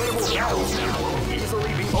incredible battle that won't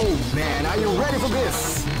easily be. Oh man, are you ready for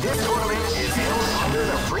this? This tournament is held under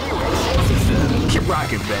the free ratio system. Keep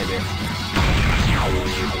rocking, baby.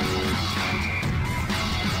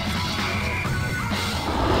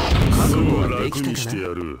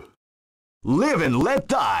 Live and let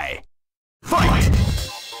die. Fight!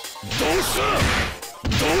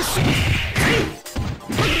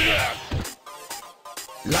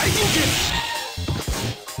 Lightning kick!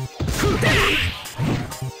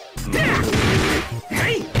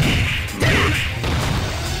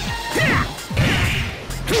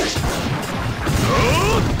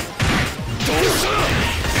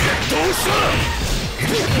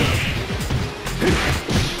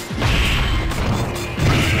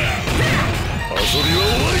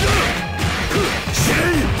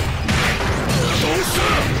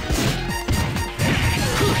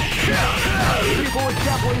 People are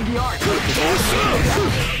dabbling the art.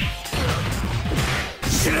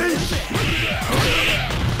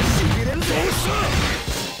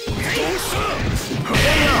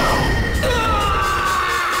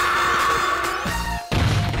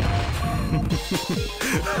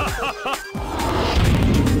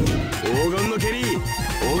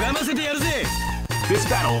 This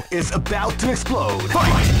battle is about to explode.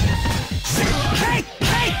 Fight! Hey!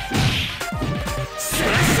 Hey!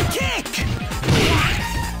 Smash kick!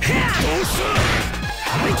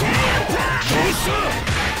 Hurricane attack!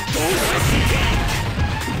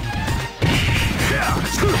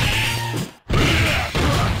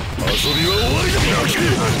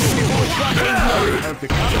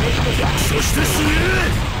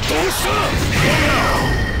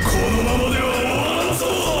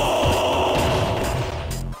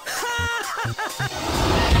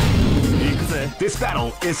 This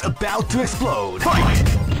battle is about to explode. Fight!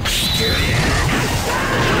 Now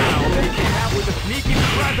they came out with a sneaky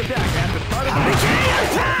surprise attack at the start of the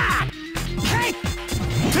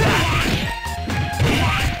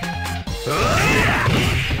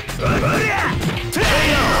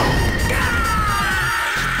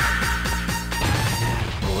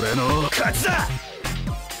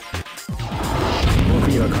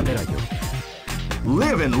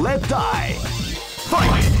Live and let die.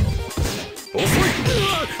 Fight!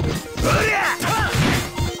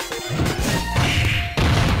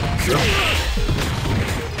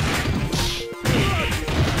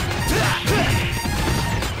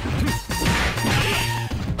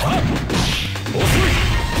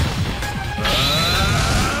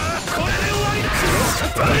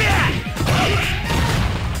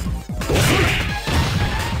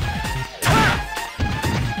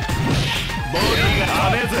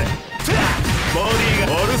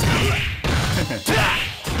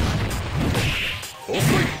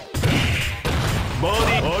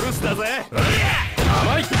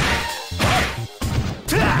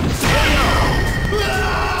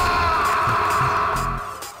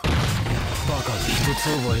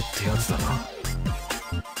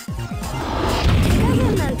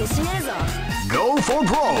 Go for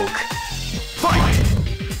broke. Fight!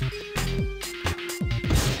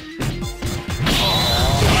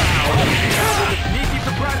 sneaky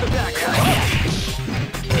surprise attack.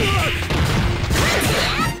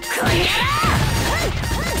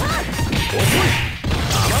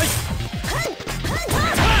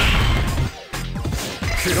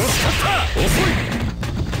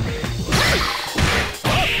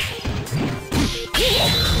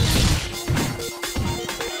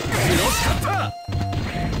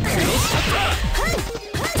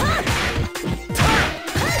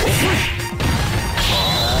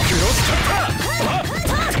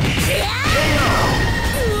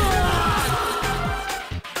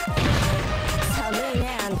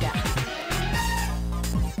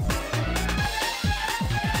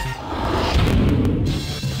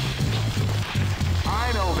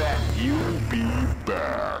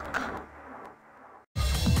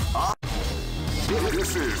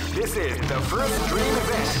 This is the first dream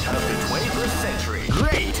event of the 21st century.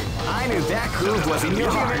 Great! I knew that groove was in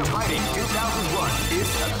your heart. Fighting 2001 is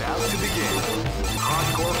about to begin.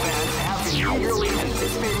 Hardcore fans have been eagerly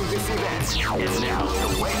anticipating this event, and now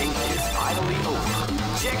the waiting is finally over.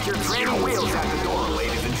 Check your training wheels at the door,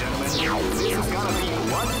 ladies and gentlemen. This is gonna be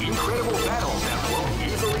one incredible battle that won't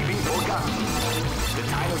easily be forgotten. The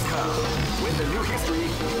time has come when the new history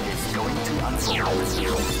is going to unfold.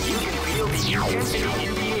 You can feel the intensity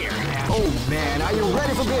in the air. Oh man, are you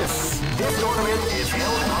ready for this? This tournament is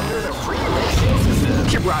held under the free ratio system.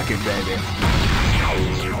 Keep rocking, baby.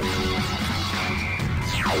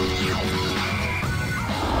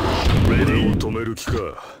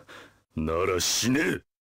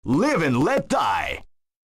 Live and let die.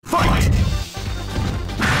 Fight!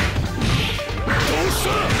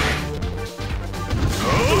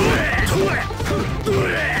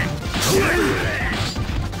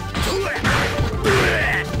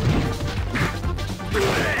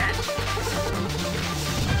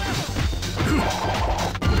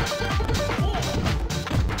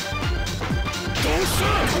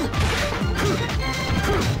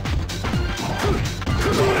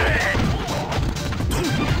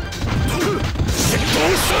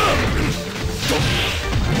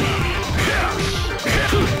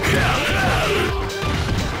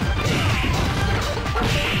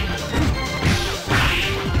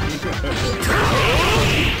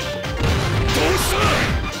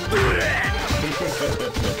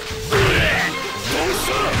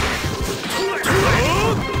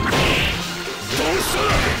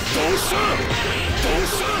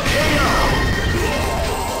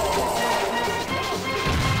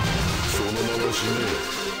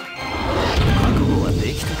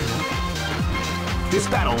 This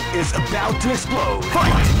battle is about to explode.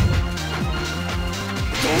 Fight!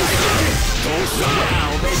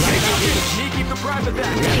 Wow, they sneaky surprise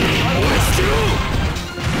attack.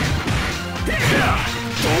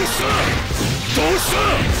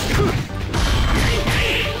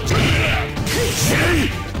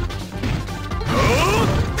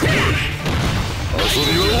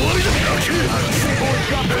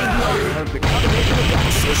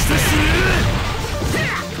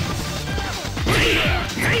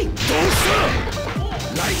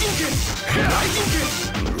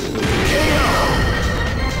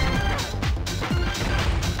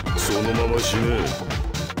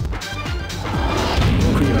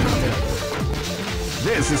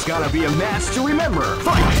 This is gonna be a match to remember.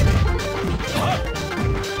 Fight!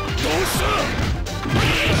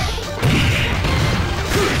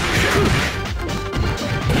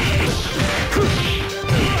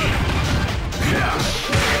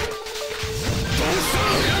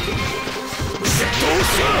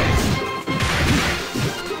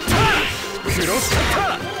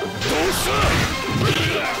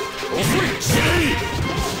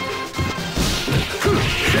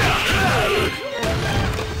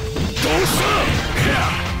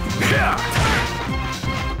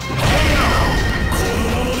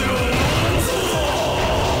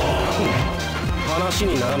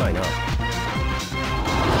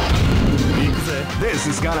 This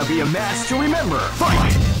is gonna be a match to remember.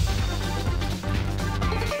 Fight!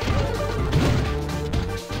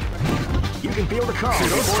 You can feel the calm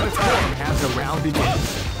before the storm has the round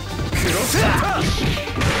begins.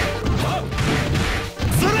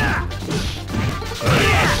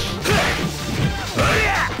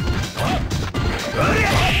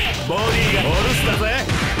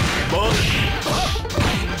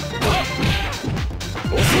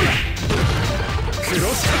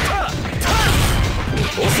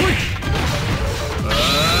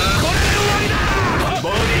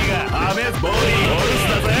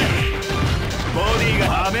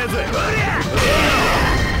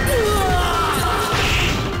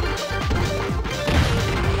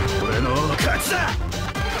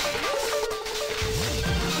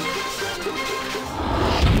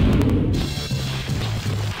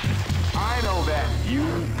 I know that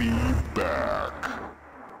you'll be back.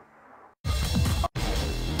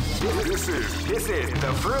 This is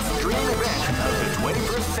the first dream event of the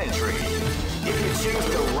 21st century. If you choose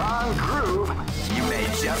the wrong groove, you may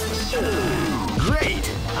just... Great!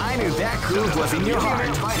 I knew that groove was in your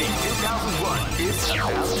heart. Fighting 2001 is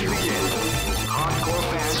about to begin. Hardcore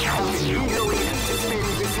fans have been eagerly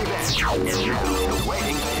anticipating this event, and now the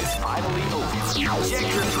waiting is finally over. Check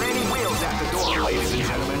your training wheels at the door, ladies and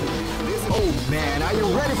gentlemen. Oh man, are you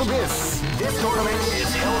ready for this? This tournament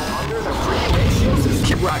is held under the free ratio system.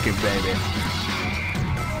 Keep rocking, baby.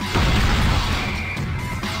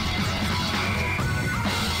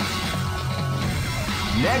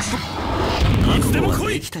 Next,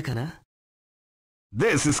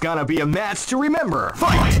 this is gonna be a match to remember.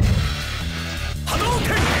 Fight!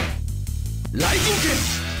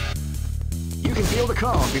 You can feel the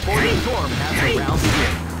calm before the storm has the round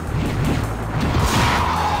begin.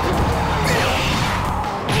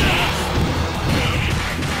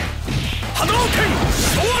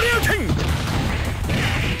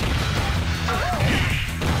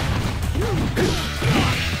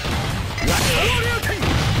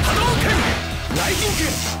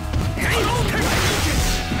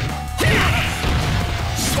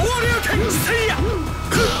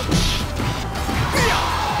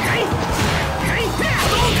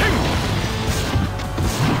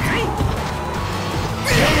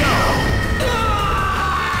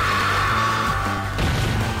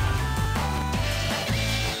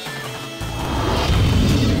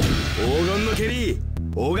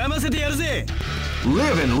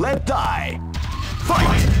 Live and let die.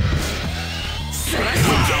 Fight! So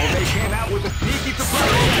they came out with a sneaky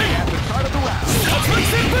surprise at the start of the round.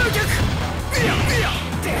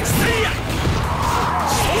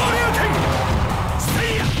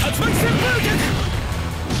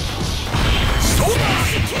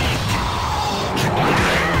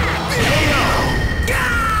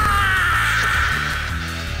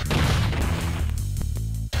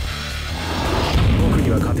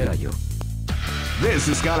 This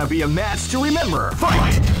is gonna be a match to remember.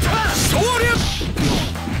 Fight!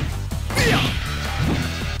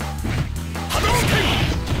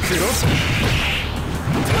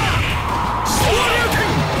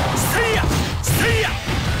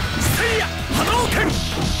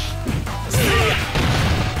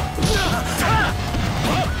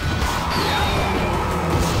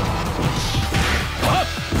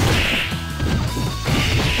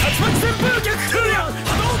 旋風逆波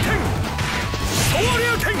動拳昇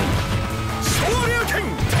竜拳昇竜拳昇竜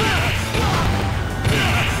拳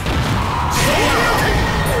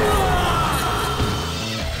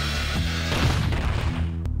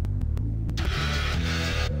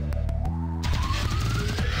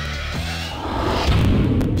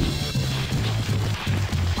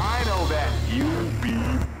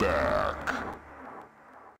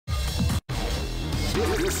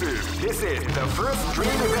This is the first dream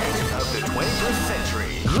event of the 21st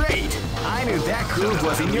century. Great! I knew that groove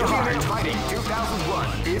was in your heart. Fighting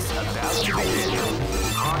 2001 is about to begin.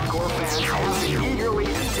 Hardcore fans have been eagerly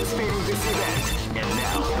anticipating this event, and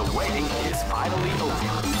now the waiting is finally over.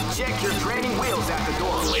 Check your training wheels at the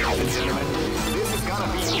door, ladies and gentlemen. This is gonna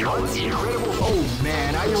be one incredible. Oh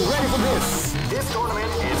man, are you ready for this? This tournament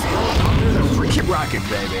is held under the free. Keep rocking,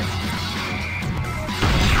 baby.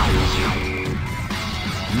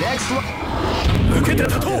 Next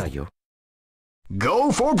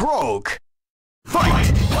Go for broke!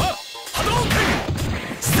 Fight!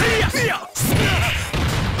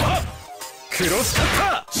 Cross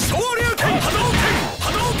cutter! Shoryuken! Hadouken!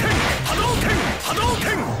 Hadouken! Hadouken!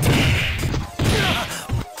 Hadouken!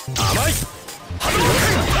 Amai!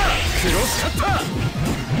 Hadouken! Cross cutter!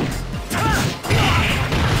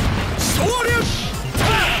 Shoryuken!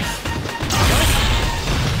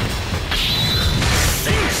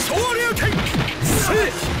 Shoryuken!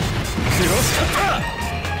 Cross cutter!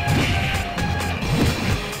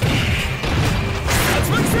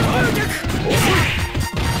 Satsuma senpai逆!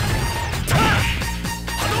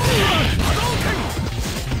 Hadouken!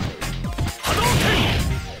 Hadouken!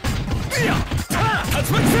 Iya!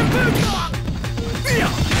 Satsuma senpai逆! Iya!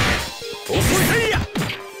 Osei!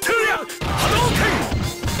 Tuya! Hadouken!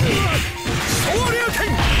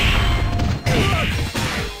 Shoryuken!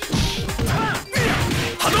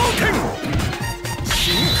 Hadouken!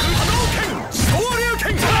 Shinku Hadouken!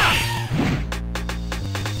 Shoryuken!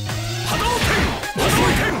 Hadouken!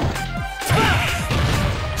 Hadouken!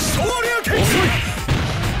 Shoryuken!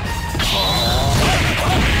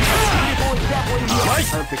 Amai!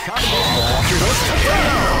 Cross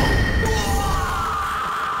cutter!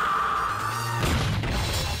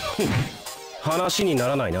 話にな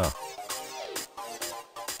らないな。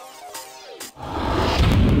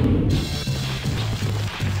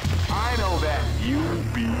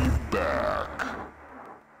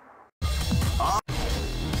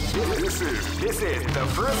This is the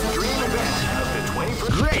first dream event of the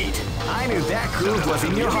 21st. Great! I knew that groove was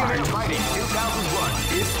in your heart. Fighting 2001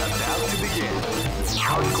 is about to begin.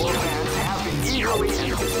 Hardcore fans have been eagerly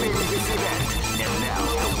anticipating this event, and now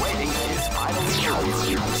the waiting is finally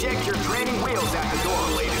over. Check your training wheels at the door,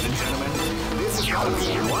 ladies and gentlemen. This is going to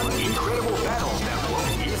be one incredible battle that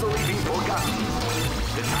won't easily be forgotten.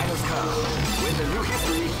 The time has come when the new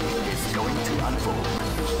history is going to unfold.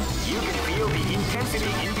 You can feel the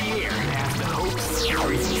intensity in the air as the hopes,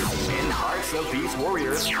 dreams, and hearts of these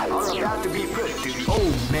warriors are about to be put to the...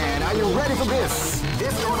 Oh man, are you ready for this?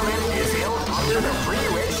 This tournament is held under the free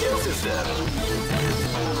ratio system.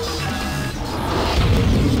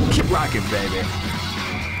 Keep rocking, baby.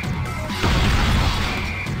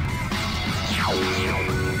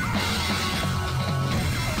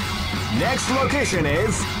 Next location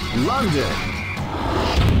is London.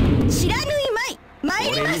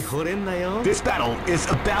 This battle is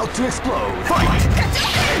about to explode.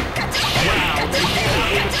 Fight!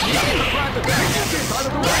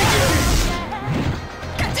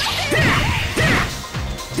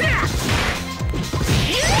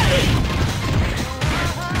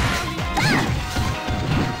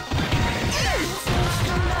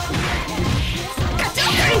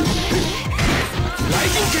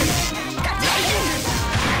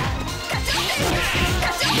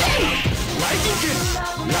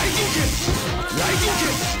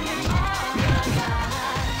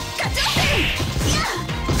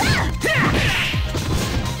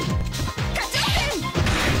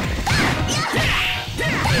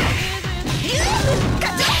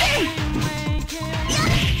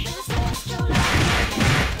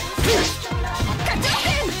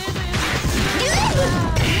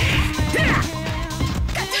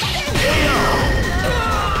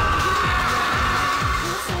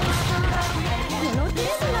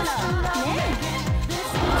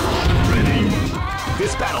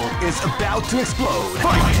 This battle is about to explode.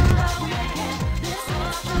 Fight!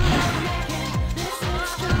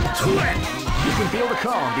 You can feel the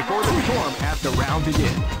calm before the storm as the round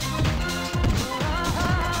begins.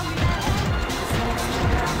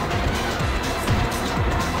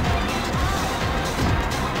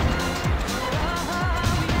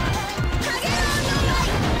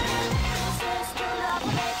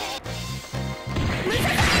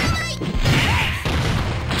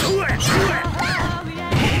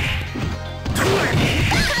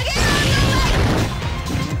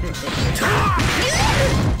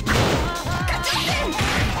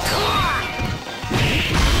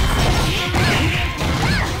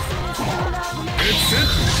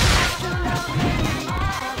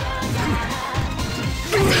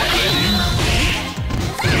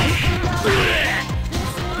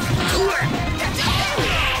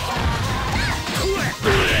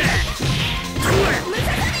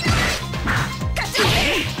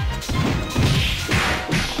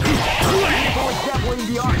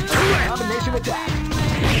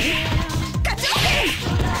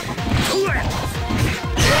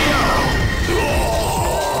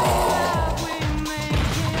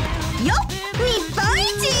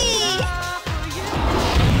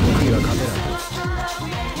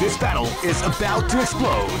 is about to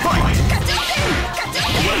explode. Fight!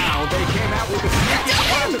 Wow, they came out with a sneaky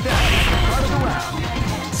surprise attack at the start of the round.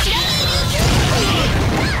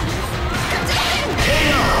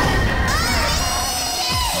 KO!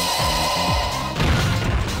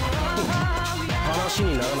 話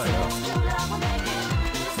にならないな。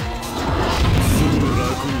すぐ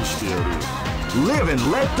楽にしてやる。 Live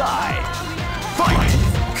and let die. Fight!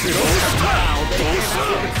 Wow, they came out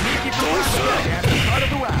with a sneaky surprise attack at the start of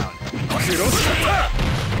the round.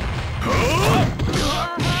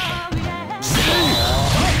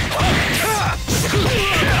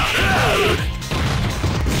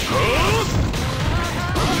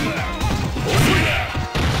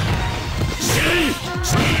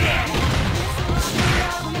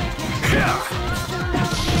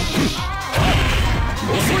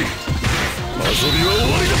 遊びは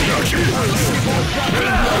終わりだ。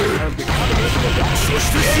そ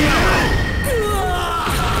して死ぬ。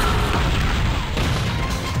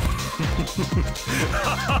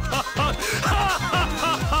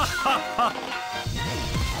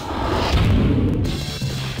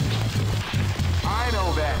I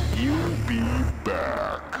know that you'll be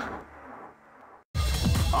back.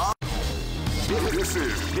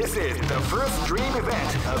 This is the first dream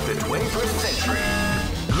event of the 21st century.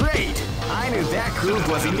 Great! I knew that groove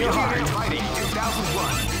was in your heart. Fighting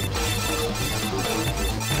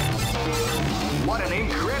 2001. What an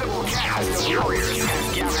incredible cast of warriors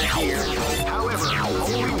has gathered here. However,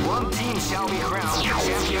 only one team shall be crowned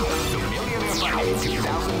champion of the Millionaire Fighting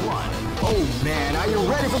 2001. Oh man, are you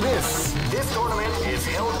ready for this? This tournament is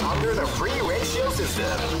held under the free ratio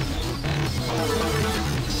system.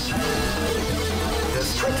 The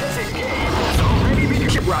strategic game has already begun.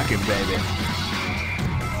 Keep rocking, baby.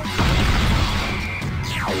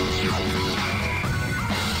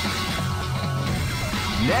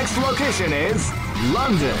 Next location is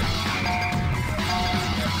London.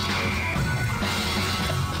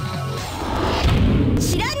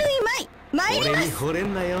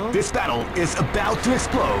 This battle is about to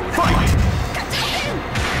explode. Fight!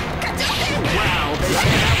 Wow, they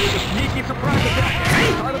came out with a sneaky surprise attack at the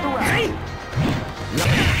start of the round.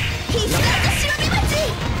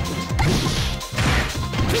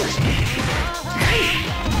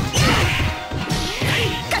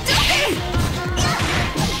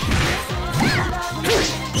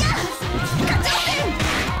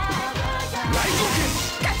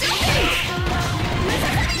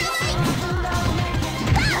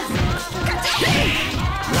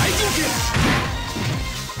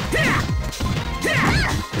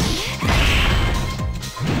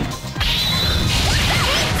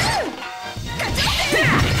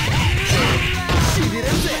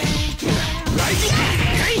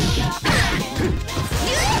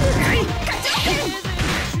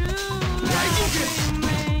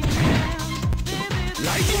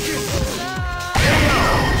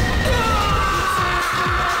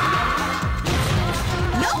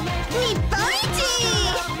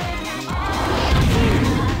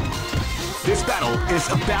 This battle is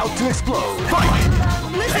about to explode. Fight!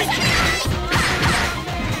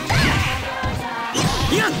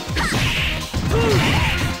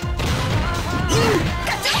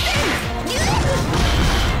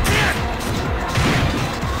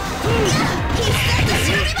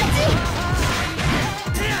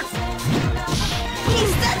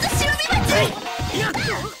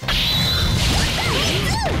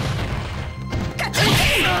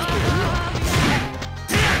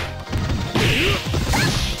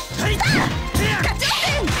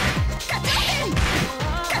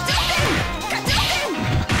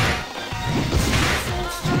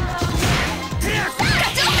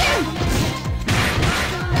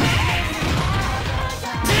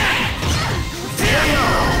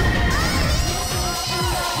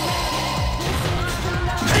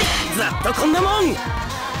こんなもん。俺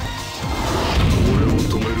を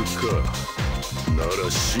止めるか。なら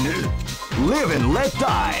死ね。 Live and let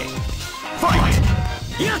die. Fight!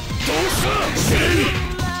 やっどうした。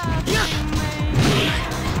やっ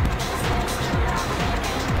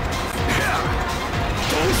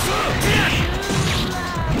どうした。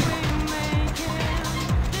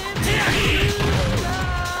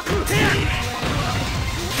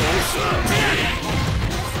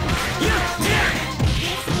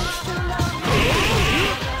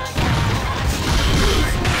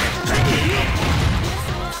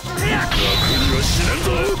死ねんぞ。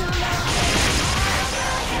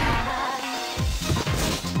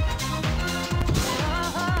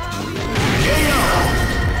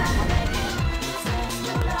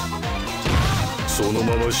その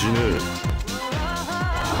まま死ね。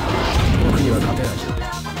僕には勝てない。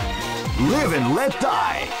 Live and let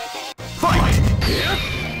die. ど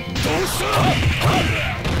うした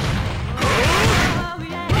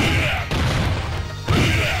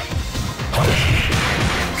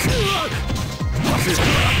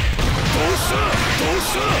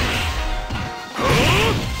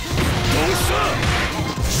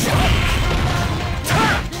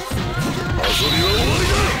遊びは終わり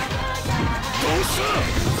だ。どうした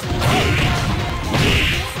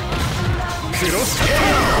クロスカッタ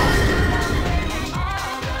ー。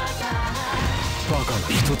バカな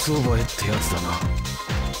一つ覚えってやつだな。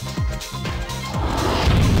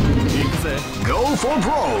行くぜ。 Go for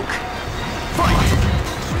broke! Fight!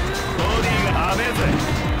 ボディがはめえぜ。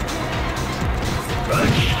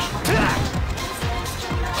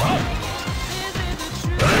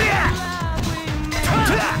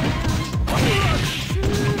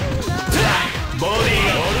ボディが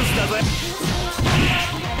お留守だぜ。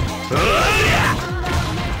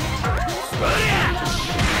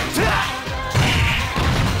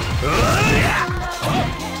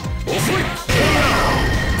遅い。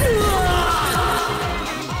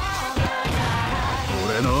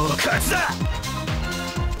俺の勝ちだ。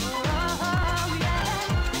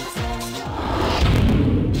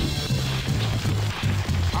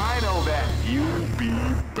I know that you'll be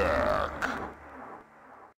back.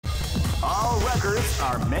 All records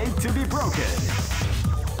are made to be broken.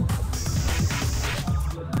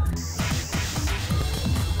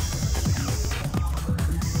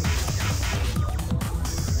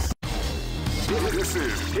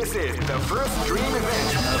 This is the first dream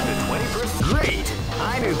event of the 21st. Great!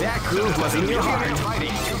 I knew that groove was in your heart.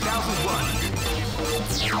 Fighting 2001.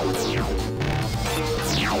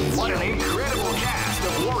 What an incredible cast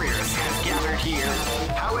of warriors has gathered here.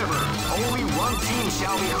 However, only one team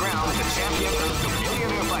shall be crowned the champion of the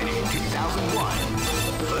Millionaire Fighting 2001.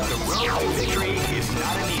 But the road to victory is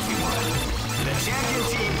not an easy one. The champion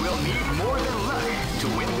team will need more than luck to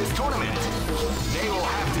win this tournament. They will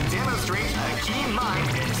have to demonstrate a keen mind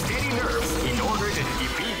and steady nerves in order to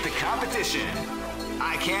defeat the competition.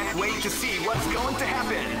 I can't wait to see what's going to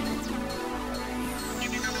happen.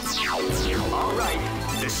 Alright,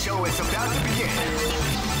 the show is about to begin.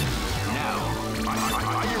 Now,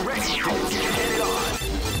 are you ready to get it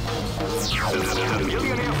on? The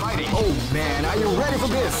Millionaire Fighting. Oh man, are you ready for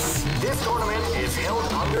this? This tournament is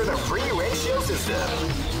held under the free ratio system.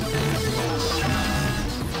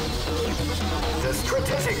 The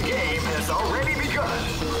strategic game has already begun.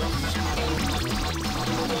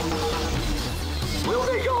 Will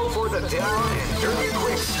they go for the down and dirty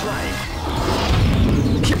quick strike?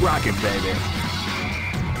 Keep rocking, baby.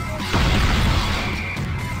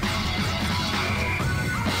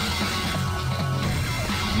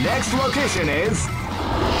 Next location is...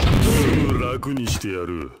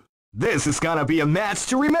 This is gonna be a match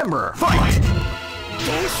to remember. Fight!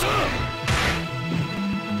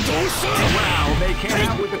 Wow, they came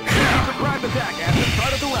out with a surprise attack at the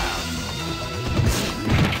start of the round.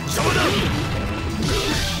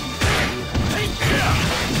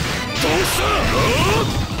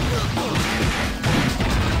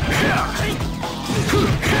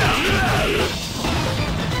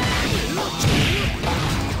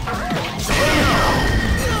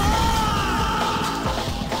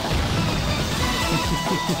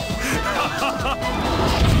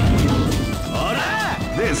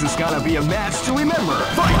 This is gonna be a match to remember.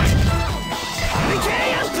 Fight!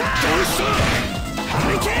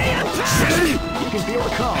 You can feel the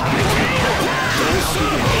calm.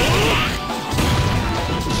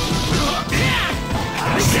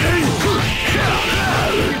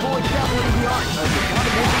 Avoid capitalizing the art of the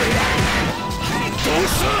combination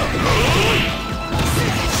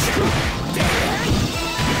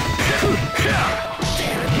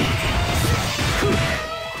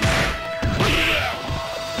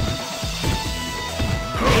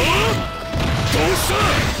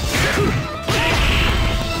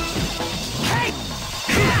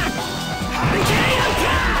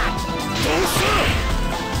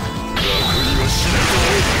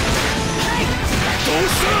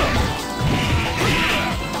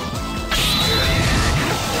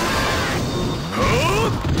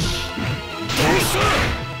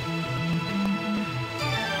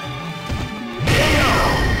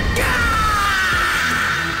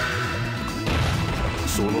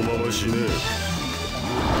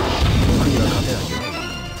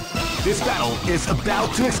This battle is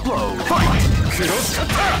about to explode. Fight! Cross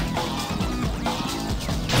cutter!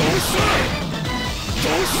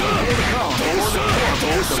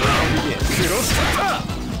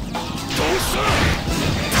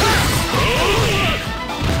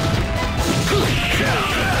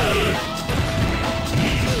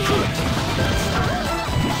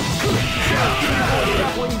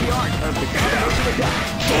 as the combination attack.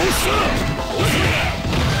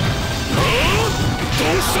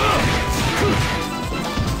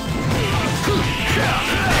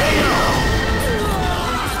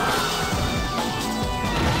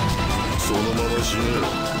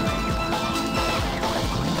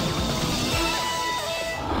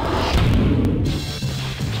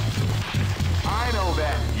 I know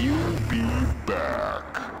that you'll be back.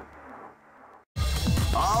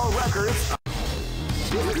 All records.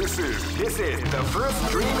 This is the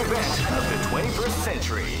first dream event of the 21st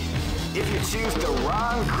century. If you choose the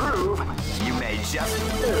wrong groove, you may just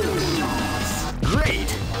lose. Great!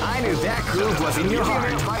 I knew that groove was in your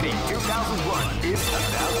heart. Fighting 2001 is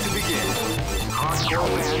about to begin.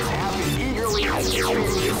 Hardcore fans have been eagerly anticipating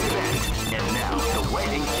this event, and now the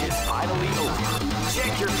waiting is finally over.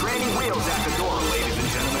 Check your training wheels at the door, ladies and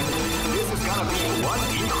gentlemen. This is gonna be one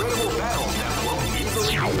incredible battle that won't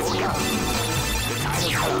easily be forgotten. The time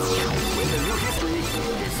has come when the new history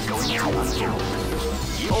is going to unfold.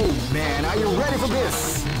 Oh man, are you ready for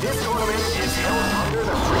this? This tournament is held under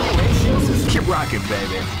the free ratio system. Keep rocking,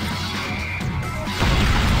 baby.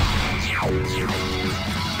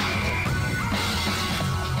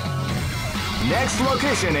 Next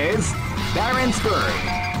location is Barentsburg.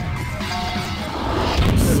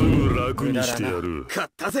 すぐ楽にしてやる。勝っ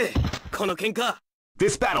たぜ、この喧嘩。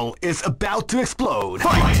This battle is about to explode.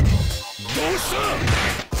 Fight! どうした？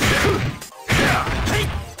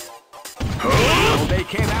 Oh, they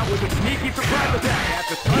came out with a sneaky surprise attack at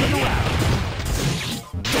the start of the round.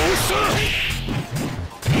 どうした？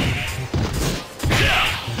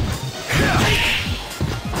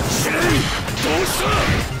 どうした？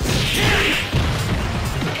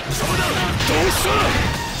 そうだ！どうした？ どうした？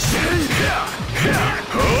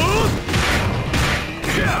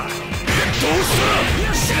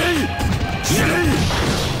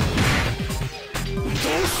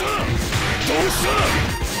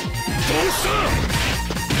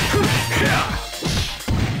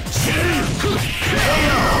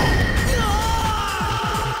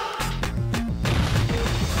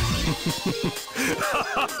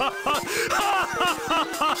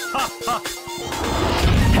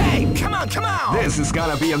 Hey, come on, come on! This is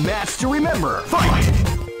gonna be a match to remember. Fight!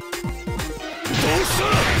 どうし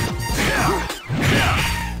た？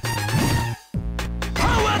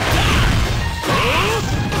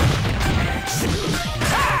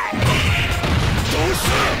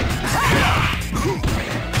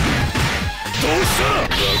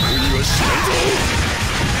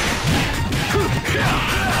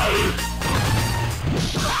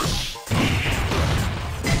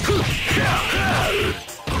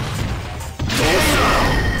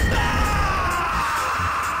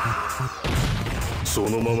 そ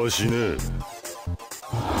のまま死ね。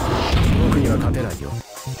僕には勝てないよ。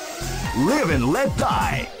 Live and let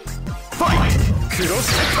die. Fight! クロ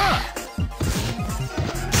スカッター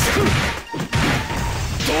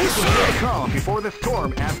The calm before the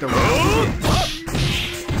storm as the round begins.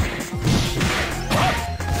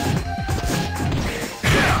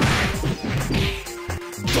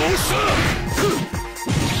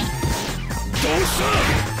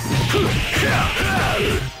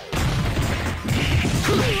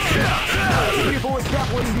 People is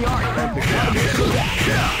definitely the art of the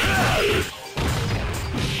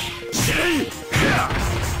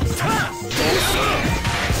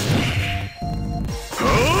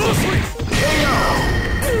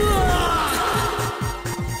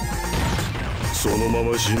So そのま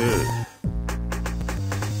ま死ね。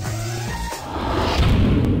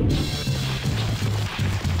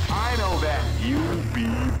 I know that you'll be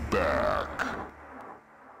back.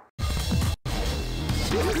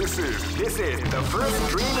 This is the first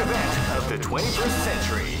dream event of the 21st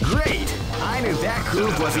century. Great! I knew that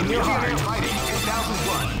groove was in your heart. Fighting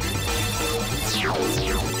 2001.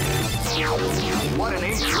 What an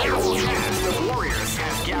incredible cast of warriors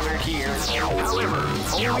has gathered here. However,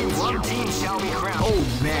 only one team shall be crowned. Oh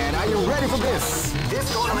man, are you ready for this?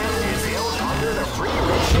 This tournament is held under the free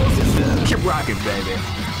ratio system. Keep rocking, baby.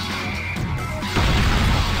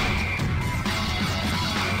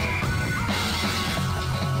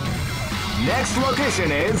 Next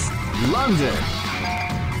location is London.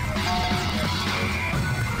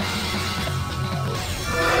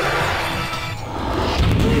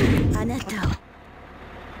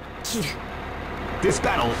 This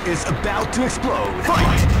battle is about to explode.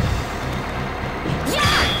 Fight!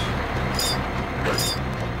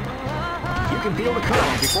 You can feel the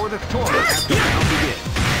calm before the storm as the round begins.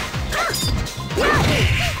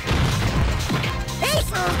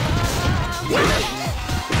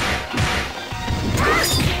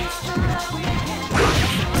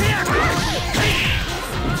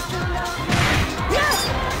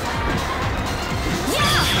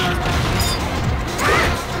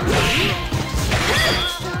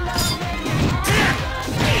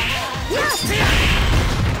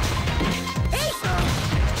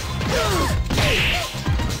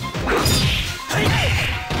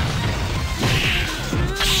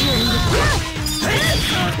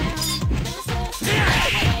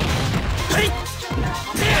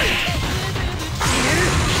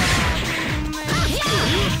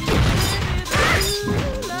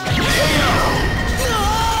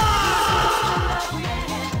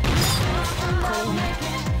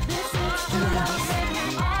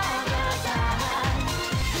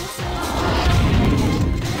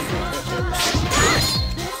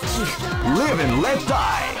 Live and let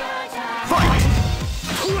die. Fight!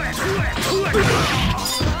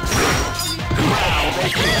 Wow, they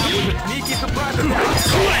came out with a sneaky surprise attack.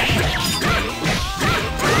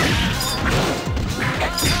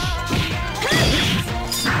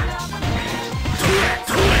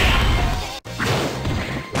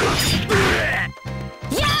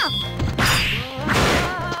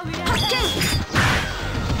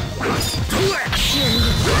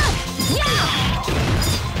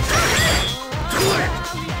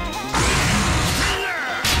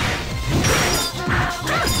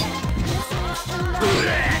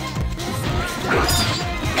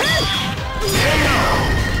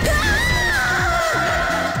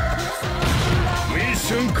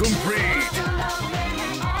 Mission complete.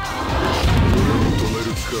 止め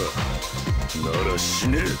るか。なら死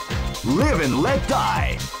ね。 Live and let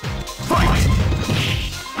die. Fight!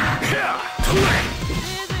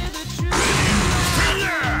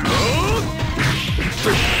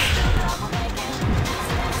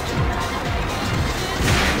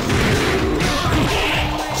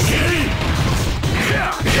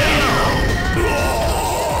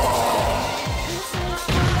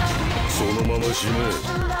 そのまま死ね。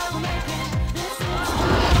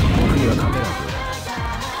僕には勝てない。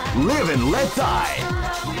Live and let die.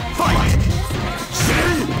 Fight!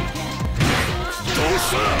 どう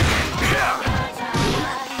した。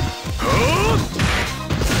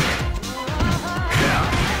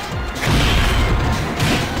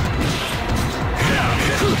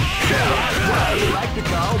You like to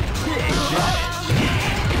go big shot.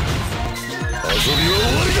 遊びは終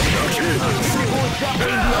わりだ。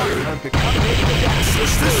そし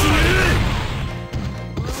て死ね。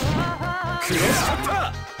クロスカッタ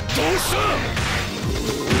ー。どうした。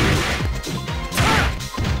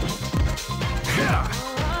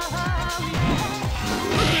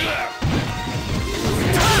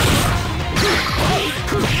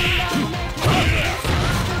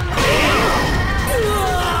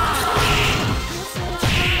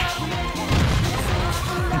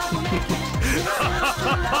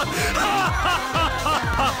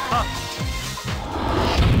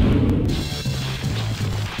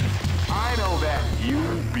I know that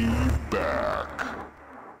you'll be back.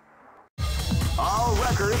 All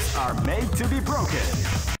records are made to be broken.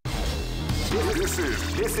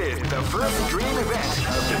 This is the first dream event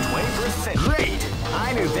of the 21st century. Great!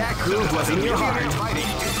 I knew that groove was in your heart. Fighting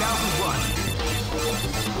 2001.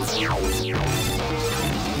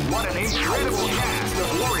 What an incredible cast of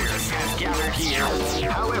warriors has gathered here.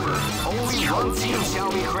 However, only one team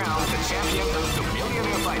shall be crowned the champion of the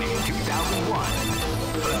Millionaire Fighting 2001.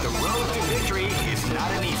 But the road to victory is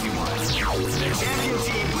not an easy one. The champion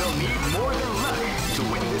team will need more than luck to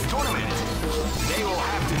win this tournament. They will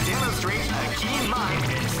have to demonstrate a keen mind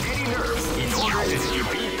and steady nerves in order to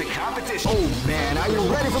defeat the competition. Oh man, are you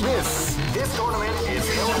ready for this? This tournament is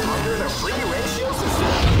held under the free ratio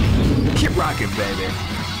system. Keep rocking, baby.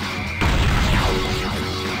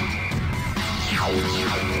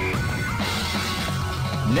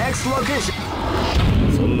 Next location.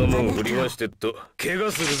 そんなもん振り回してっと怪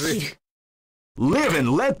我するぜ。 Live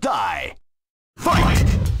and let die. Fight!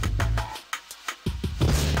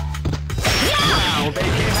 Wow, they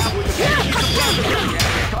came out with the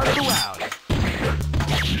started the round.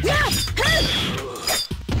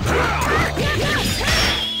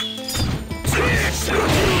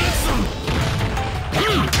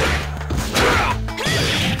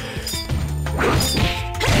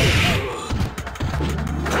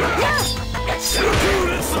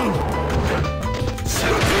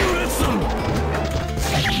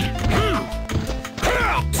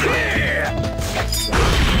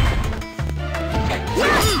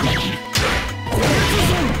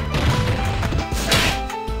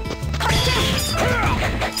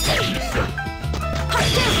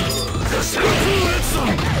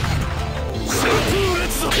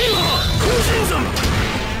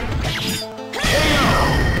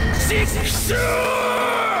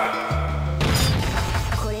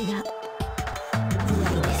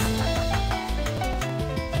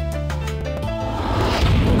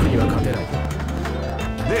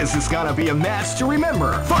 This is gonna be a match to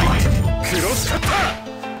remember. Fight! クロスカッター。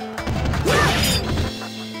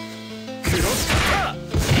クロスカッタ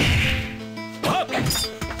ー。はっ。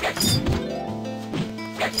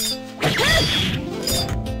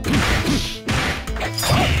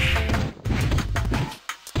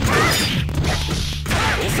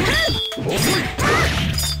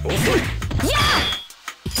遅い。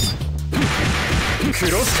ク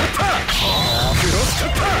ロスカッター。クロスカ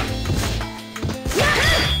ッター。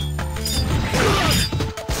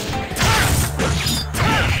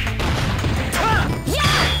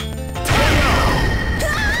 Wow,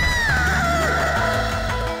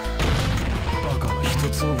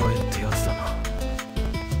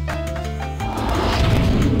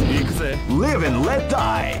 and let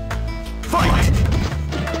die. Fight!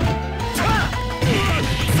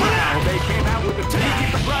 Wow, they came out with a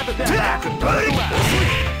sneaky surprise attack and turn it around.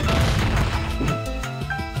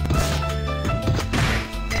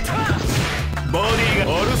 ボディが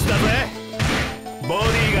お留守だぜ。ボ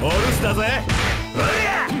ディがお留守だぜ。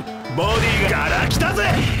ボディがガラ来たぜ。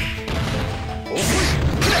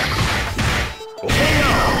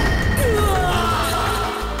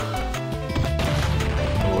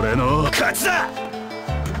俺の勝ちだ。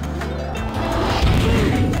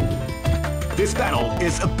 This battle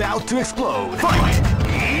is about to explode. Fight!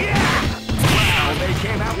 Wow, they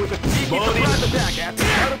came out with a sneaky surprise attack at the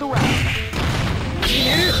start of the round.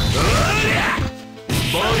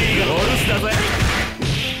 ボディがお留守だぜ。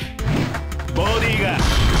ボディが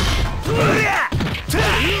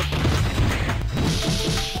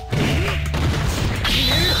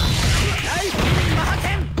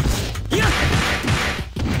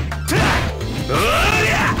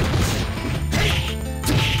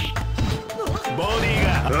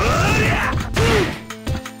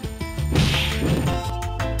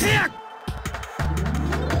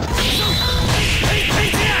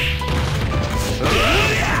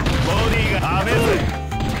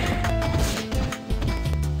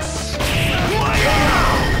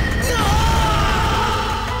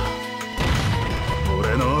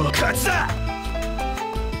勝ちだ。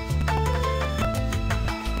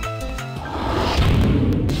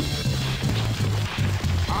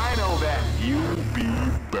 I know that you'll be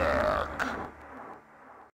back.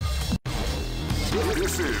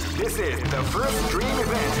 This is the first dream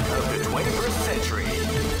event of the 21st century.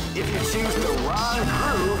 If you choose the wrong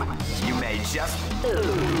groove, you may just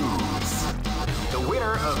lose. The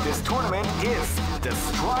winner of this tournament is the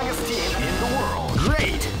strongest team in the world.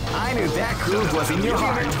 Great! I knew that groove was in your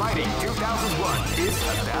heart. Fighting 2001 is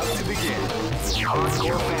about to begin.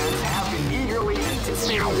 Hardcore fans have been eagerly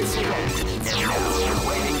anticipating this event, and now the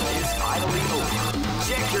waiting is finally over.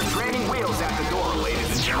 Check your training wheels at the door,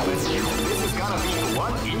 ladies and gentlemen. This is gonna be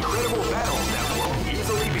one incredible battle that won't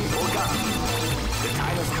easily be forgotten. The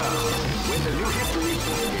time has come when the new history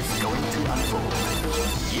is going to unfold.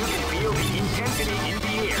 You can feel the intensity in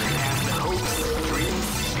the air as the hopes, dreams,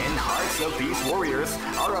 and hearts of these warriors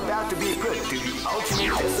are about to be put to the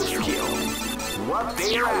ultimate test of skill. What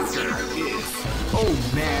they are after is... Oh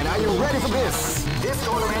man, are you ready for this? This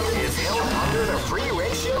tournament is held under the free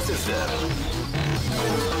ratio system.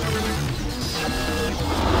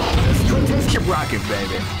 Keep rocking,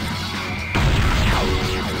 baby.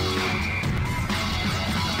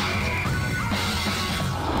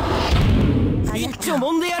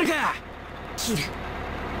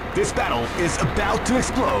 This battle is about to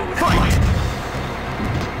explode. Fight!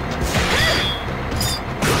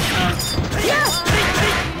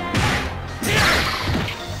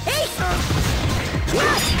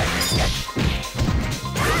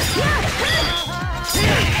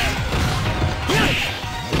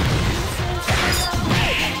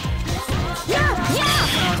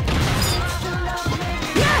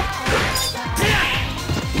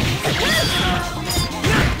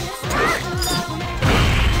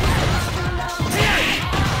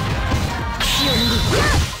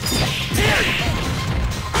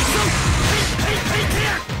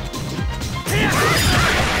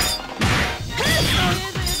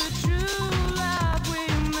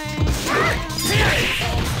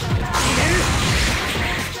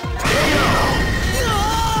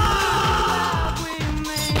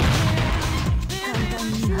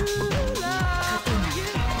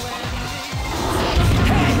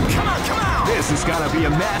 This is gonna be a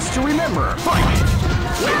match to remember. Fight!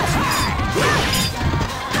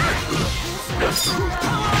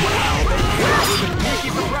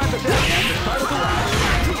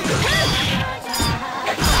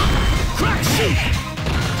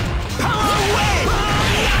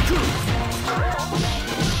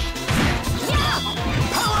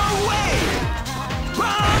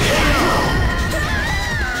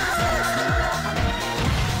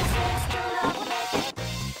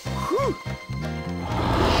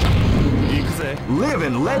 Live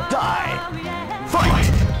and let die.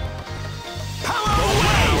 Fight!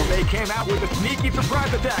 Wow, they came out with a sneaky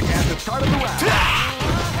surprise attack at the start of the round.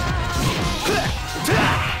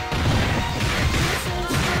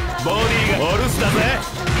 Body がお留守だ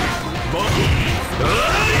ぜ。ボデ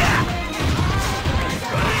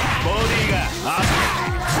ィが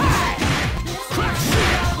クラッシュ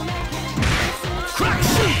クラッ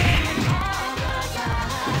シュ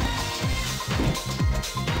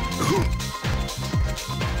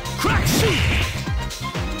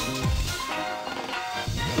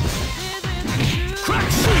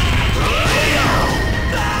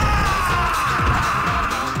Wow,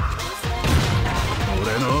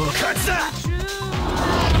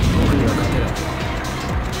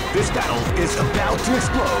 This battle is about to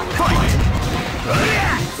explode. Fight!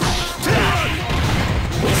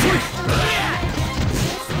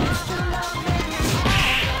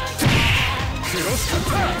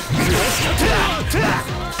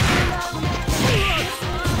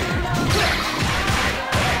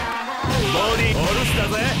ボディお留守だ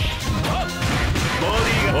ぜ。ボデ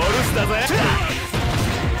ィがお留守だぜ。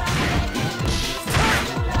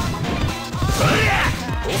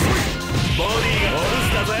ボディがお留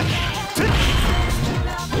守だぜ。これ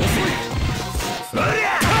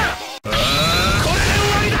で終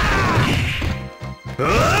わりだ。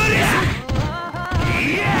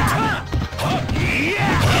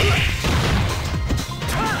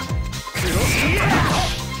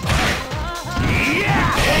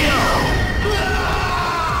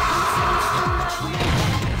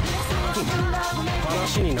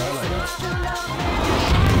話にならないな。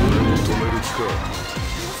俺も止める気か。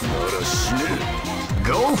なら死ね。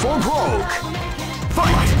 Go for broke!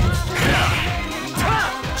 Fight!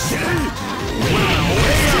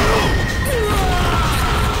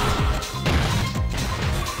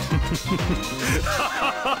 ハ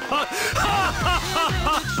ハハハ